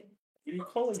pumpkin. What are you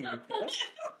calling me?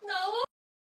 No,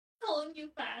 I'm calling you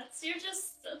fats. You're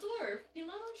just a dwarf, you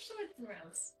know? Short and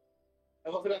rounds.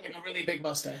 I've also got like a really big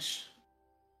mustache.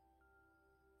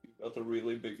 You got a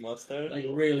really big mustache? Like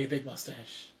a really big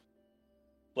mustache.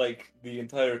 Like the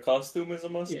entire costume is a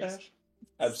mustache?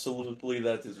 Absolutely,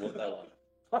 that is what I want.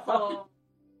 Oh,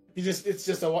 It's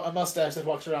just a mustache that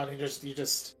walks around and it's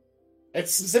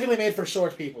specifically made for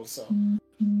short people, so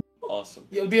Awesome.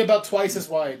 it'll be about twice as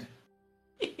wide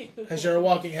as your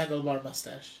walking handlebar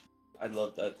mustache. I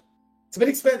love that. It's a bit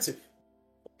expensive.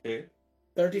 Okay.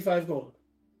 35 gold.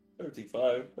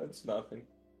 35, that's nothing.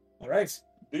 Alright.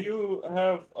 Do you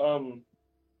have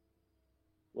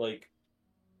like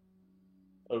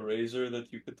a razor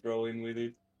that you could throw in with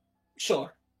it?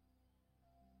 Sure.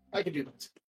 I can do that.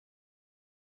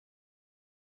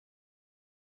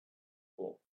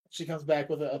 Cool. She comes back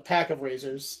with a pack of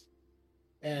razors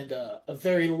and a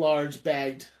very large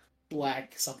bagged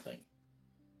black something.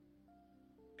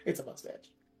 It's a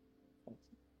mustache.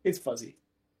 It's fuzzy.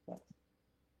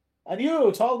 And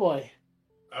you, tall boy,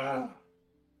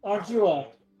 aren't you a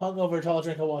hungover tall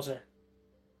drink of water?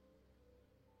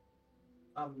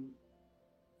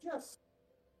 Yes.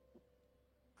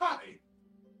 Hi.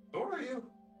 Who are you?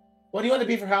 What do you want to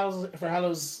be for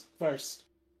Hallow's first?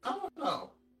 I don't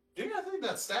know. Do you got anything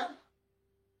that stab?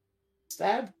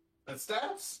 Stab? That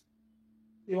stabs?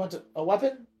 You want a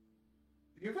weapon?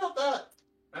 You got that?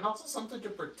 And also something to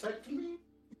protect me?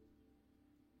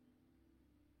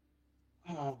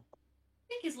 Oh, I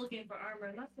think he's looking for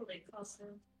armor, not for like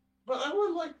costume. But I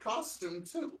would like costume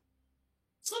too.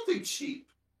 Something cheap.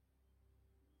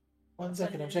 1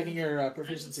 second, I'm checking your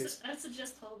proficiencies. I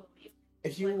suggest Hallow.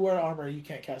 If you wear armor, you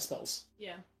can't cast spells.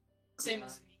 yeah. Same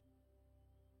as me.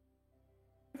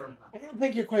 From I don't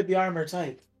think you're quite the armor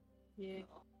type. Yeah.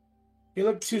 You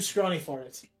look too scrawny for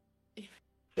it.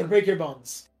 It'll break your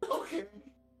bones. Okay.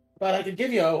 But I could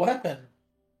give you a weapon.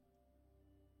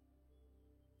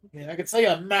 I mean, I could sell you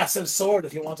a massive sword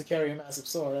if you want to carry a massive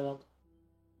sword. Am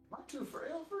I too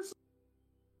frail for something?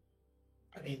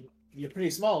 I mean, you're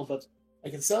pretty small, but I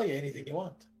can sell you anything you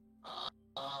want.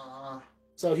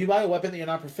 So if you buy a weapon that you're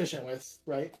not proficient with,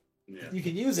 right? Yeah. You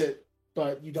can use it,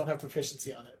 but you don't have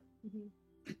proficiency on it.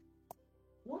 Mm-hmm.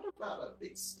 What about a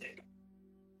big stick?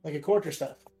 Like a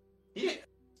quarterstaff. Yeah.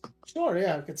 Sure,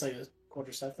 yeah, I can sell you a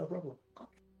quarterstaff, no problem.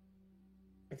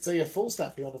 I can sell you a full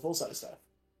staff if you want a full-size staff.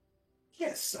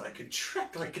 Yes, so I could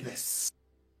trek like this.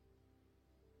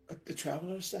 The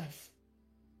traveler staff.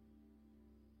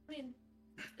 I mean,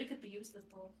 it could be used as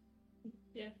both.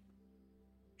 Yeah.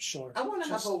 Sure. I want to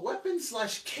have a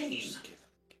weapon/cane.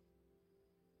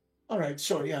 All right,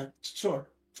 sure, yeah, sure.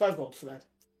 5 gold for that.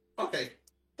 Okay,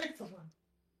 thanks a lot.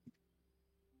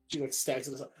 She like stacks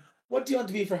it up. What do you want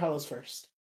to be for Hallow's first?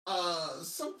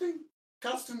 Something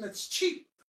costume that's cheap.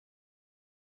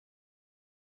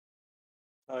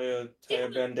 Tie a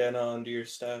bandana onto your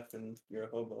staff and you're a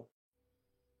hobo.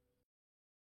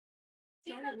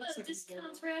 Do you have a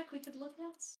discount rack we could look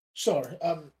at? Sure.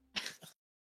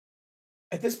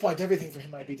 At this point, everything for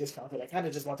him might be discounted. I kind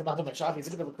of just want him out of my shop. He's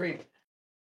a bit of a creep.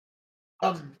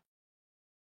 And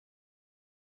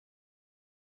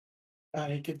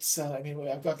he could sell. I mean,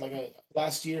 I've got like a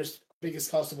last year's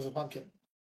biggest costume was a pumpkin.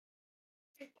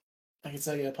 I could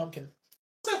sell you a pumpkin.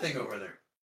 What's that thing over there?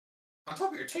 On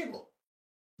top of your table.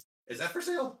 Is that for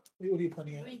sale? What are you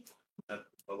pointing at? Like a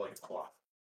cloth.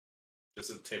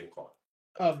 Just a tablecloth.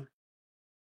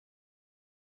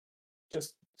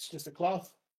 It's just a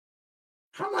cloth.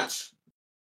 How much?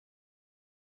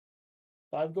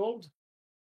 5 gold.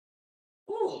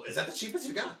 Ooh, is that the cheapest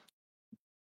you got?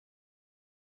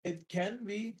 It can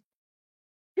be.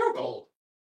 Pure gold.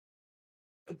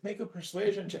 Make a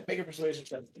persuasion check. Make a persuasion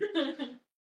check.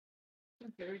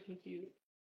 I'm very confused.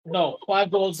 No,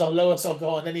 5 gold's the lowest I'll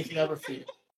go on anything ever for you.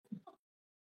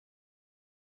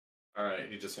 Alright,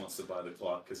 he just wants to buy the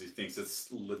cloth because he thinks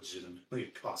it's legitimately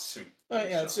a costume.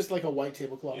 Yeah, it's just like a white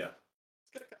tablecloth. Yeah.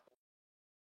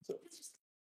 So,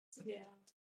 Yeah.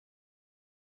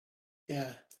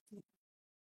 yeah.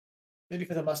 Maybe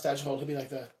for the mustache hole, it'll be like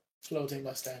the floating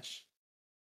mustache.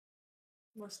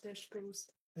 Mustache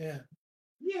ghost. Yeah.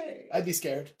 Yay! I'd be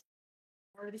scared.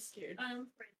 Already scared. I'm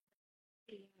afraid.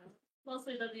 Yeah.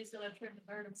 Mostly that he's gonna try to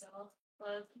burn himself,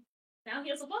 but now he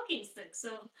has a walking stick,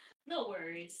 so no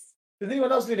worries. Does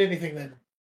anyone else need anything then?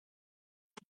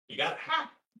 You got a hat.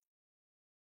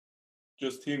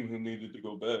 Just him who needed to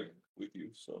go back with you,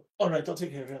 so. Alright, I'll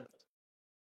take care of it.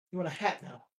 You want a hat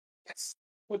now? Yes.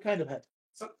 What kind of hat?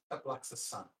 Something that blocks the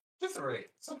sun. Just right.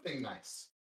 Something nice.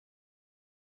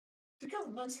 You got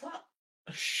a nice hat.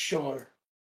 Sure.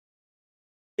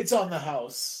 It's on the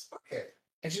house. Okay.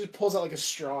 And she just pulls out like a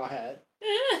straw hat.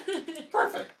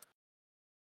 Perfect.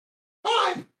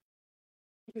 Fine.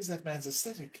 What is that man's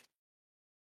aesthetic?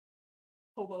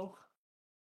 Hobo.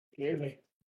 Clearly.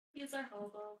 He's our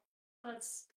hobo, but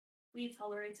we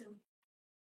tolerate him.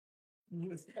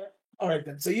 Alright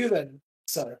then. So you then,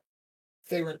 sir.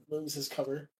 Vagrant moves his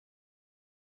cover.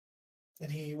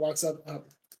 And he walks up.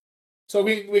 So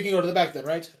we can go to the back then,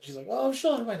 right? She's like, oh,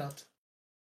 sure, why not?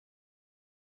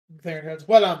 Vagrant goes,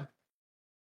 well,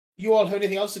 you all have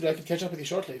anything else to do? I can catch up with you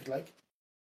shortly if you like.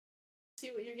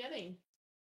 See what you're getting.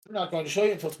 I'm not going to show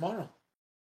you until tomorrow.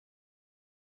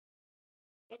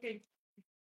 Okay.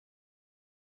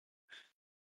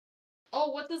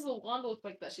 Oh, what does the wand look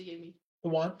like that she gave me? The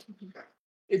wand?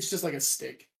 It's just like a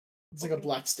stick. It's like a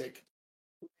black stick.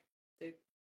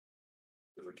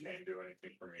 Does it can't do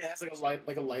anything for me? It has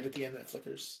like a light at the end that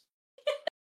flickers.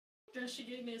 Dress she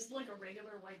gave me is like a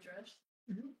regular white dress.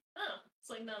 Mhm. Oh, it's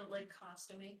like not like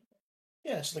costumey.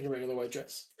 Yeah, it's just like a regular white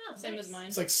dress. Oh, Same nice. as mine.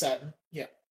 It's like satin. Yeah.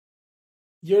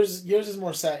 Yours is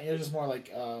more satin. Yours is more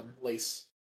like lace.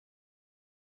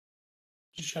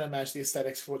 Just trying to match the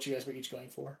aesthetics for what you guys were each going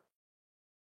for.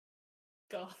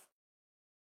 Goth.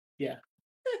 Yeah.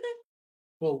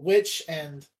 Well, witch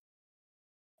and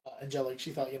angelic.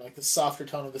 She thought like the softer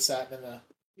tone of the satin and the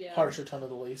Yeah. harsher tone of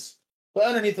the lace. But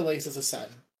underneath the lace is a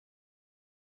satin.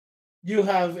 You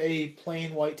have a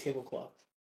plain white tablecloth.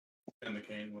 And the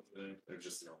cane with they're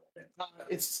just normal cane.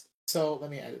 It's so.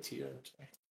 Let me add it to your inventory.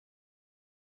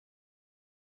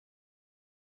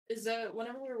 Is that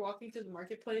whenever we were walking through the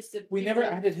marketplace, did We never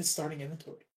people- added his starting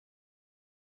inventory.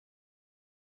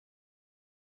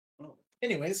 Oh.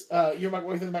 Anyways, your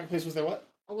walking through the marketplace was there what?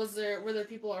 were there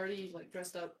people already like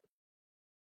dressed up?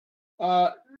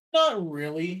 Not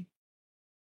really.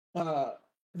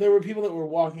 There were people that were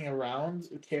walking around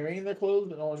carrying their clothes,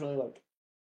 but no one's really like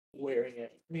wearing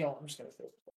it. I'm just gonna say.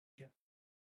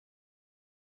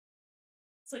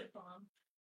 It's like bomb.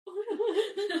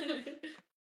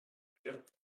 Yep.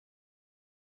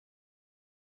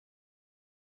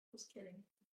 Just kidding.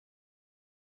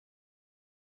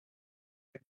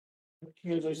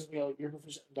 Congratulations, Miguel. You're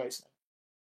proficient in dice now.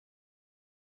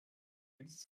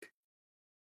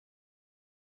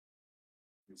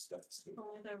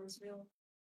 Only that was real.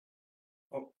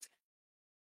 Oh.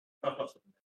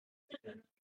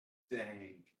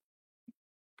 Dang.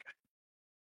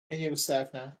 And you have a staff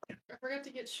now. I forgot to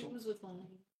get shoes with mine.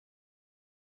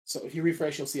 So if you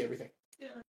refresh, you'll see everything. Yeah.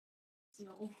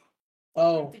 No. I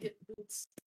Oh, have to get boots.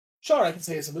 sure, I can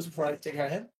say some boots before I take care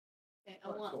of him. Okay, I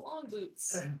want long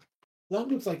boots. Long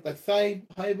boots, like thigh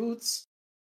high boots.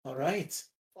 All right,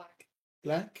 Black.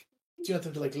 black. Do you want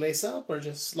them to like lace up or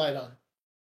just slide on?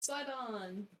 Slide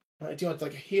on. All right. Do you want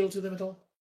like a heel to them at all?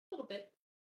 A little bit.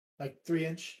 Like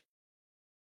 3-inch?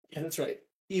 Yeah, that's right.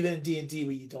 Even in D&D,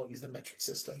 we don't use the metric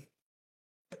system.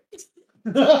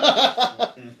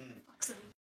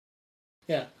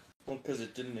 Yeah. Well, because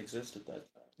it didn't exist at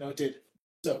that time. No, it did.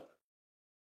 So,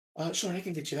 sure, I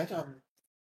can get you that.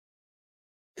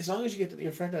 As long as you get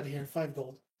your friend out of here, 5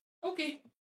 gold. Okay.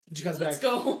 And she comes Let's back.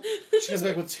 go. She comes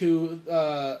back with 2.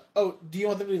 Oh, do you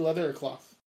want them to be leather or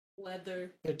cloth?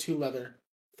 Leather. They're 2 leather,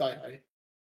 thigh high.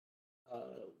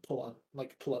 Pull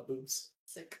up boots.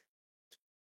 Sick.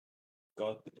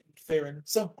 God. Theron.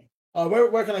 So,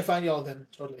 where can I find y'all then?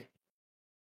 Totally.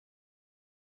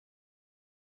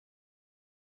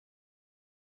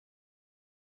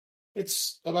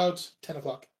 It's about 10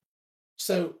 o'clock.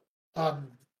 So,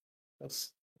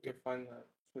 let's. You can find that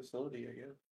facility, I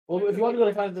guess. Well, if you want to go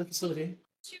to find the facility.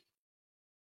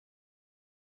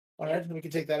 Alright, then we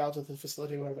can take that out to the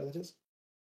facility, wherever that is.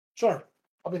 Sure.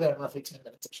 I'll be there in roughly 10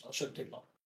 minutes. It shouldn't take long.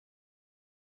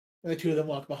 And the 2 of them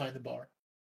walk behind the bar.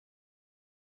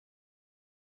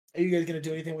 Are you guys going to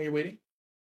do anything while you're waiting?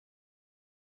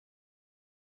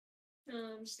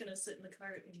 I'm just gonna sit in the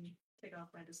cart and take off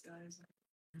my disguise.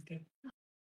 Okay.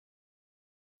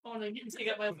 Oh no, you didn't take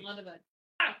out my blood of it.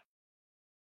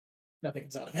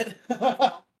 Nothing's out of it.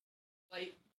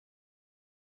 Light.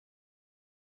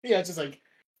 Yeah, it's just like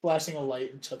flashing a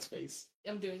light in Chuck's face.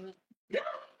 I'm doing that.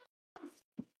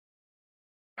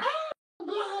 I'm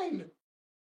blind!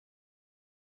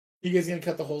 You guys gonna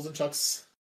cut the holes in Chuck's?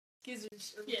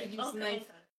 Gizzards. Or Yeah, use I'll a knife.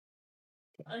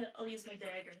 I'll use my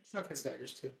dagger. Chuck has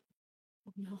daggers too.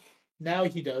 Oh, no. Now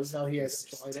he does. Now he has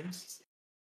special items.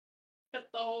 Cut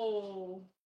the hole.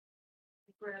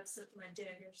 Grabs it, my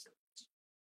daggers.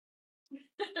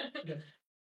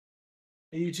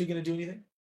 Are you 2 gonna do anything?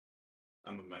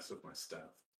 I'm gonna mess with my staff.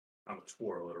 I'm gonna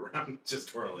twirl it around, just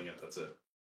twirling it. That's it.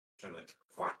 Trying to like,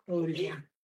 whack. Roll a d20.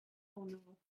 Oh no.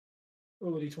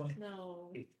 Roll a d20.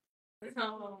 No.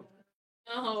 No.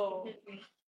 No. Hit me.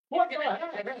 What?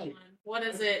 What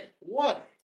is it? What?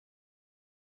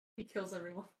 He kills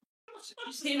everyone.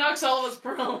 He knocks all of us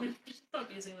prone. Stop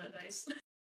using that dice.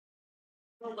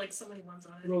 Rolled like so many ones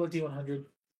on it. Roll a d100.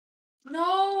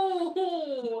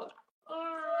 No.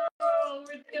 Oh,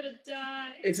 we're gonna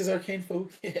die. It's his arcane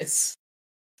focus.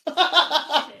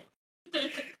 Okay.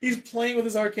 He's playing with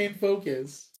his arcane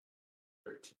focus.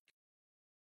 13.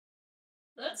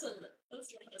 That's not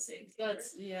the same.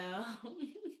 That's yeah.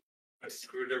 I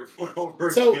screwed everyone over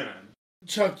So- again.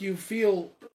 Chuck, you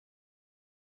feel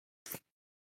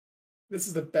this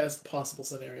is the best possible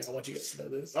scenario. I want you guys to know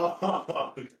this.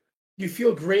 Oh, You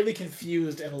feel greatly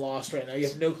confused and lost right now. You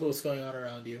have no clue what's going on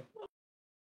around you.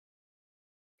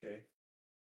 okay.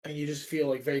 And you just feel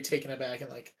like very taken aback and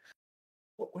like,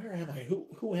 where am I?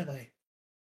 Who am I?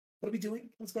 What are we doing?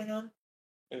 What's going on?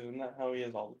 Isn't that how he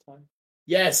is all the time?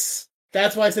 Yes.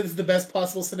 That's why I said this is the best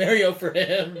possible scenario for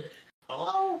him.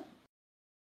 Hello?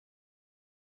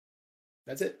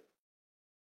 That's it.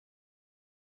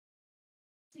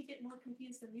 You get more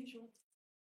confused than usual.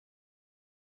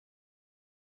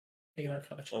 Make an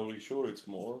Arcana check. Are we sure it's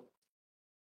more?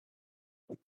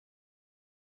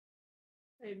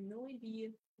 I have no idea.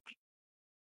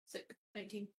 Sick.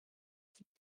 19.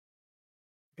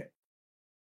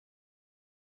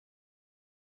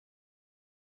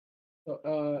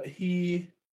 He.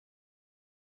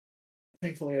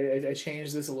 Thankfully, I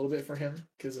changed this a little bit for him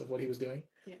because of what he was doing.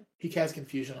 Yeah. He cast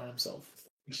confusion on himself.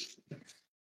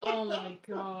 Oh my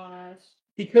gosh.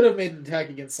 He could have made an attack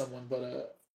against someone,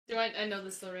 but Do I know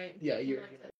this though, right? yeah, you're.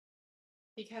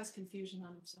 He casts confusion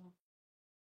on himself.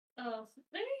 Oh,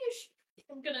 maybe you should.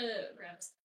 I'm gonna grab it.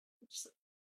 Just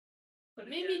put it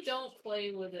Maybe down. don't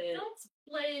play with it. Don't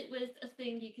play with a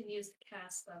thing you can use to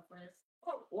cast stuff with.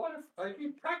 Oh, what if I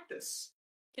do practice?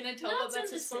 Can I tell Not that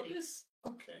that's in his the city. focus?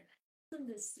 Okay. In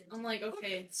this city. I'm like,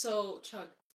 okay, so Chuck,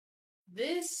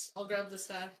 this, I'll grab the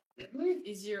staff,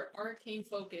 is your arcane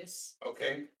focus.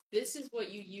 Okay. This is what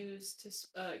you use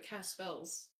to cast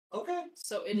spells. Okay.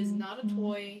 So it is not a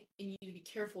toy, and you need to be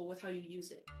careful with how you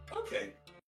use it. Okay.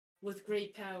 With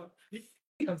great power.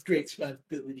 Comes great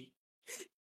responsibility.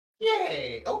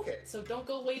 Yay! Okay. So don't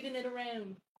go waving it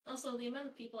around. Also, the amount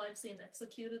of people I've seen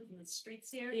executed in the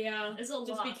streets here Yeah. is a lot.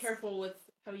 Just be careful with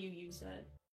how you use that.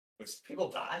 People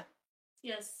die.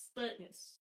 Yes, but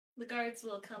Yes. the guards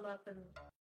will come up and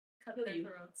cut Kill their you.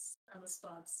 throats on the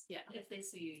spots. Yeah. If they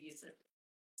see you use it.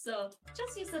 So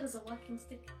just use that as a walking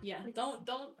stick. Yeah,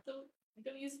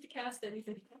 don't use it to cast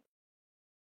anything.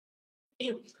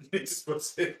 Ew. He just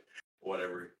puts it,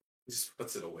 whatever. He just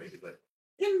puts it away. He's like,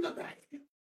 in the bag.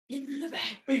 In the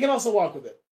back. But you can also walk with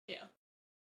it.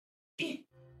 Yeah.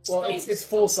 Well, it's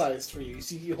full sized for you. You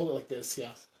see, you hold it like this,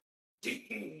 yeah.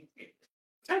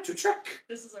 Time to check.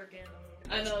 This is Arcana.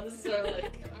 I know, this is our,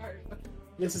 like, our...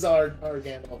 This is our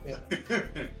Gandalf, yeah.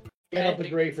 Gandalf the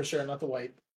gray for sure, not the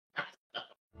white.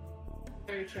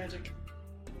 Very tragic.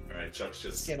 Alright, Chuck's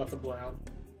just Gandalf the brown.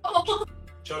 Oh!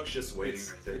 Chuck's just waiting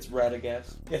right there. It's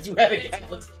Radagast. It's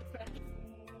Radagast.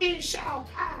 He shall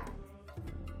pass.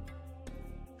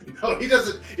 No, he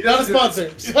doesn't. He Not a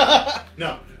doesn't. sponsor.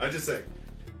 No, I'm just saying.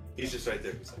 He's just right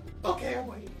there. He's like, okay, I'm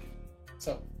waiting.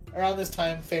 So, around this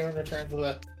time, Faerun returns with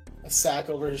a sack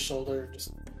over his shoulder.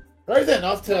 Just, right then,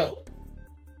 off to...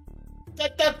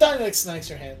 That like snipes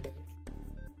your hand.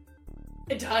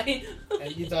 I died.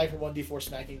 And you die from 1d4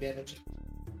 smacking damage.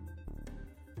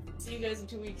 See you guys in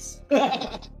 2 weeks.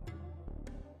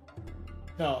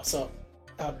 No, so,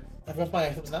 I've got my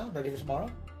items now. I'm ready for tomorrow.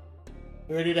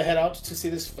 We're ready to head out to see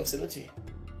this facility.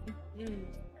 Mm.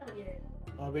 Hell yeah.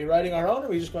 Are we riding our own, or are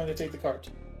we just going to take the cart?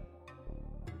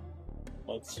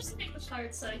 Let's just make the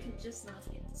card so I can just not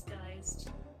get disguised.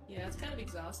 Yeah, it's kind of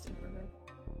exhausting for her.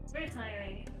 It's very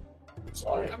tiring.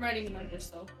 Sorry. I'm riding the numbers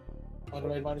though. I'll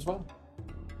ride mine as well.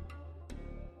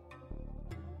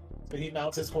 So he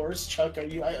mounts his horse. Chuck,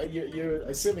 you're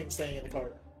assuming staying in the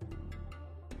cart?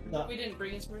 No. We didn't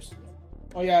bring his horse.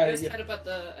 Oh yeah, I was tied up at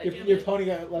the... your pony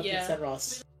got left Yeah. in St.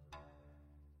 Ross.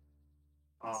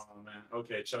 Oh man.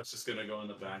 Okay, Chuck's just gonna go in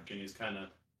the back and he's kind of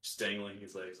dangling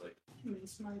his legs like,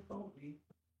 miss my pony.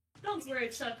 Don't worry,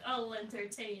 Chuck. I'll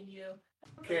entertain you.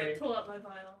 I'm gonna Okay. pull out my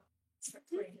vial. Start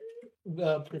playing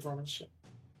it. Performance check.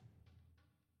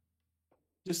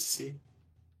 Just to see.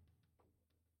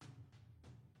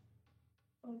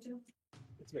 Oh, Joe.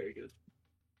 It's very good.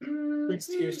 Brings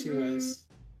tears to your eyes.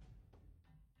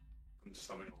 I'm just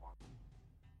humming along.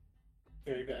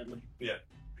 Very badly. Yeah,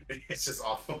 it's just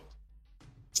awful.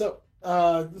 So,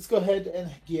 let's go ahead and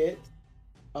get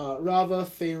Rava,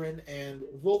 Faerun, and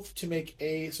Wolf to make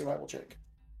a survival check.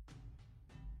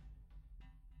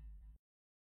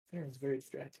 Faerun's very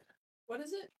distracted. What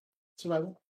is it?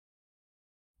 Survival?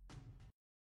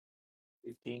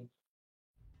 15.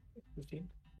 15.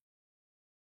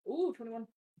 Ooh, 21.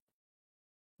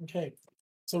 Okay.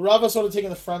 So Rava's sort of taking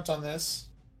the front on this.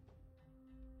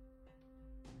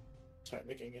 Sorry,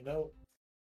 making a note.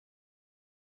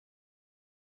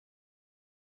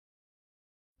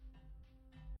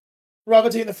 Rava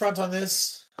taking the front on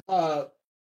this,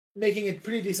 making a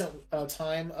pretty decent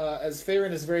time. As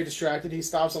Faerun is very distracted, he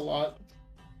stops a lot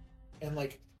and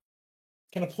like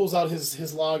kind of pulls out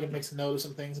his log and makes a note of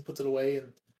some things and puts it away,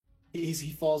 and he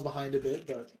falls behind a bit,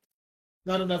 but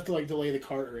not enough to like delay the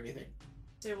cart or anything.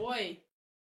 Say, boy,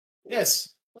 Yes.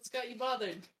 what's got you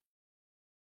bothered?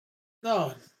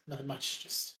 No, not much.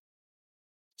 Just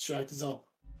distracted is all.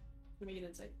 Let me get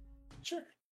insight. Sure.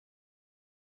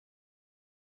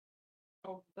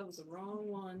 Oh, that was the wrong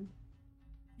one.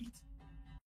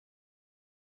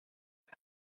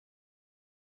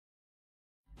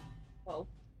 Well,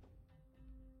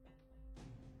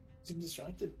 Seems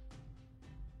distracted.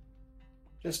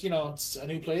 Just, it's a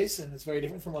new place and it's very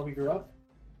different from where we grew up.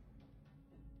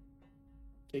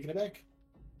 Taking it back.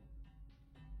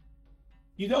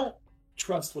 You don't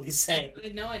trust what he's saying,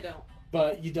 no, I don't.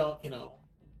 but you don't,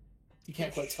 you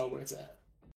can't quite tell where it's at.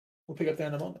 We'll pick up there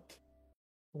in a moment.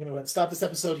 We're going to go ahead and stop this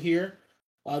episode here.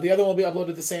 The other one will be uploaded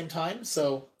at the same time,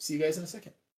 so see you guys in a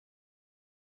second.